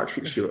 Shitty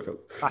Patrick Stewart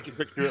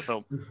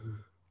film.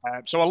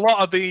 So a lot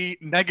of the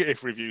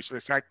negative reviews for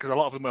this, because a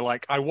lot of them were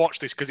like, I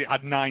watched this because it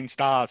had 9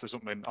 stars or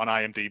something on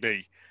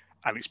IMDb,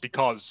 and it's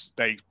because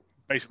they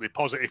basically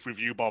positive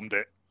review bombed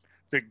it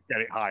to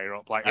get it higher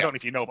up. Like, I don't know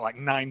if you know, but like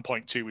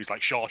 9.2 is like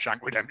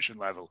Shawshank Redemption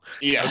level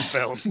of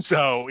film.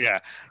 So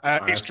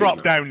it's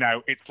dropped down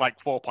now. It's like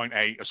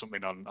 4.8 or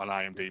something on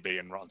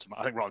IMDb and Rotten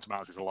Tomatoes. I think Rotten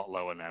Tomatoes is a lot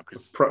lower now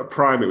because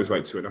Prime it was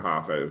like 2.5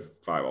 out of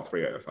 5 or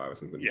 3 out of 5 or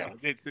something. Yeah,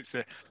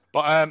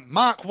 but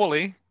Mark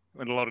Woolley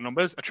with a lot of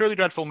numbers. A truly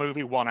dreadful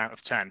movie, 1 out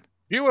of 10.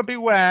 Viewer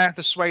beware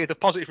the swathe of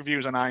positive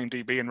reviews on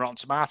IMDb and Rotten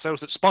Tomatoes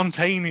that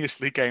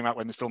spontaneously came out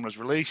when the film was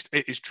released.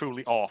 It is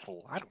truly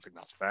awful. I don't think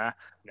that's fair.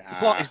 The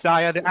plot is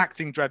dire, the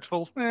acting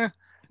dreadful. There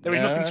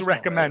is nothing to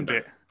recommend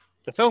it.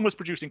 The film was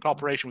produced in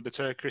cooperation with the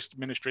Turkish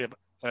Ministry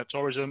of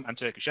Tourism and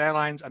Turkish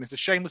Airlines, and it's a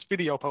shameless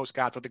video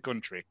postcard for the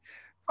country.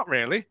 Not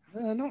really.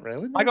 Not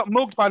really. No. I got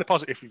mugged by the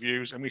positive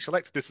reviews, and we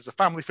selected this as a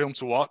family film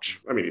to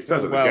watch. I mean, it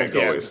says at the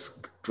get-go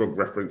it's drug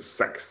reference,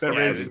 sex.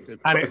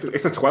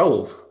 It's a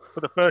 12.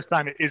 for the first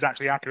time, it is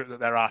actually accurate that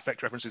there are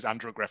sex references and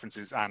drug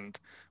references and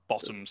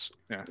bottoms.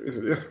 Yeah. Is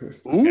it?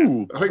 Yeah.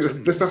 Ooh. I think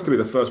this has to be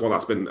the first one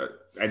that's been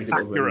anything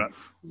accurate. Other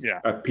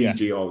than a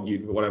PG or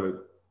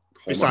whatever.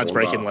 Besides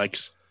Breaking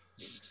Legs.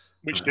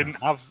 Which didn't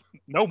have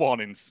no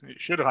warnings.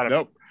 It should have had a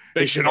nope.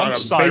 It should have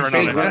siren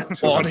on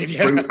it. Warning.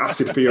 Bring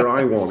acid for your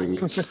eye warning.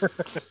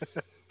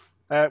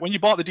 When you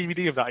bought the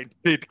DVD of that, it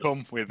did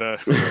come with an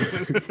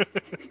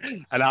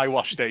eye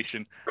wash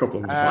station.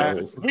 Couple of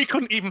vials. We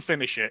couldn't even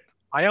finish it.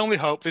 I only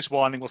hope this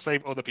warning will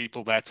save other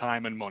people their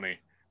time and money.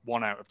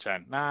 1 out of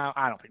 10. No,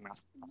 I don't think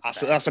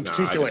that's a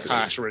particularly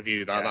harsh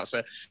review. That's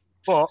it.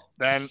 But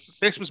then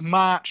this was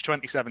March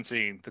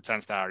 2017, the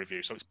 10-star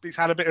review, so it's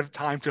had a bit of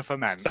time to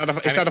ferment.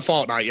 It's had a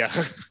fortnight, yeah.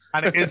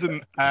 And it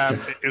isn't.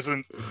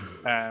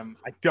 I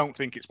don't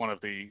think it's one of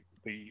the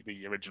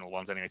original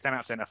ones anyway. 10 out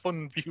of 10, a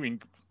fun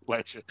viewing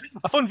pleasure,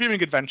 a fun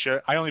viewing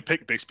adventure. I only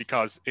picked this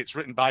because it's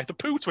written by the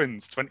Pooh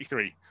Twins,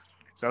 23.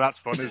 So that's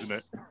fun, isn't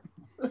it?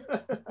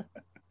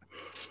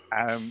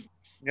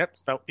 Yep,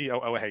 spelled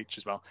P-O-O-H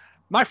as well.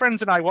 My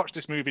friends and I watched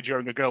this movie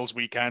during a girls'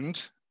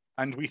 weekend,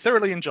 and we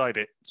thoroughly enjoyed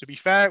it. To be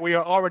fair, we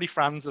are already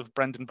fans of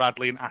Brendan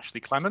Bradley and Ashley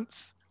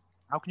Clements.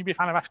 How can you be a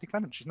fan of Ashley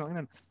Clements? She's not in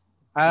it.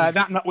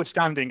 That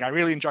notwithstanding, I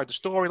really enjoyed the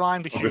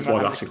storyline, the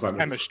humor, and the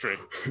chemistry.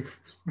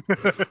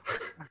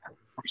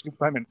 Ashley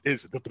Clements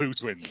is the Pooh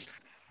Twins.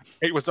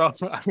 It was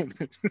also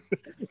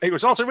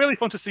really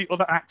fun to see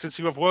other actors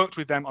who have worked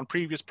with them on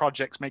previous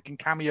projects making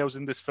cameos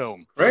in this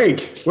film. Craig,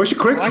 what's your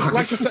quick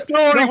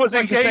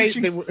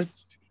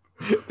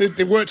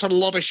They worked on a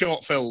lot of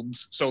short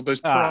films, so there's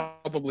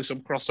probably some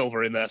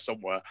crossover in there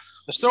somewhere.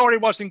 The story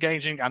was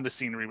engaging and the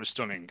scenery was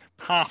stunning.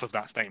 Half of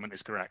that statement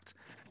is correct.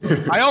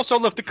 I also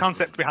love the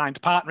concept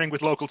behind partnering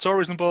with local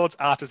tourism boards,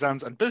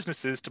 artisans, and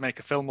businesses to make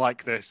a film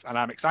like this, and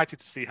I'm excited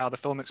to see how the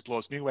film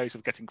explores new ways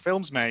of getting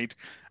films made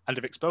and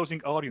of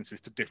exposing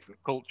audiences to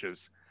different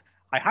cultures.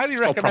 I highly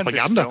recommend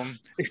this film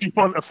if you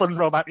want a fun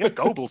romantic... Yeah,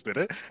 Goebbels did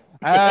it.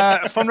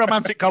 A fun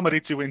romantic comedy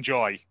to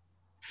enjoy.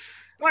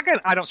 Again,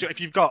 I don't see if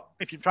you're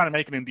trying to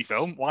make an indie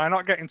film, why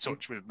not get in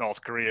touch with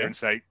North Korea and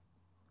say,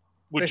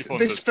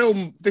 this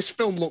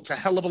film looked a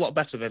hell of a lot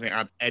better than it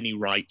had any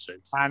right to.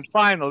 And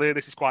finally,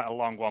 this is quite a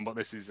long one, but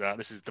this is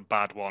the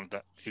bad one.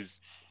 That is,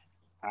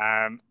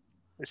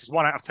 this is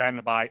 1 out of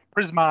 10 by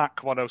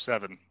Prismark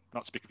 107.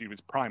 Not to be confused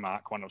with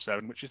Primark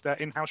 107, which is their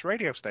in-house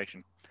radio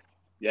station.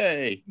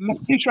 Yay!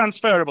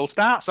 Transferable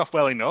starts off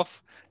well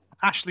enough.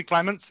 Ashley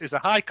Clements is a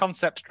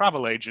high-concept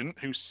travel agent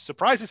who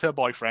surprises her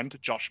boyfriend,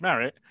 Josh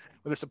Merritt,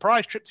 with a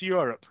surprise trip to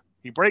Europe.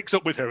 He breaks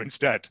up with her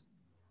instead.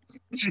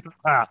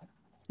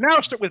 Now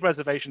stuck with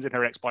reservations in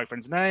her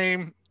ex-boyfriend's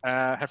name.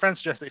 Her friend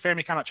suggests that if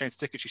Amy cannot change the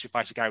ticket, she should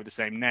find a guy with the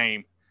same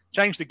name.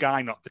 Change the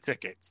guy, not the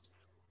tickets.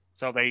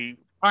 So they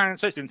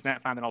searched the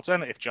internet, found an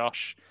alternative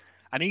Josh,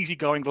 an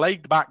easygoing,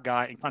 laid-back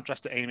guy, in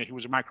contrast to Amy, who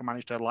was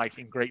micromanaged her life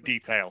in great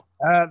detail.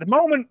 The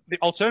moment the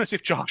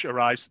alternative Josh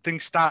arrives,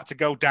 things start to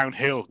go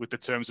downhill with the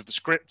terms of the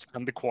script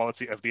and the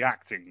quality of the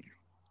acting.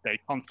 They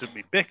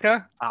constantly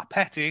bicker, are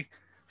petty,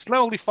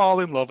 slowly fall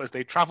in love as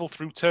they travel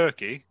through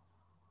Turkey,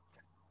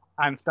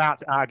 and start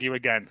to argue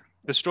again.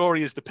 The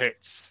story is the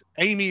pits.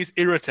 Amy is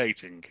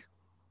irritating.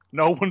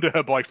 No wonder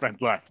her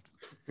boyfriend left.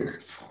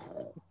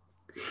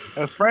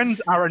 Her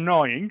friends are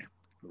annoying.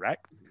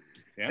 Correct.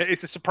 Yeah.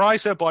 It's a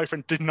surprise her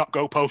boyfriend did not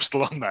go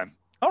postal on them.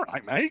 All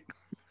right, mate.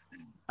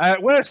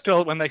 Worse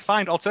still, when they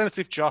find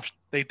alternative Josh,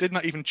 they did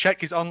not even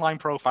check his online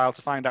profile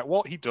to find out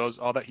what he does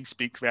or that he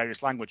speaks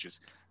various languages.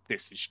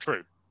 This is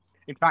true.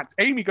 In fact,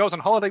 Amy goes on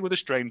holiday with a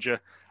stranger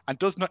and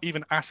does not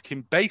even ask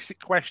him basic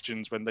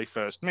questions when they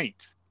first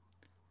meet.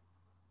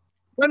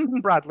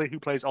 Brendan Bradley, who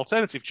plays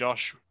alternative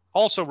Josh,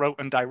 also wrote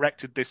and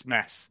directed this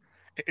mess.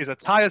 It is a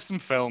tiresome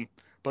film,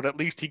 but at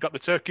least he got the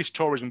Turkish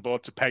Tourism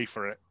Board to pay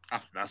for it.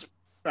 That's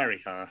very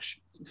harsh.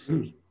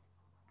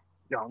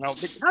 Yeah, no,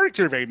 the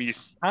character of Amy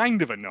is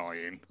kind of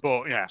annoying,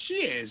 but yeah. She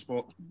is,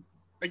 but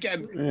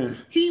again,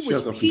 he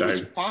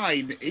was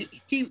fine.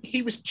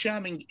 He was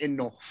charming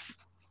enough.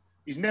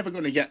 He's never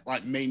going to get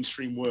like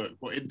mainstream work,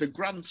 but in the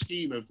grand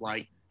scheme of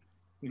like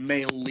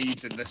male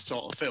leads in this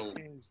sort of film,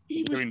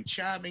 he was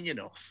charming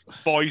enough.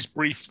 Boys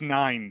Brief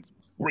 9,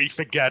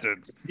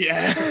 Briefageddon.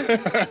 Yeah.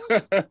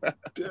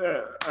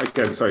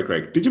 Again, sorry,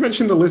 Greg. Did you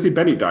mention the Lizzie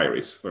Bennet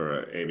diaries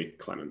for Amy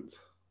Clements?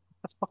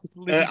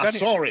 I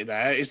saw it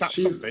there. Is that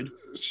something?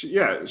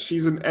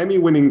 She's an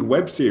Emmy-winning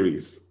web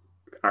series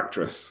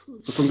actress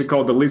for something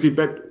called the Lizzie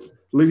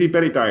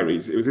Bennet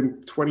Diaries. It was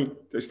in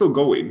It's still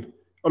going.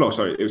 Oh no,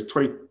 sorry. It was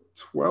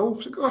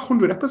 2012. She got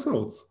 100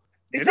 episodes.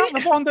 Is that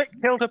the one that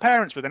killed her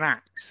parents with an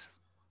axe?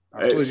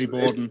 That's Lizzie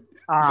Borden.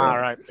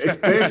 Right. It's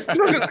based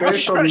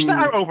on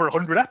out over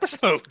 100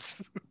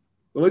 episodes.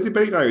 The Lizzie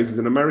Bennet Diaries is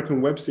an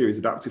American web series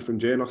adapted from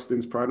Jane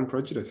Austen's Pride and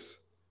Prejudice,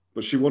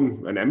 but she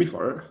won an Emmy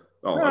for it.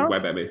 A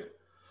web Emmy.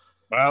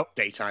 Well,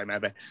 daytime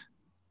Emmy.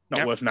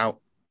 Not worth now.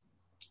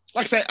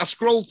 Like I said, I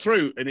scrolled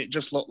through and it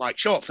just looked like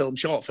short film,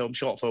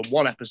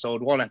 one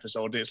episode.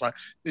 And it's like,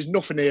 there's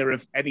nothing here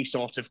of any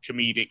sort of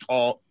comedic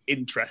or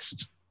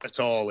interest at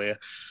all here.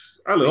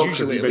 I love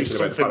usually at least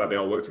something that they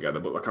all work together,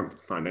 but I can't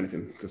find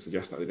anything to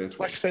suggest that they did.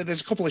 Like I say,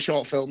 there's a couple of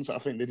short films that I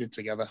think they did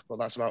together, but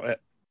that's about it.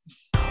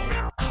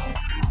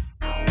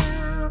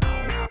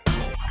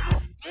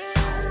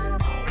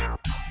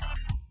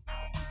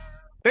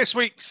 This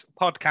week's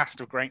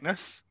podcast of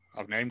greatness,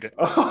 I've named it.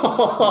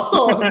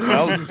 Well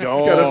done.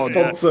 Get a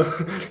sponsor.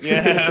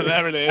 Yeah,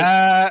 there it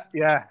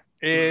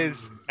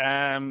is.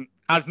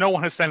 As no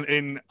one has sent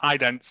in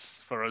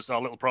idents for us,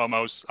 our little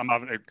promos,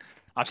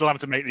 I'm still having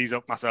to make these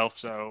up myself,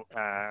 so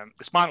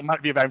this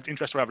might be of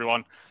interest for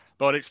everyone,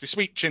 but it's the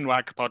Sweet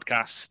Chinwag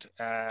podcast.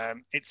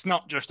 It's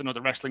not just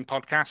another wrestling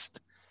podcast.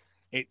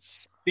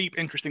 It's deep,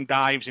 interesting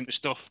dives into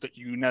stuff that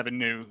you never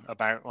knew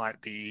about,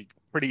 like the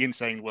pretty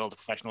insane world of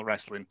professional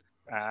wrestling.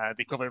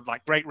 They cover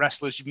like great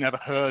wrestlers you've never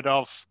heard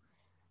of.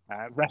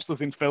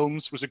 Wrestlers in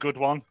films was a good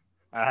one.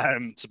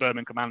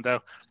 Suburban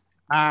Commando.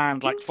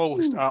 And like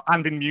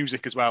and in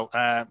music as well.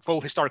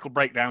 Full historical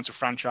breakdowns of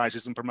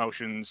franchises and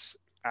promotions.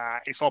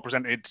 It's all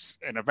presented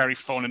in a very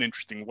fun and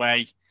interesting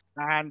way.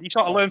 And you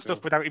sort of learn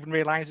stuff without even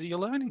realizing you're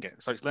learning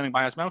it. So it's learning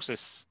by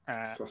osmosis.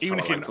 Even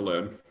if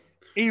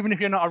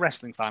you're not a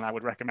wrestling fan, I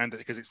would recommend it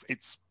because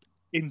it's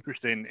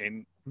interesting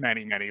in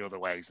many, many other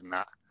ways than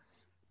that.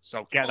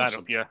 So get that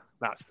up your.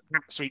 That's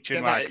Sweet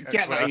Chinwag.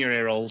 Get that in your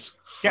ear holes.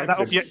 Get that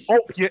up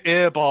your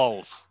ear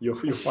balls. You'll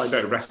find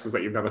out wrestlers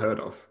that you've never heard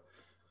of.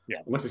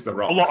 Yeah, unless it's The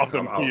Rock. A lot of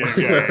them.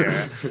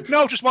 Yeah.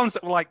 No, just ones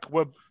that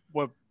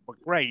were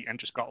great and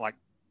just got like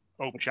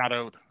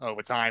overshadowed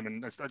over time,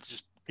 and it's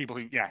just people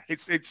who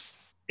it's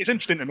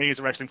interesting to me as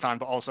a wrestling fan,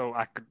 but also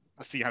I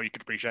see how you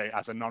could appreciate it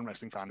as a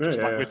non-wrestling fan.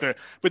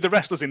 With the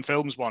wrestlers in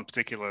films one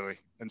particularly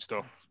and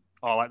stuff,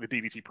 or like the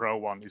DDT Pro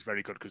one is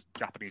very good because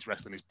Japanese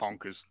wrestling is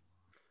bonkers.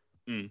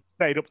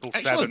 Stayed up till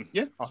 7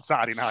 on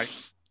Saturday night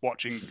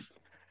watching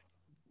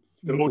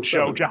mud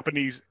show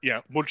Japanese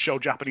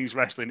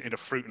wrestling in a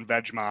fruit and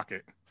veg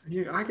market.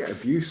 Yeah, I get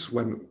abuse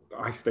when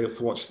I stay up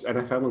to watch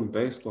NFL and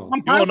baseball.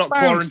 You're not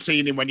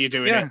quarantining when you're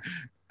doing it.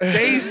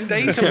 Days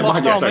have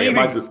lost all meaning.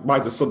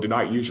 Mine's a Sunday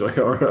night usually.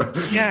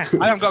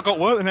 I haven't got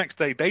work the next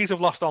day. Days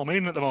have lost all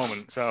meaning at the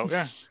moment. So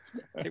yeah,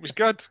 it was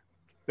good.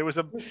 There was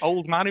an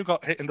old man who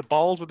got hit in the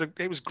balls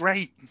it was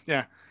great.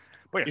 Yeah.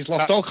 But he's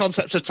lost all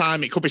concept of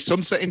time. It could be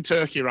sunset in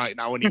Turkey right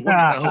now, and he wouldn't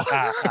know.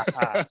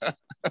 I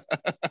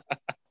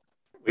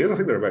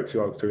think they're about 2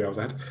 hours, 3 hours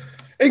ahead.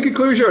 In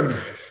conclusion,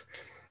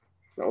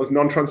 that was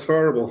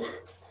non-transferable.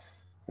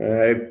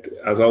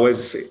 As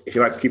always, if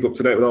you'd like to keep up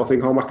to date with all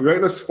things Hallmark of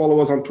Greatness, follow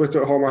us on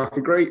Twitter at Hallmark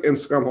of Great,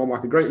 Instagram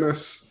Hallmark of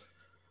Greatness,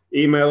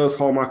 email us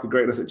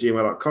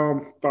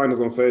hallmarkofgreatness@gmail.com, find us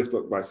on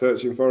Facebook by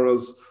searching for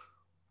us,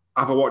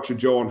 have a watch of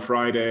Joe on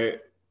Friday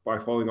by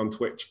following on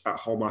Twitch at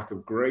Hallmark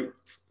of Great.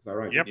 Is that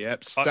right?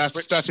 Yep.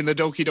 Starting the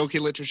Doki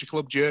Doki Literature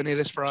Club journey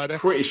this Friday.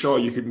 Pretty sure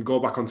you can go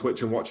back on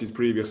Twitch and watch his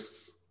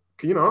previous...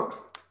 Can you not?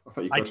 I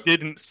thought you could. I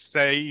didn't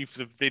save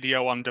the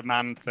video on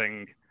demand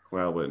thing.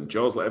 Well, when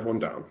Joe's let everyone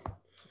down.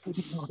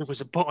 There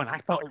was a button. I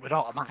thought it would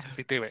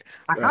automatically do it.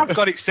 I have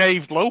got it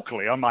saved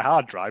locally on my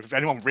hard drive. If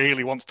anyone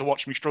really wants to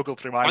watch me struggle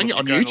through my... Find it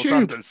on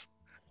YouTube.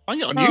 Find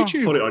it on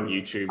YouTube. Put it on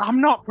YouTube. I'm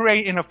not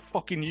creating a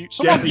fucking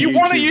YouTube. You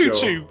want a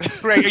YouTube?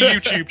 Create a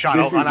YouTube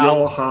channel. This is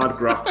your hard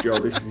graft, Joe.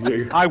 This is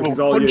you. I will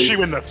punch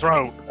you in the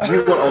throat.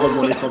 You want all the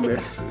money from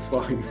this. It's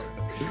fine.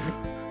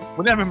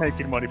 We're never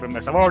making money from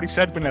this. I've already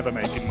said we're never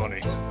making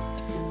money.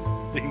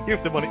 You can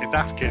give the money to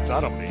Daft Kids. I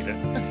don't need it.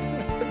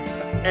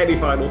 Any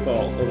final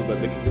thoughts other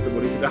than they can give the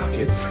money to Daft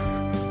Kids?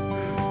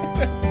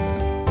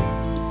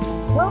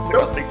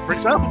 Well, I think for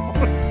example.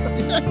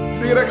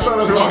 See you next time,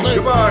 everyone.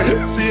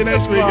 Goodbye. See you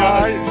next week,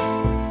 guys.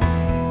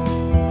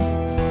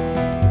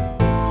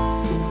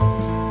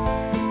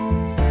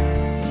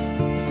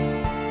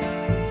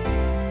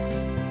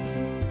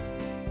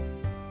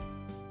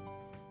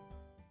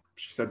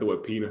 She said the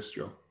word penis,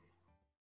 Joe.